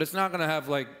 but it's not going to have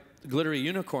like glittery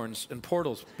unicorns and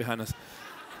portals behind us.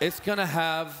 It's going to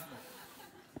have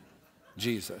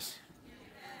Jesus.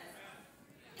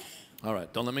 All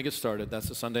right, don't let me get started. That's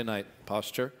a Sunday night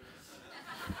posture.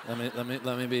 Let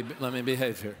me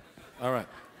behave here. All right.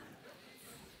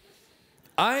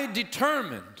 I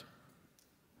determined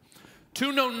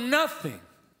to know nothing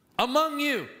among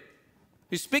you,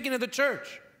 he's speaking to the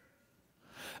church,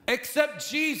 except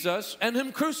Jesus and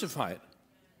him crucified.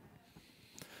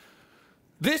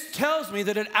 This tells me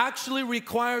that it actually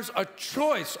requires a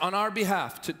choice on our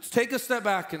behalf to take a step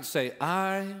back and say,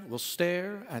 I will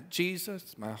stare at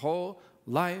Jesus my whole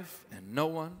life and no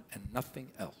one and nothing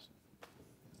else.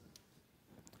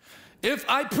 If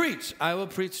I preach, I will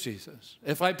preach Jesus.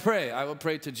 If I pray, I will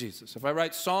pray to Jesus. If I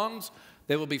write songs,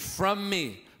 they will be from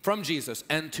me, from Jesus,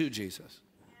 and to Jesus.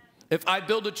 If I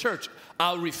build a church,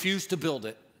 I'll refuse to build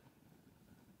it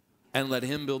and let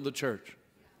him build the church.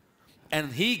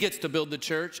 And he gets to build the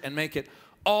church and make it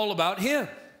all about him.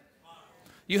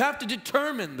 You have to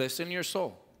determine this in your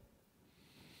soul.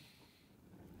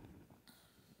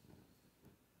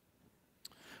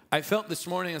 I felt this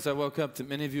morning as I woke up that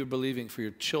many of you are believing for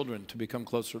your children to become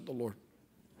closer to the Lord.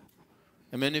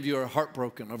 And many of you are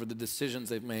heartbroken over the decisions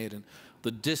they've made and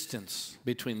the distance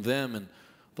between them and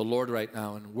the Lord right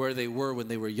now and where they were when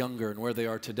they were younger and where they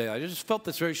are today. I just felt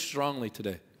this very strongly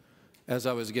today as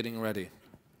I was getting ready.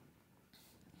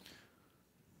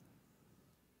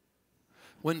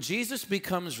 When Jesus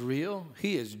becomes real,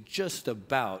 he is just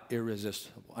about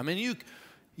irresistible. I mean,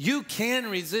 you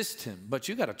can resist him, but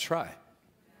you got to try.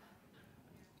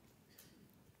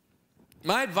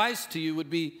 My advice to you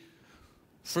would be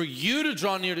for you to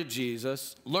draw near to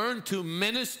Jesus, learn to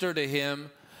minister to him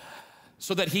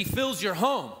so that he fills your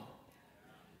home,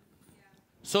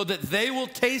 so that they will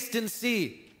taste and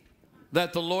see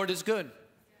that the Lord is good.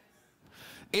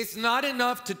 It's not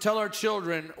enough to tell our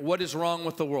children what is wrong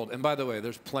with the world. And by the way,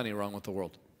 there's plenty wrong with the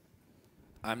world.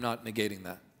 I'm not negating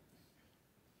that.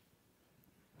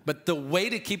 But the way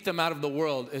to keep them out of the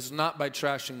world is not by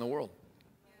trashing the world.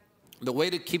 The way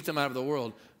to keep them out of the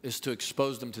world is to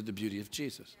expose them to the beauty of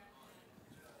Jesus.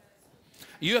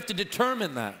 You have to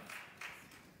determine that.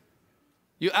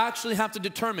 You actually have to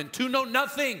determine to know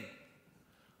nothing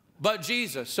but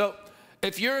Jesus. So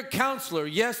if you're a counselor,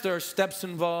 yes, there are steps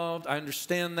involved. I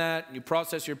understand that. You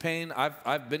process your pain.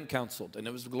 I've been counseled, and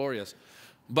it was glorious.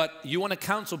 But you want to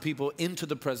counsel people into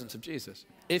the presence of Jesus.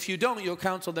 If you don't, you'll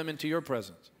counsel them into your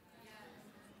presence.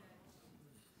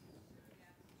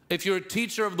 If you're a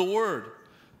teacher of the word,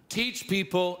 teach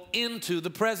people into the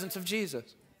presence of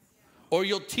Jesus. Or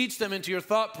you'll teach them into your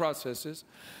thought processes.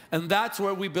 And that's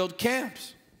where we build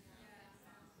camps.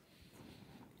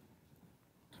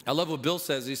 I love what Bill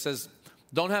says. He says,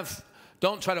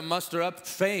 don't try to muster up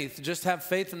faith. Just have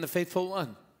faith in the faithful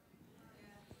one.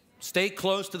 Stay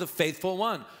close to the faithful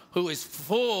one who is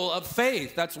full of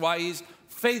faith. That's why he's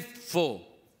faithful.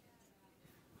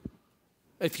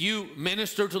 If you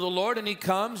minister to the Lord and he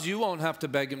comes, you won't have to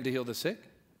beg him to heal the sick.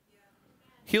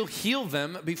 He'll heal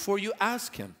them before you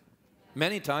ask him.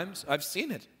 Many times, I've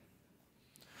seen it.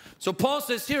 So Paul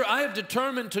says here, I have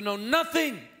determined to know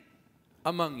nothing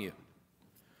among you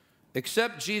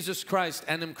except Jesus Christ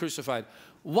and him crucified.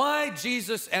 Why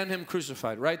Jesus and him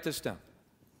crucified? Write this down.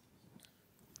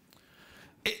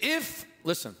 If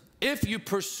you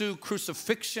pursue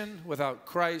crucifixion without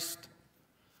Christ,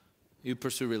 you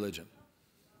pursue religion.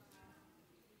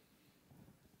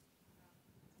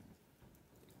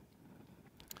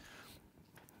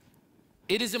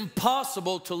 It is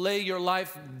impossible to lay your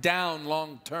life down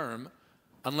long term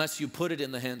unless you put it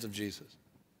in the hands of Jesus.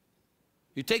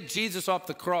 You take Jesus off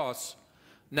the cross,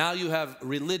 now you have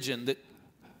religion that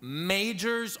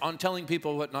majors on telling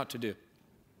people what not to do.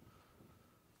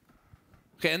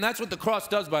 Okay, and that's what the cross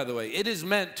does, by the way. It is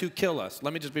meant to kill us.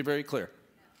 Let me just be very clear.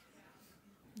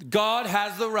 God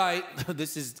has the right,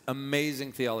 this is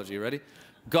amazing theology, ready?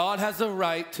 God has the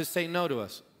right to say no to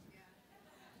us.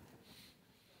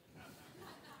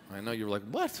 I know you were like,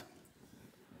 what?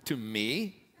 To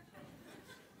me?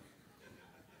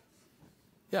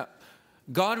 Yeah.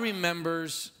 God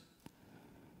remembers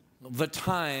the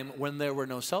time when there were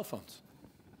no cell phones.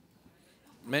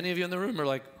 Many of you in the room are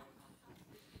like,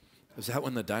 is that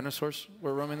when the dinosaurs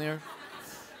were roaming the earth?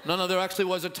 No, there actually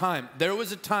was a time. There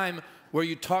was a time where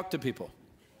you talked to people.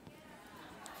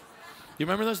 You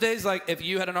remember those days? Like if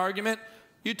you had an argument,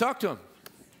 you talked to them.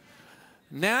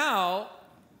 Now,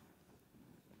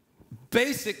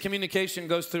 basic communication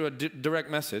goes through a direct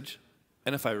message.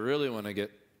 And if I really want to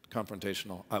get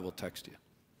confrontational, I will text you.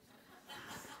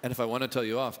 And if I want to tell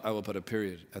you off, I will put a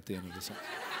period at the end of the sentence.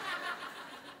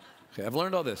 Okay, I've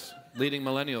learned all this. Leading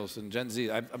millennials and Gen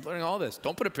Z, I'm learning all this.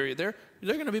 Don't put a period there.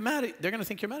 They're going to be mad at, they're going to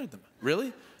think you're mad at them.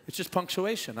 Really? It's just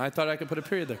punctuation. I thought I could put a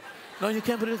period there. No, you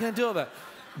can't do all that.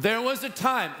 There was a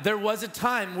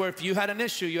time where if you had an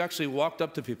issue, you actually walked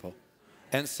up to people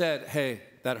and said, hey,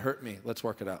 that hurt me. Let's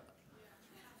work it out.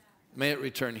 May it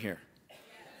return here.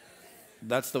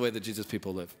 That's the way that Jesus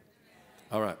people live.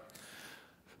 All right.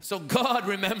 So God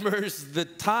remembers the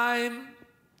time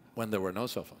when there were no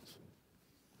cell phones.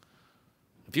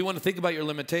 If you want to think about your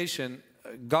limitation,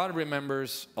 God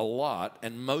remembers a lot,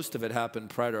 and most of it happened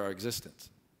prior to our existence.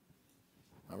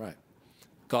 All right.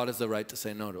 God has the right to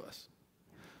say no to us.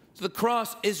 So the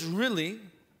cross is really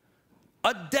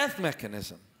a death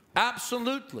mechanism.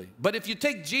 Absolutely. But if you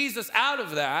take Jesus out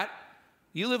of that,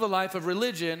 you live a life of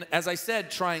religion, as I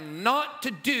said, trying not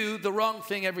to do the wrong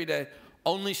thing every day,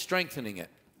 only strengthening it.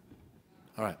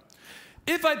 All right.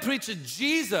 If I preach a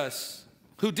Jesus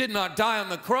who did not die on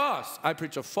the cross, I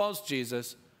preach a false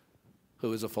Jesus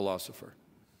who is a philosopher.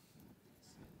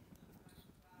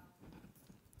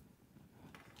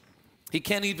 He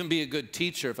can't even be a good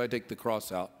teacher if I take the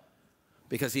cross out,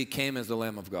 because he came as the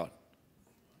Lamb of God.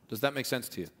 Does that make sense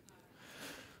to you?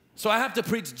 So I have to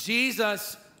preach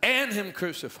Jesus and him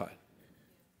crucified.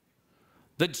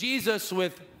 The Jesus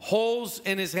with holes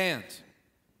in his hands.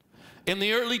 In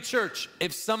the early church,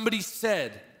 if somebody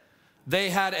said they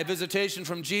had a visitation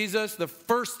from Jesus, the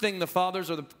first thing the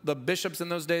fathers or the bishops in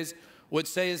those days would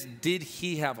say is, did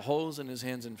he have holes in his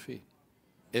hands and feet?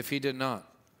 If he did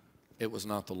not, it was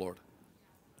not the Lord.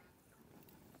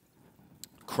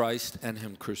 Christ and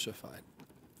him crucified.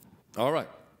 All right.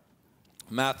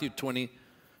 Matthew 22,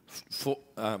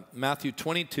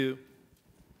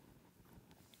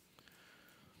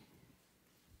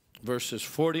 verses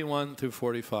 41 through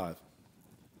 45.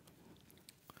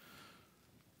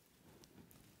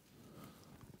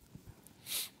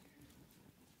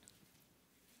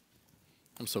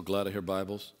 I'm so glad I hear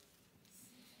Bibles.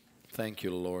 Thank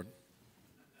you, Lord.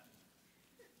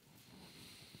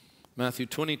 Matthew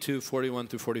 22, 41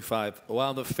 through 45.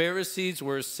 While the Pharisees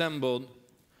were assembled,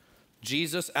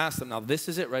 Jesus asked them, now this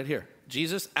is it right here.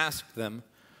 Jesus asked them,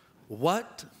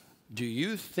 what do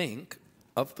you think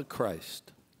of the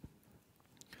Christ?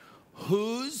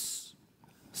 Whose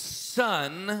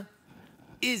son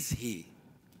is he?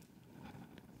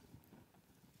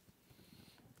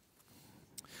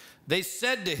 They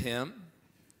said to him,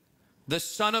 the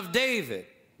son of David.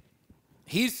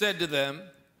 He said to them,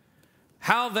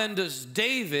 how then does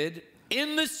David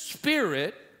in the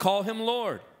Spirit call him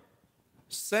Lord,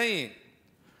 saying,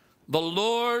 The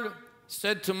Lord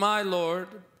said to my Lord,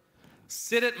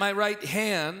 sit at my right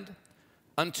hand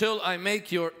until I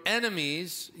make your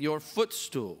enemies your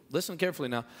footstool. Listen carefully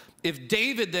now. If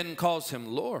David then calls him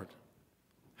Lord,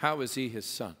 how is he his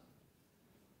son?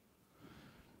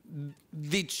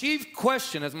 The chief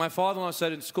question, as my father-in-law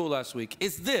said in school last week,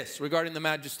 is this regarding the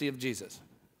majesty of Jesus.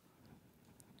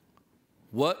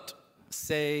 What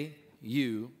say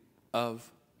you of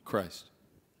Christ?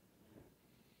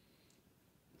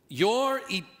 Your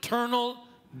eternal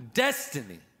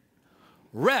destiny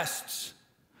rests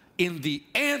in the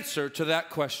answer to that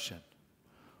question.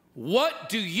 What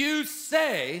do you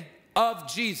say of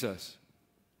Jesus?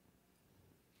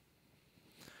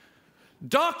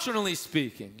 Doctrinally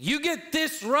speaking, you get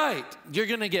this right, you're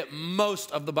going to get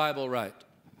most of the Bible right,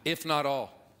 if not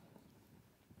all.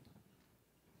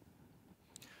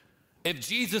 If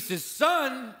Jesus is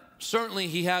Son, certainly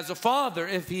he has a Father.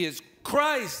 If he is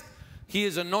Christ, he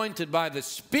is anointed by the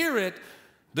Spirit.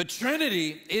 The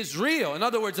Trinity is real. In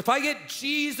other words, if I get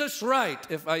Jesus right,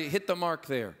 if I hit the mark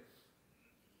there,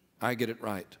 I get it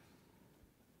right.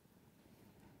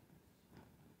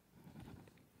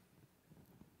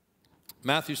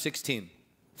 Matthew 16,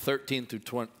 13 through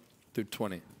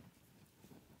 20.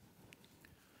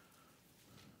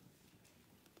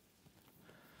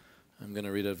 I'm going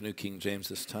to read out of New King James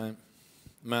this time.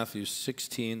 Matthew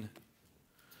 16,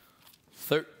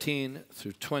 13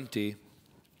 through 20.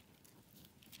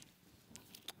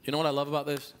 You know what I love about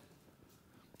this?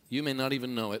 You may not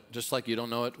even know it, just like you don't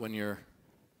know it when you're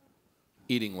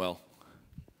eating well.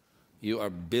 You are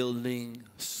building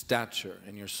stature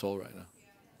in your soul right now.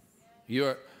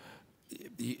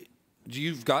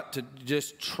 You've got to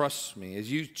just trust me. As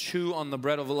you chew on the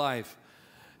bread of life,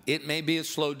 it may be a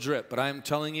slow drip, but I am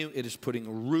telling you, it is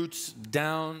putting roots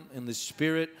down in the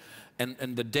Spirit.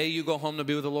 And the day you go home to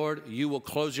be with the Lord, you will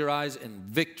close your eyes in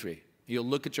victory. You'll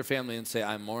look at your family and say,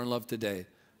 I'm more in love today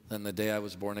than the day I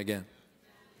was born again.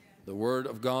 The Word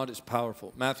of God is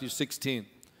powerful. Matthew 16,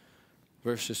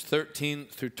 verses 13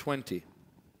 through 20.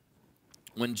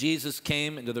 When Jesus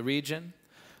came into the region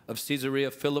of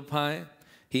Caesarea Philippi,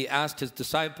 he asked his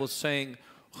disciples, saying,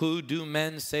 who do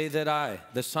men say that I,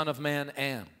 the Son of Man,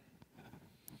 am?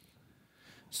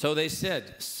 So they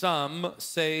said, some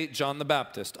say John the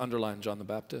Baptist, underline John the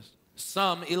Baptist.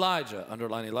 Some Elijah,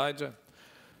 underline Elijah.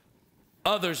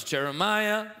 Others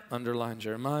Jeremiah, underline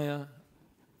Jeremiah.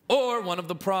 Or one of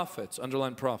the prophets,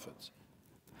 underline prophets.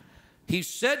 He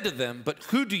said to them, but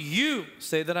who do you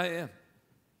say that I am?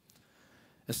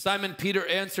 And Simon Peter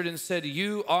answered and said,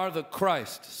 you are the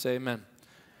Christ, say amen,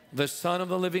 the Son of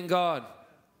the living God.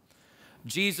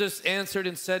 Jesus answered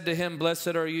and said to him,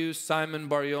 blessed are you, Simon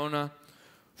Bar-Jonah,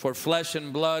 for flesh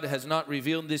and blood has not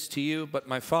revealed this to you, but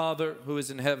my Father who is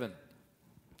in heaven.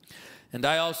 And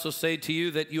I also say to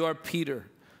you that you are Peter,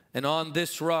 and on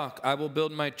this rock I will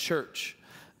build my church,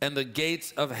 and the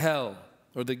gates of hell,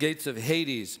 or the gates of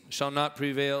Hades, shall not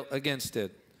prevail against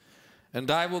it. And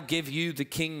I will give you the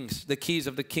keys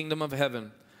of the kingdom of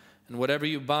heaven. And whatever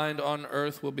you bind on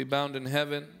earth will be bound in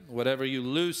heaven. Whatever you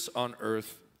loose on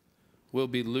earth will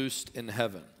be loosed in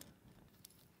heaven.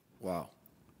 Wow.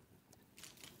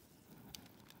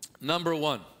 Number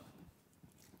one,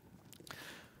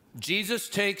 Jesus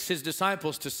takes his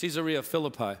disciples to Caesarea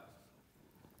Philippi.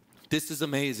 This is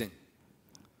amazing.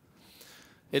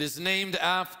 It is named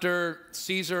after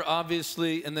Caesar,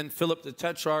 obviously, and then Philip the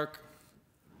Tetrarch.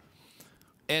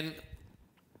 And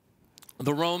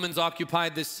the Romans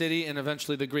occupied this city, and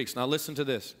eventually the Greeks. Now listen to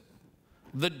this.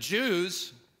 The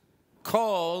Jews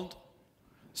called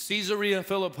Caesarea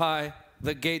Philippi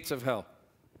the gates of hell.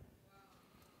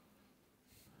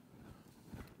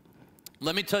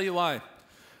 Let me tell you why.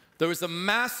 There was a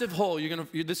massive hole.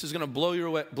 This is going to blow you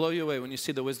away when you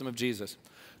see the wisdom of Jesus.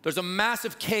 There's a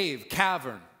massive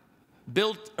cavern,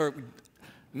 built or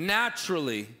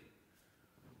naturally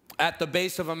at the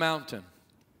base of a mountain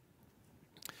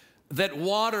that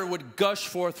water would gush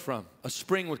forth from. A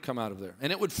spring would come out of there,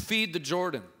 and it would feed the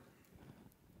Jordan.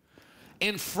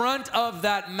 In front of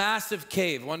that massive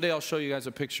cave, one day I'll show you guys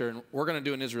a picture, and we're going to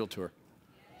do an Israel tour.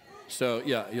 So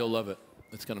yeah, you'll love it.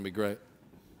 It's going to be great.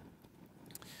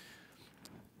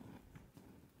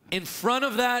 In front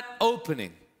of that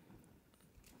opening,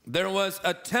 there was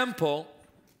a temple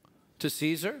to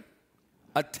Caesar,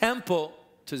 a temple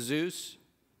to Zeus.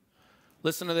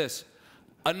 Listen to this.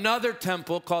 Another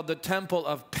temple called the Temple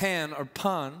of Pan or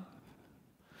Pan,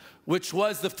 which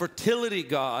was the fertility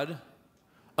god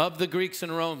of the Greeks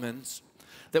and Romans,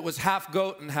 that was half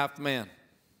goat and half man.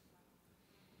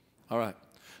 All right.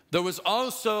 There was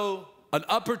also an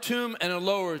upper tomb and a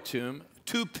lower tomb,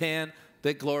 to Pan,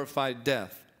 that glorified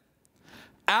death.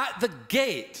 at the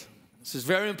gate, this is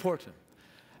very important,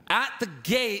 at the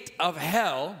gate of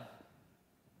hell,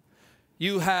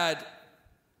 you had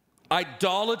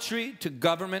idolatry to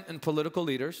government and political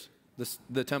leaders,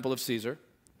 the temple of Caesar.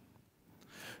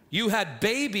 You had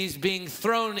babies being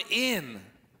thrown in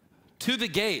to the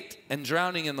gate and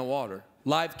drowning in the water.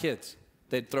 Live kids,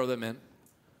 they'd throw them in.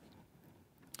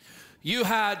 You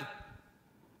had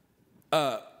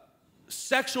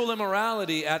sexual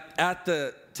immorality at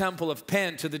the temple of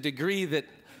Pan to the degree that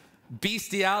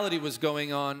bestiality was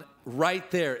going on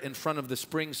right there in front of the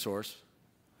spring source.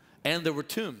 And there were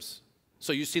tombs.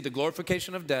 So you see the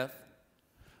glorification of death,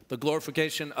 the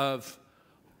glorification of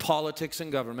politics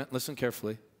and government. Listen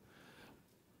carefully.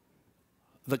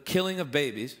 The killing of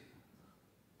babies,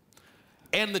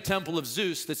 and the temple of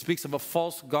Zeus that speaks of a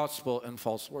false gospel and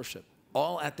false worship,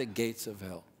 all at the gates of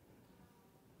hell.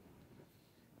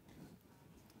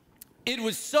 It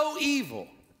was so evil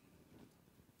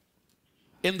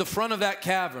in the front of that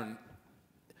cavern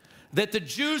that the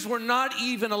Jews were not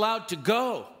even allowed to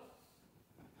go.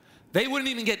 They wouldn't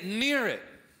even get near it.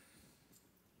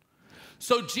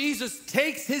 So Jesus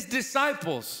takes his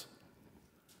disciples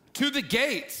to the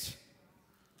gates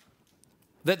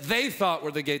that they thought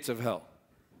were the gates of hell.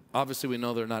 Obviously, we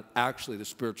know they're not actually the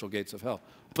spiritual gates of hell.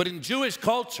 But in Jewish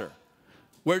culture,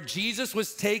 where Jesus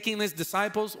was taking his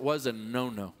disciples was a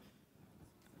no-no.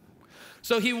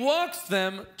 So he walks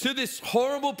them to this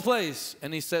horrible place,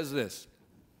 and he says this.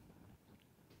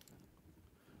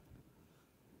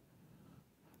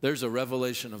 There's a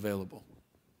revelation available.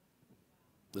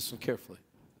 Listen carefully.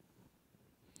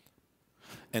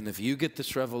 And if you get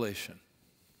this revelation,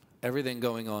 everything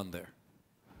going on there,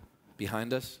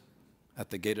 behind us, at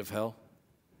the gate of hell,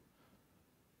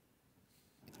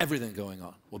 everything going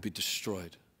on will be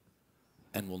destroyed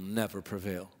and will never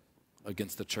prevail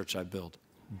against the church I build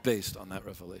based on that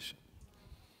revelation.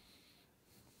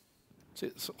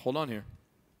 See, so hold on here.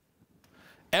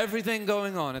 Everything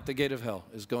going on at the gate of hell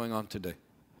is going on today.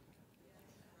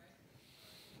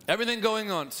 Everything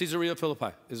going on, Caesarea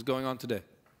Philippi, is going on today.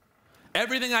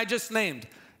 Everything I just named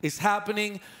is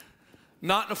happening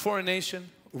not in a foreign nation,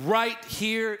 right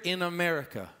here in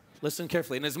America. Listen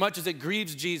carefully. And as much as it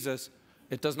grieves Jesus,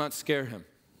 it does not scare him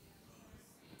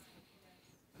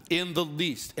in the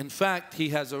least. In fact, he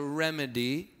has a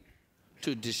remedy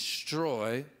to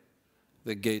destroy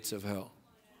the gates of hell.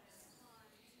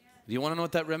 Do you want to know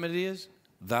what that remedy is?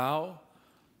 Thou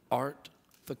art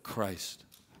the Christ,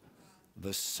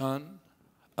 the Son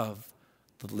of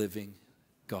the living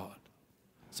God.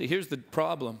 See, here's the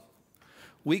problem.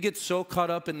 We get so caught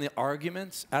up in the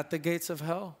arguments at the gates of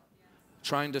hell,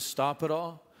 trying to stop it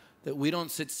all, that we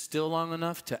don't sit still long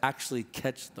enough to actually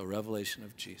catch the revelation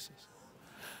of Jesus.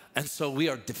 And so we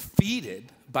are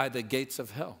defeated by the gates of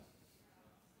hell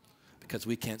because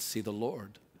we can't see the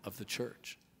Lord of the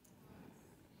church.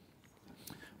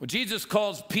 Well, Jesus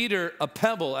calls Peter a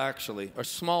pebble, actually, or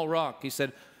small rock. He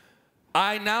said,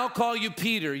 I now call you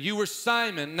Peter. You were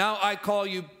Simon. Now I call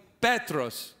you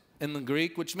Petros in the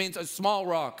Greek, which means a small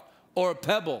rock or a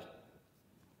pebble,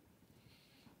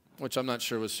 which I'm not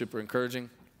sure was super encouraging,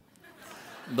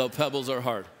 though pebbles are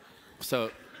hard.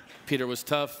 So Peter was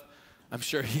tough. I'm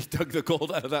sure he took the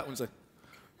gold out of that one. He's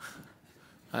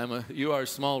like, you are a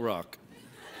small rock.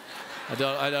 I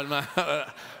don't know.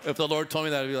 If the Lord told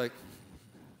me that, I'd be like,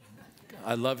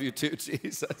 I love you too,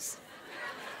 Jesus.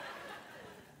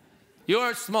 You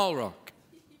are a small rock.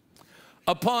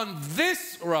 Upon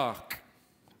this rock,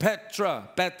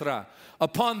 Petra,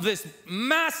 upon this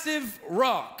massive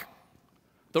rock,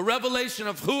 the revelation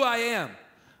of who I am,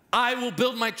 I will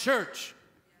build my church.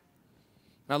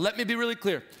 Now let me be really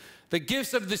clear. The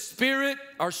gifts of the Spirit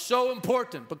are so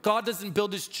important, but God doesn't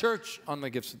build his church on the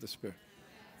gifts of the Spirit.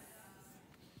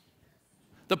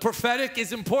 The prophetic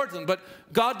is important, but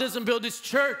God doesn't build his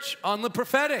church on the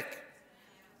prophetic.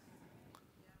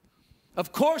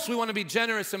 Of course we want to be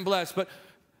generous and blessed, but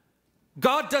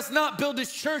God does not build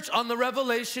his church on the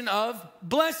revelation of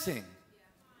blessing,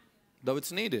 though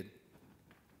it's needed.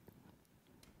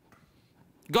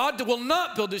 God will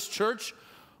not build his church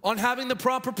on having the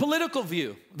proper political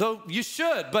view, though you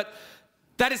should, but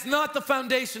that is not the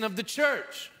foundation of the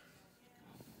church.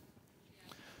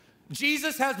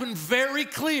 Jesus has been very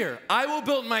clear. I will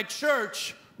build my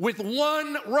church with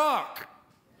one rock,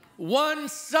 one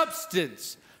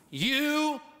substance.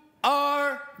 You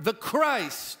are the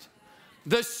Christ,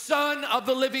 the Son of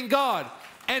the living God.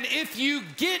 And if you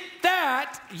get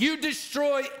that, you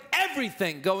destroy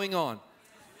everything going on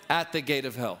at the gate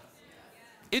of hell.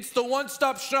 It's the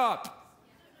one-stop shop.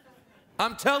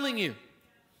 I'm telling you.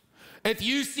 If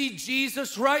you see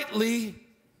Jesus rightly,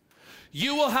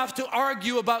 You will have to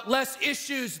argue about less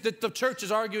issues that the church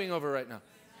is arguing over right now.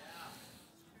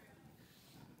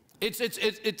 It's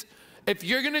if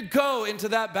you're going to go into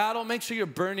that battle, make sure you're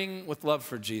burning with love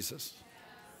for Jesus.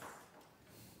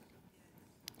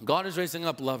 God is raising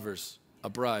up lovers, a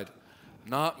bride,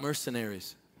 not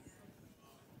mercenaries,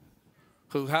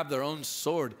 who have their own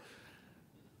sword,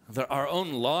 our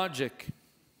own logic.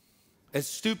 As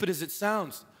stupid as it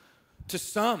sounds, to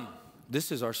some,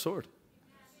 this is our sword.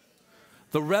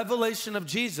 The revelation of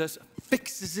Jesus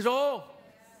fixes it all.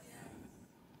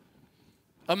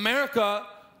 America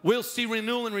will see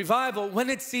renewal and revival when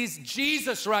it sees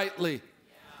Jesus rightly.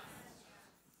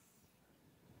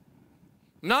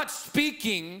 Not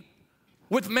speaking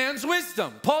with man's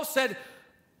wisdom. Paul said,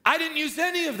 I didn't use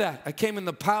any of that. I came in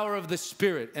the power of the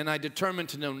Spirit, and I determined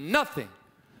to know nothing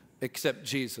except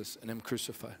Jesus and Him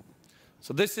crucified.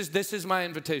 So this is my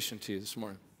invitation to you this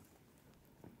morning.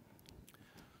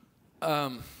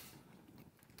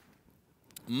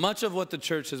 Much of what the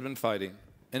church has been fighting,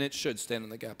 and it should stand in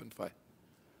the gap and fight.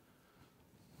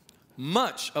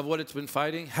 Much of what it's been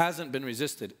fighting hasn't been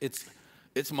resisted.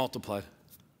 It's multiplied.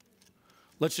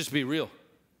 Let's just be real.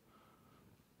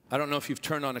 I don't know if you've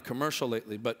turned on a commercial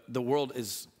lately, but the world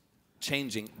is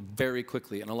changing very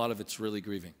quickly, and a lot of it's really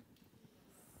grieving.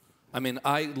 I mean,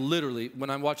 I literally, when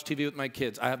I watch TV with my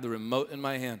kids, I have the remote in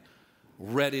my hand,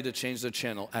 ready to change the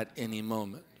channel at any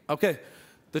moment. Okay,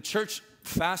 the church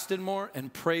fasted more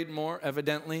and prayed more,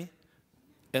 evidently,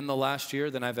 in the last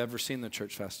year than I've ever seen the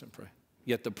church fast and pray.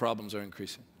 Yet the problems are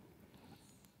increasing.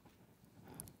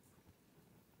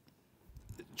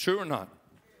 True or not?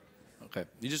 Okay,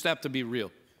 you just have to be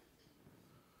real.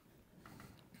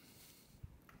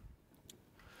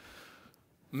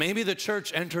 Maybe the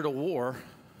church entered a war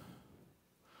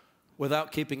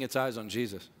without keeping its eyes on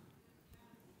Jesus.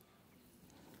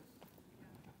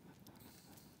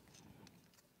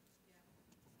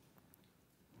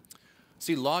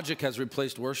 See, logic has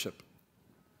replaced worship.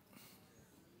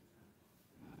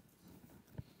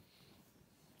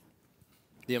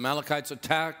 The Amalekites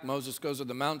attack. Moses goes to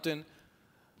the mountain.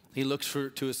 He looks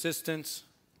to assistance.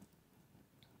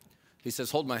 He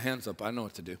says, hold my hands up. I know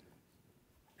what to do.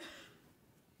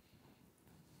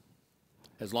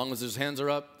 As long as his hands are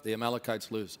up, the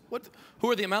Amalekites lose. Who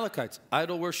are the Amalekites?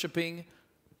 Idol-worshiping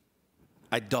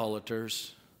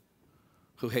idolaters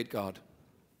who hate God.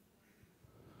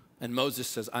 And Moses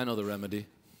says, I know the remedy.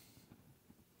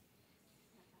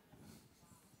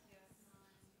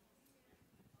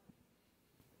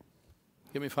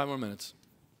 Give me 5 more minutes.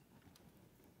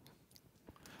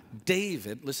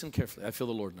 David, listen carefully. I feel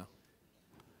the Lord now.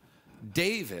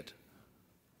 David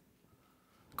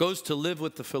goes to live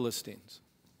with the Philistines.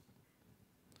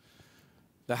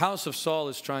 The house of Saul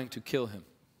is trying to kill him.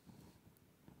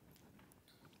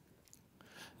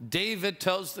 David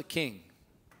tells the king,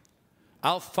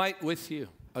 I'll fight with you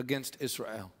against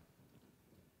Israel.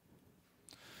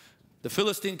 The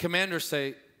Philistine commanders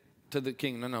say to the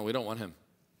king, no, we don't want him.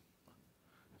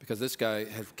 Because this guy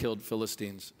has killed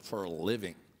Philistines for a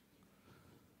living.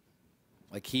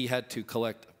 Like he had to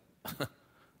collect,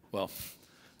 well,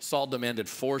 Saul demanded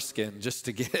foreskin just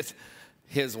to get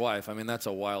his wife. I mean, that's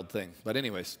a wild thing. But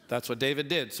anyways, that's what David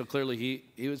did. So clearly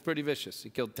he was pretty vicious. He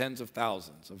killed tens of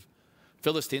thousands of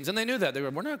Philistines. And they knew that. They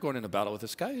were not going into battle with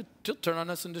this guy. He'll turn on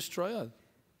us and destroy us.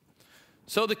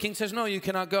 So the king says, no, you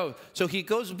cannot go. So he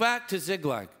goes back to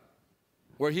Ziklag,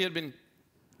 where he had been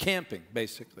camping,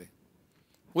 basically,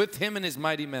 with him and his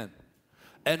mighty men.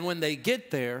 And when they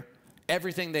get there,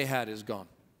 everything they had is gone.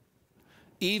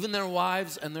 Even their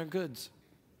wives and their goods.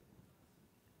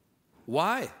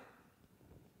 Why?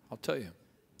 I'll tell you.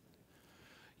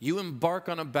 You embark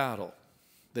on a battle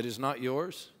that is not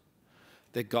yours,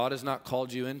 that God has not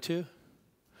called you into,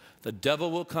 the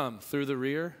devil will come through the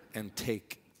rear and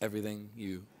take everything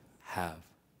you have.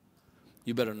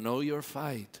 You better know your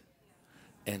fight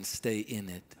and stay in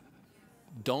it.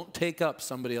 Don't take up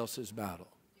somebody else's battle.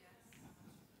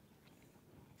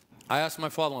 I asked my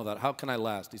father-in-law that, how can I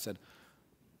last? He said,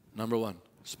 number 1,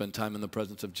 spend time in the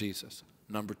presence of Jesus.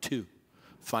 Number 2,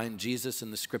 find Jesus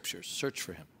in the scriptures. Search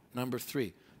for him. Number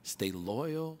 3, stay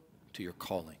loyal to your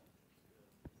calling.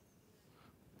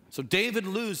 So David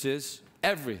loses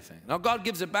everything. Now God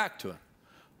gives it back to him.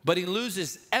 But he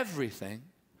loses everything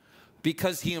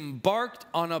because he embarked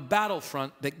on a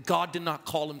battlefront that God did not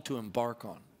call him to embark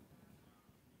on.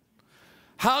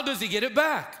 How does he get it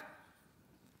back?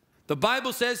 The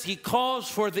Bible says he calls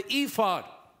for the ephod.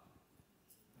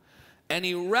 And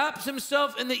he wraps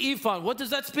himself in the ephod. What does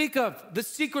that speak of? The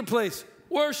secret place.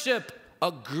 Worship.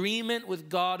 Agreement with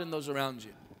God and those around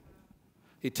you.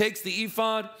 He takes the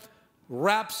ephod,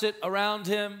 wraps it around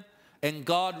him, and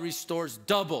God restores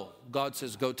double, God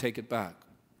says, go take it back.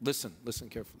 Listen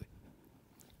carefully.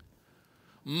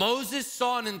 Moses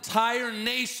saw an entire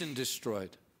nation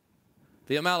destroyed,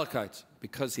 the Amalekites,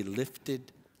 because he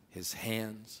lifted his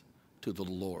hands to the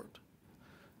Lord.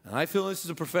 And I feel this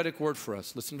is a prophetic word for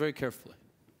us. Listen very carefully.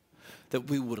 That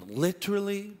we would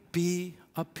literally be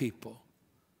a people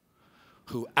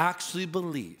who actually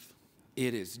believe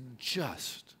it is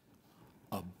just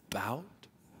about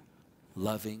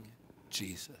loving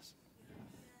Jesus.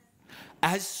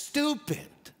 As stupid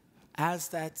as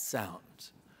that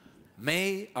sounds,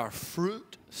 may our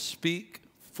fruit speak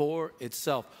for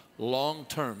itself long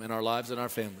term in our lives and our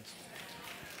families.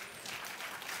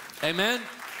 Amen?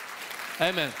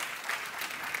 Amen.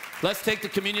 Let's take the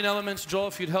communion elements. Joel,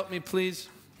 if you'd help me, please.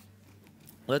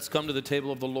 Let's come to the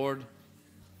table of the Lord.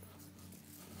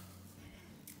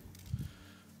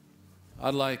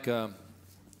 I'd like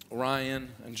Ryan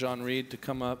and John Reed to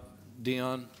come up.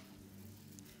 Dion.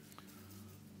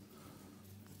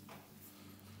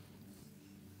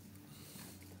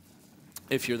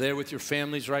 If you're there with your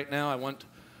families right now,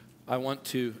 I want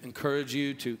to encourage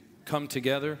you to come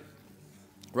together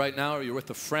right now, or you're with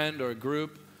a friend or a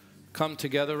group, come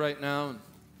together right now.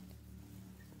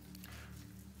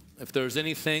 If there's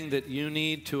anything that you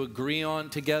need to agree on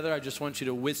together, I just want you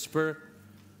to whisper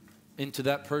into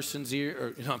that person's ear, or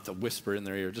you don't have to whisper in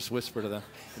their ear, just whisper to them.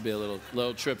 It'd be a little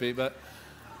trippy, but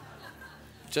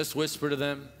just whisper to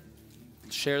them.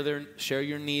 Share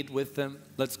your need with them.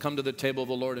 Let's come to the table of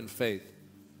the Lord in faith.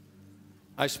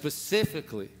 I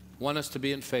specifically want us to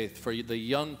be in faith for the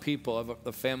young people of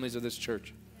the families of this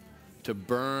church to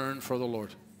burn for the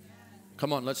Lord.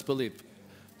 Come on, let's believe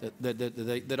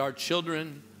that our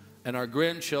children and our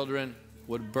grandchildren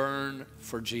would burn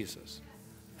for Jesus.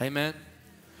 Amen.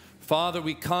 Father,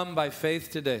 we come by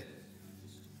faith today.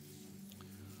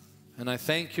 And I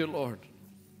thank you, Lord,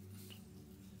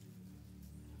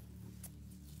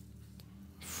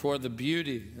 for the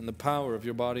beauty and the power of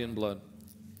your body and blood.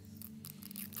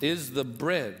 Is the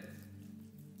bread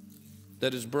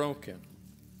that is broken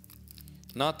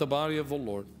not the body of the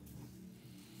Lord?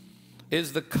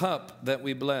 Is the cup that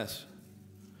we bless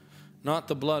not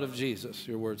the blood of Jesus,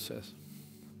 your word says?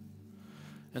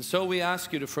 And so we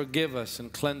ask you to forgive us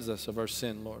and cleanse us of our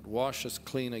sin, Lord. Wash us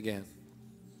clean again.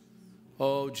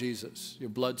 Oh, Jesus, your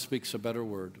blood speaks a better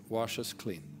word. Wash us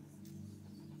clean.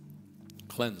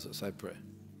 Cleanse us, I pray.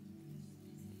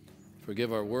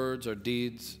 Forgive our words, our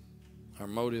deeds, our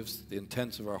motives, the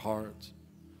intents of our hearts.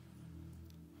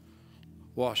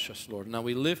 Wash us, Lord. Now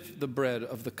we lift the bread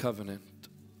of the covenant,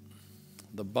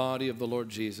 the body of the Lord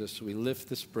Jesus. We lift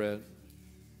this bread.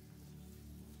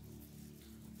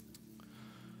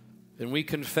 And we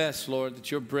confess, Lord, that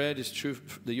your bread is true,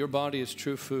 that your body is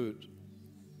true food,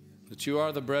 that you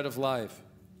are the bread of life.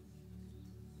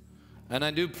 And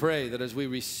I do pray that as we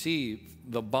receive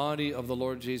the body of the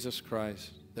Lord Jesus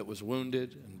Christ that was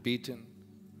wounded and beaten,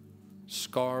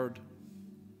 scarred,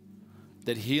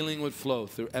 that healing would flow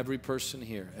through every person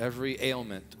here, every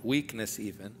ailment, weakness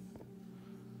even,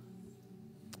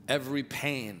 every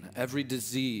pain, every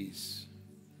disease.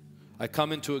 I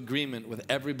come into agreement with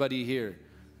everybody here.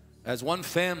 As one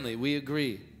family, we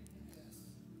agree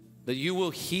that you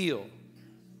will heal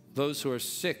those who are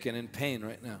sick and in pain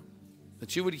right now,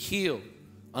 that you would heal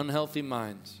unhealthy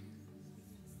minds,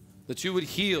 that you would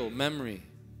heal memory,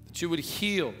 that you would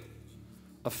heal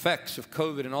effects of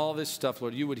COVID and all this stuff,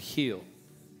 Lord, you would heal.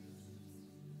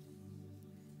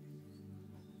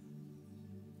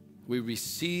 We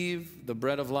receive the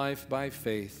bread of life by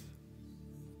faith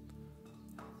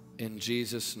in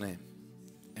Jesus' name.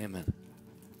 Amen.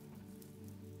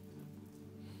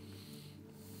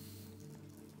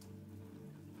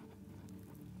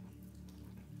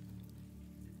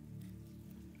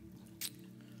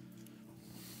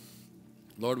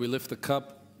 Lord, we lift the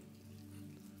cup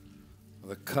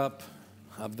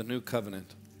of the new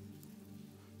covenant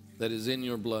that is in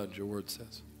your blood, your word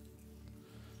says.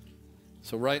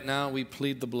 So right now we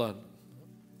plead the blood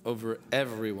over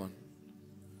everyone,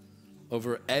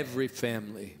 over every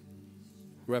family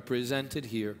represented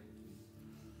here,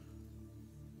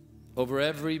 over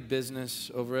every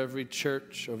business, over every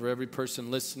church, over every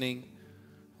person listening,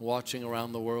 watching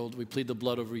around the world. We plead the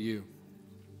blood over you.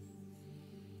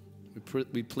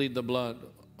 We plead the blood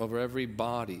over every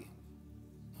body,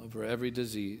 over every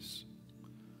disease.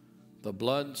 The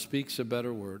blood speaks a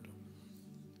better word.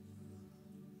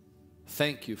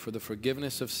 Thank you for the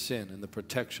forgiveness of sin and the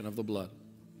protection of the blood.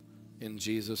 In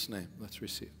Jesus' name, let's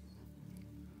receive.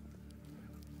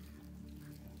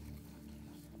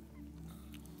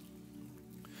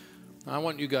 I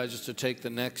want you guys just to take the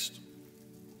next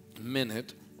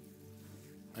minute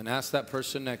And ask that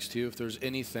person next to you if there's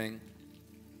anything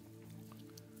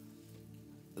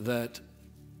that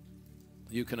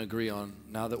you can agree on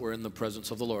now that we're in the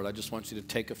presence of the Lord. I just want you to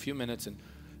take a few minutes and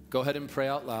go ahead and pray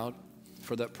out loud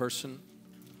for that person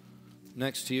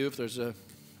next to you. If there's a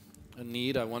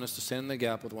need, I want us to stand in the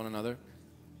gap with one another.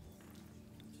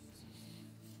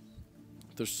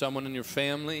 If there's someone in your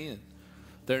family and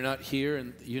they're not here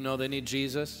and you know they need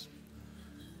Jesus,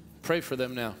 pray for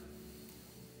them now.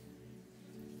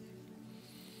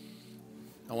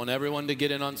 I want everyone to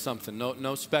get in on something.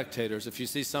 No spectators. If you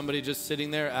see somebody just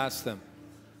sitting there, ask them.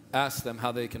 Ask them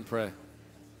how they can pray.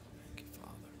 Thank you,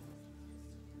 Father.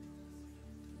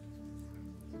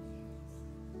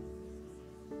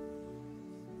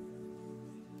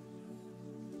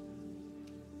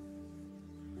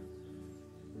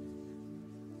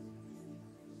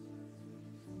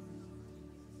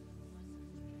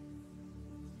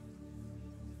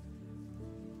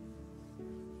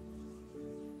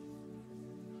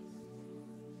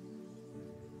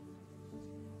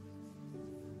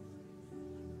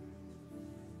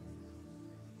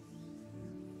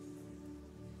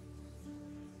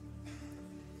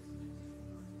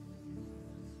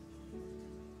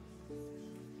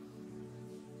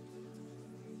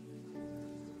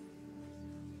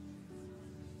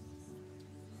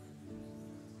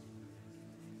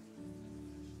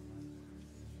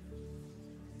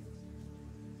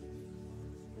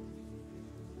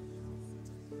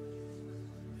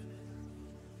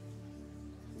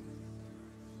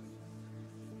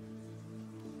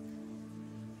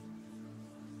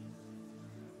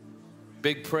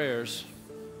 Big prayers.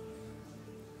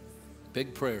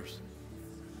 Big prayers.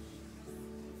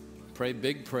 Pray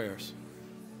big prayers.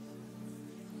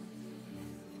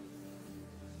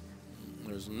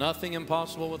 There's nothing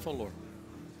impossible with the Lord.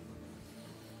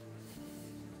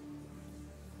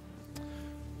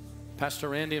 Pastor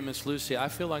Randy and Miss Lucy, I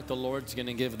feel like the Lord's going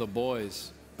to give the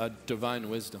boys a divine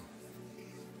wisdom.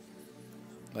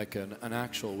 Like an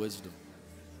actual wisdom.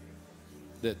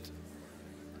 That,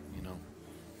 you know,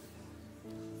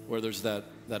 where there's that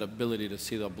ability to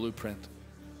see the blueprint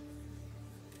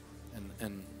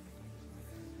and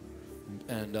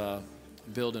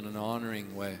build in an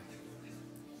honoring way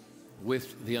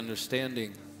with the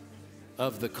understanding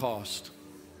of the cost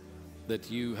that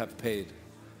you have paid.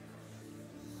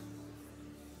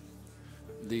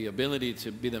 The ability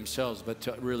to be themselves, but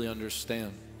to really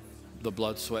understand the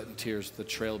blood, sweat, and tears, the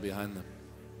trail behind them,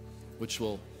 which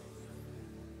will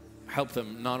help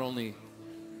them not only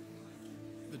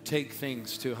take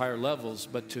things to higher levels,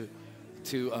 but to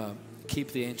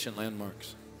keep the ancient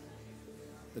landmarks,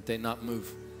 that they not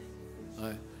move.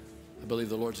 I believe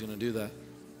the Lord's going to do that,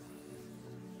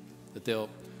 that they'll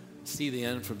see the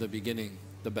end from the beginning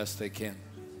the best they can.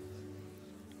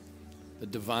 The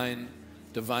divine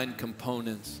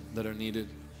components that are needed,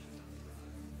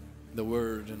 the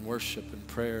word and worship and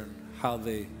prayer and how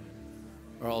they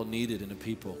are all needed in a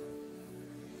people.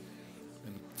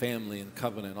 Family and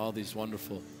covenant, all these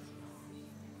wonderful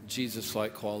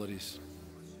Jesus-like qualities.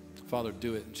 Father,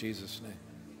 do it in Jesus' name.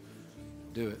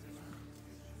 Do it.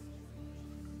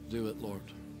 Do it, Lord.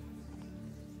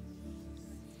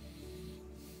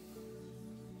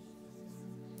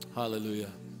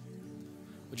 Hallelujah.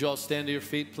 Would you all stand to your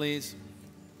feet, please?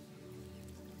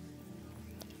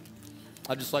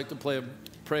 I'd just like to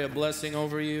pray a blessing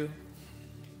over you.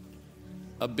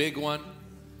 A big one.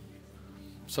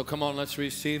 So come on, let's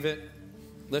receive it.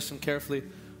 Listen carefully.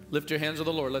 Lift your hands to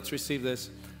the Lord. Let's receive this.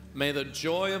 May the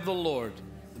joy of the Lord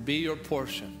be your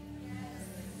portion.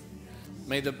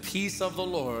 May the peace of the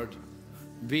Lord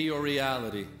be your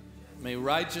reality. May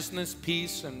righteousness,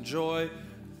 peace, and joy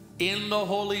in the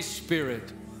Holy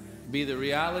Spirit be the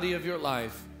reality of your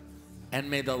life. And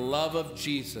may the love of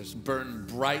Jesus burn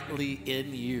brightly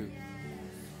in you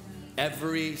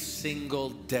every single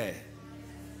day.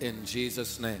 In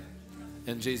Jesus' name.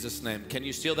 In Jesus' name. Can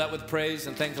you seal that with praise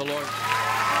and thank the Lord?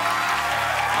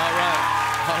 All right.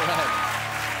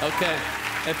 Okay.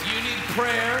 If you need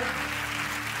prayer,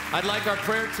 I'd like our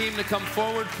prayer team to come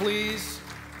forward, please.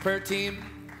 Prayer team.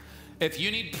 If you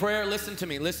need prayer, listen to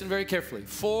me. Listen very carefully.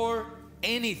 For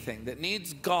anything that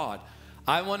needs God,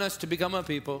 I want us to become a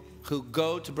people who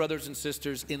go to brothers and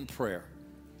sisters in prayer,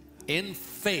 in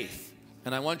faith.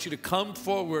 And I want you to come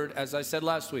forward, as I said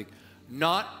last week,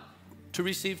 not to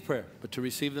receive prayer, but to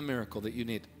receive the miracle that you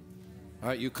need. All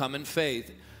right, you come in faith.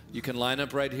 You can line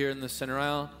up right here in the center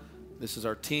aisle. This is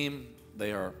our team.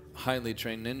 They are highly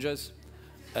trained ninjas,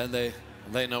 and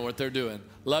they know what they're doing.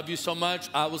 Love you so much.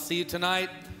 I will see you tonight,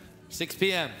 6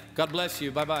 p.m. God bless you.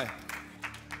 Bye-bye.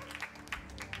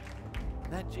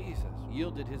 That Jesus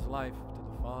yielded his life to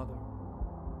the Father.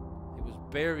 He was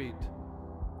buried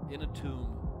in a tomb,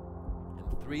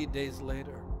 and 3 days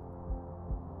later,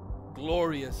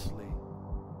 gloriously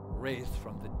raised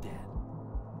from the dead.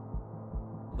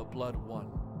 The blood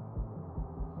won.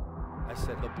 I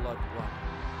said the blood won.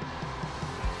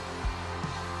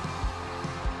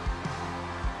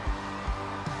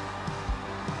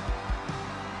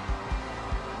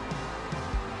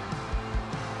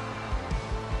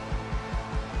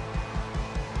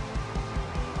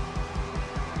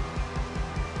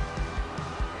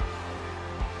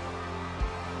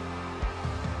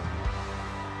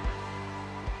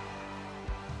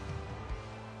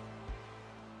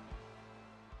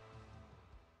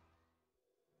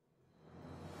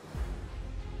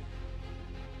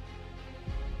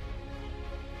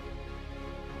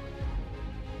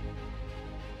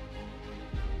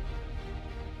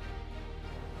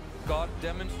 God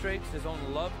demonstrates his own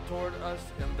love toward us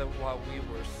in that while we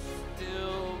were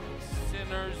still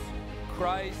sinners,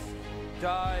 Christ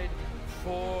died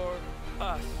for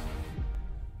us.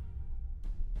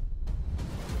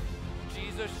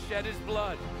 Jesus shed his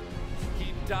blood.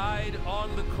 He died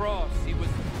on the cross. He was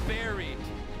buried.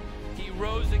 He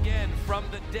rose again from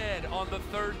the dead on the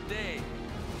third day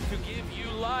to give you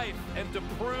life and to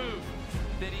prove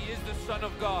that he is the Son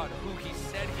of God, who he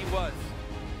said he was.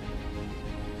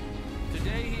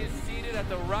 Today he is seated at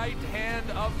the right hand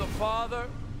of the Father,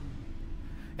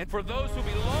 and for those who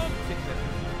belong to him,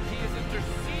 he is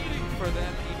interceding for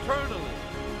them eternally.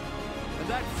 And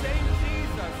that same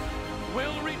Jesus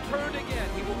will return again.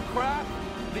 He will crack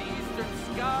the eastern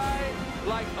sky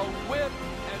like a whip,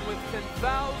 and with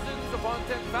 10,000s upon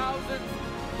 10,000s,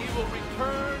 he will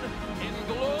return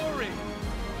in glory.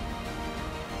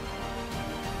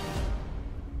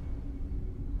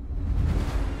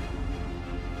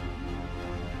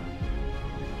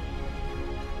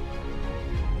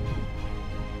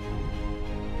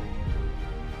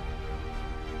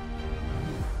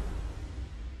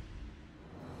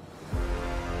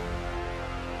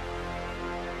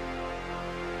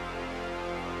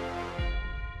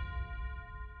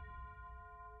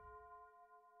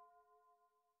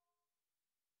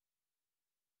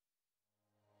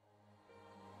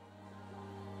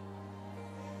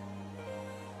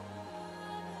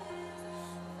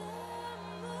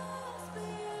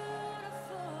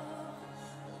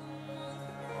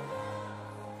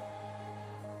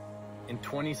 In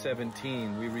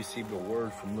 2017, we received a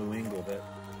word from Lou Engle that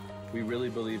we really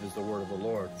believe is the word of the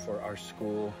Lord for our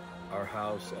school, our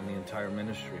house, and the entire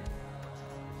ministry.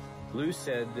 Lou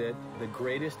said that the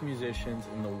greatest musicians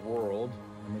in the world,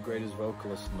 and the greatest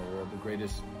vocalists in the world, the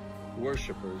greatest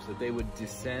worshipers, that they would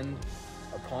descend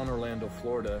upon Orlando,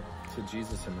 Florida to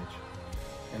Jesus image.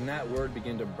 And that word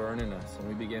began to burn in us, and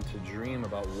we began to dream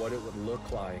about what it would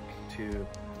look like to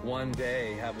one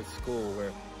day have a school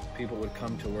where people would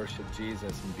come to worship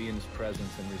Jesus and be in his presence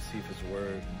and receive his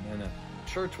word. And then a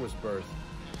church was birthed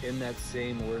in that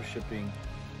same worshiping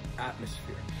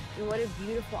atmosphere. And what a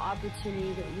beautiful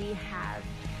opportunity that we have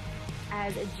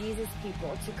as a Jesus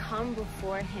people to come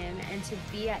before him and to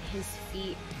be at his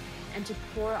feet and to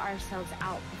pour ourselves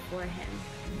out before him.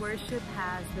 Worship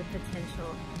has the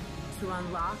potential to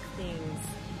unlock things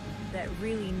that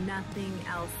really nothing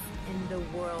else in the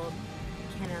world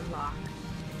can unlock.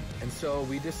 And so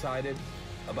we decided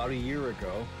about a year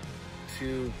ago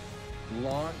to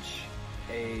launch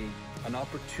an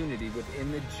opportunity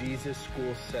within the Jesus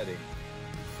school setting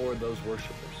for those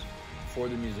worshipers, for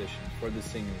the musicians, for the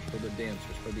singers, for the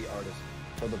dancers, for the artists,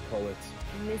 for the poets.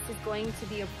 And this is going to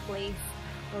be a place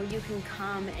where you can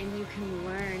come and you can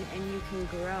learn and you can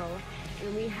grow.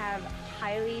 And we have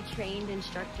highly trained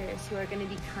instructors who are going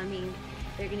to be coming.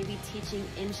 They're going to be teaching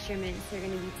instruments. They're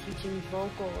going to be teaching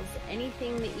vocals.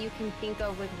 Anything that you can think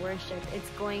of with worship, it's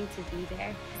going to be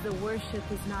there. The worship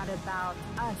is not about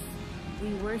us.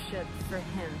 We worship for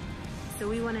him. So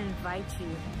we want to invite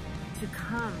you to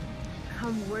come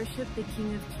worship the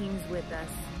King of Kings with us.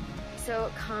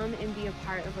 So come and be a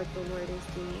part of what the Lord is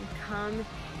doing. Come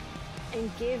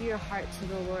and give your heart to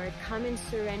the Lord. Come and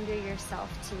surrender yourself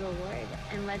to the Lord.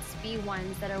 And let's be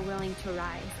ones that are willing to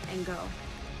rise and go.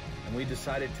 And we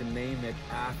decided to name it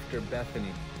after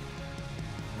Bethany,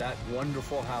 that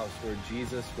wonderful house where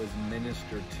Jesus was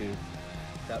ministered to,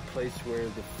 that place where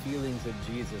the feelings of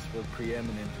Jesus were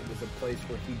preeminent. It was a place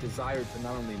where he desired to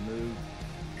not only move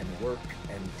and work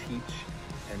and teach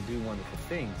and do wonderful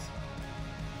things,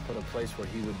 but a place where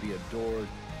he would be adored,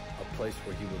 a place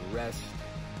where he would rest,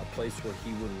 a place where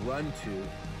he would run to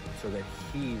so that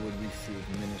he would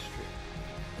receive ministry.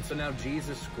 And so now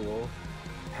Jesus School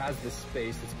has this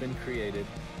space that's been created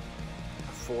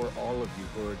for all of you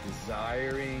who are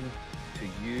desiring to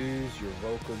use your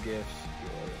vocal gifts,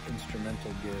 your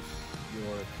instrumental gifts,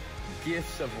 your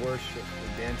gifts of worship, the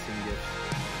dancing gifts,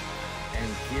 and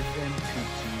give them to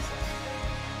Jesus.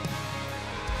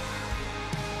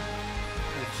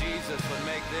 That Jesus would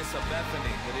make this a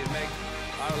Bethany, that he'd make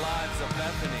our lives a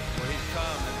Bethany, where he'd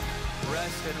come and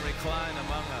rest and recline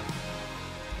among us.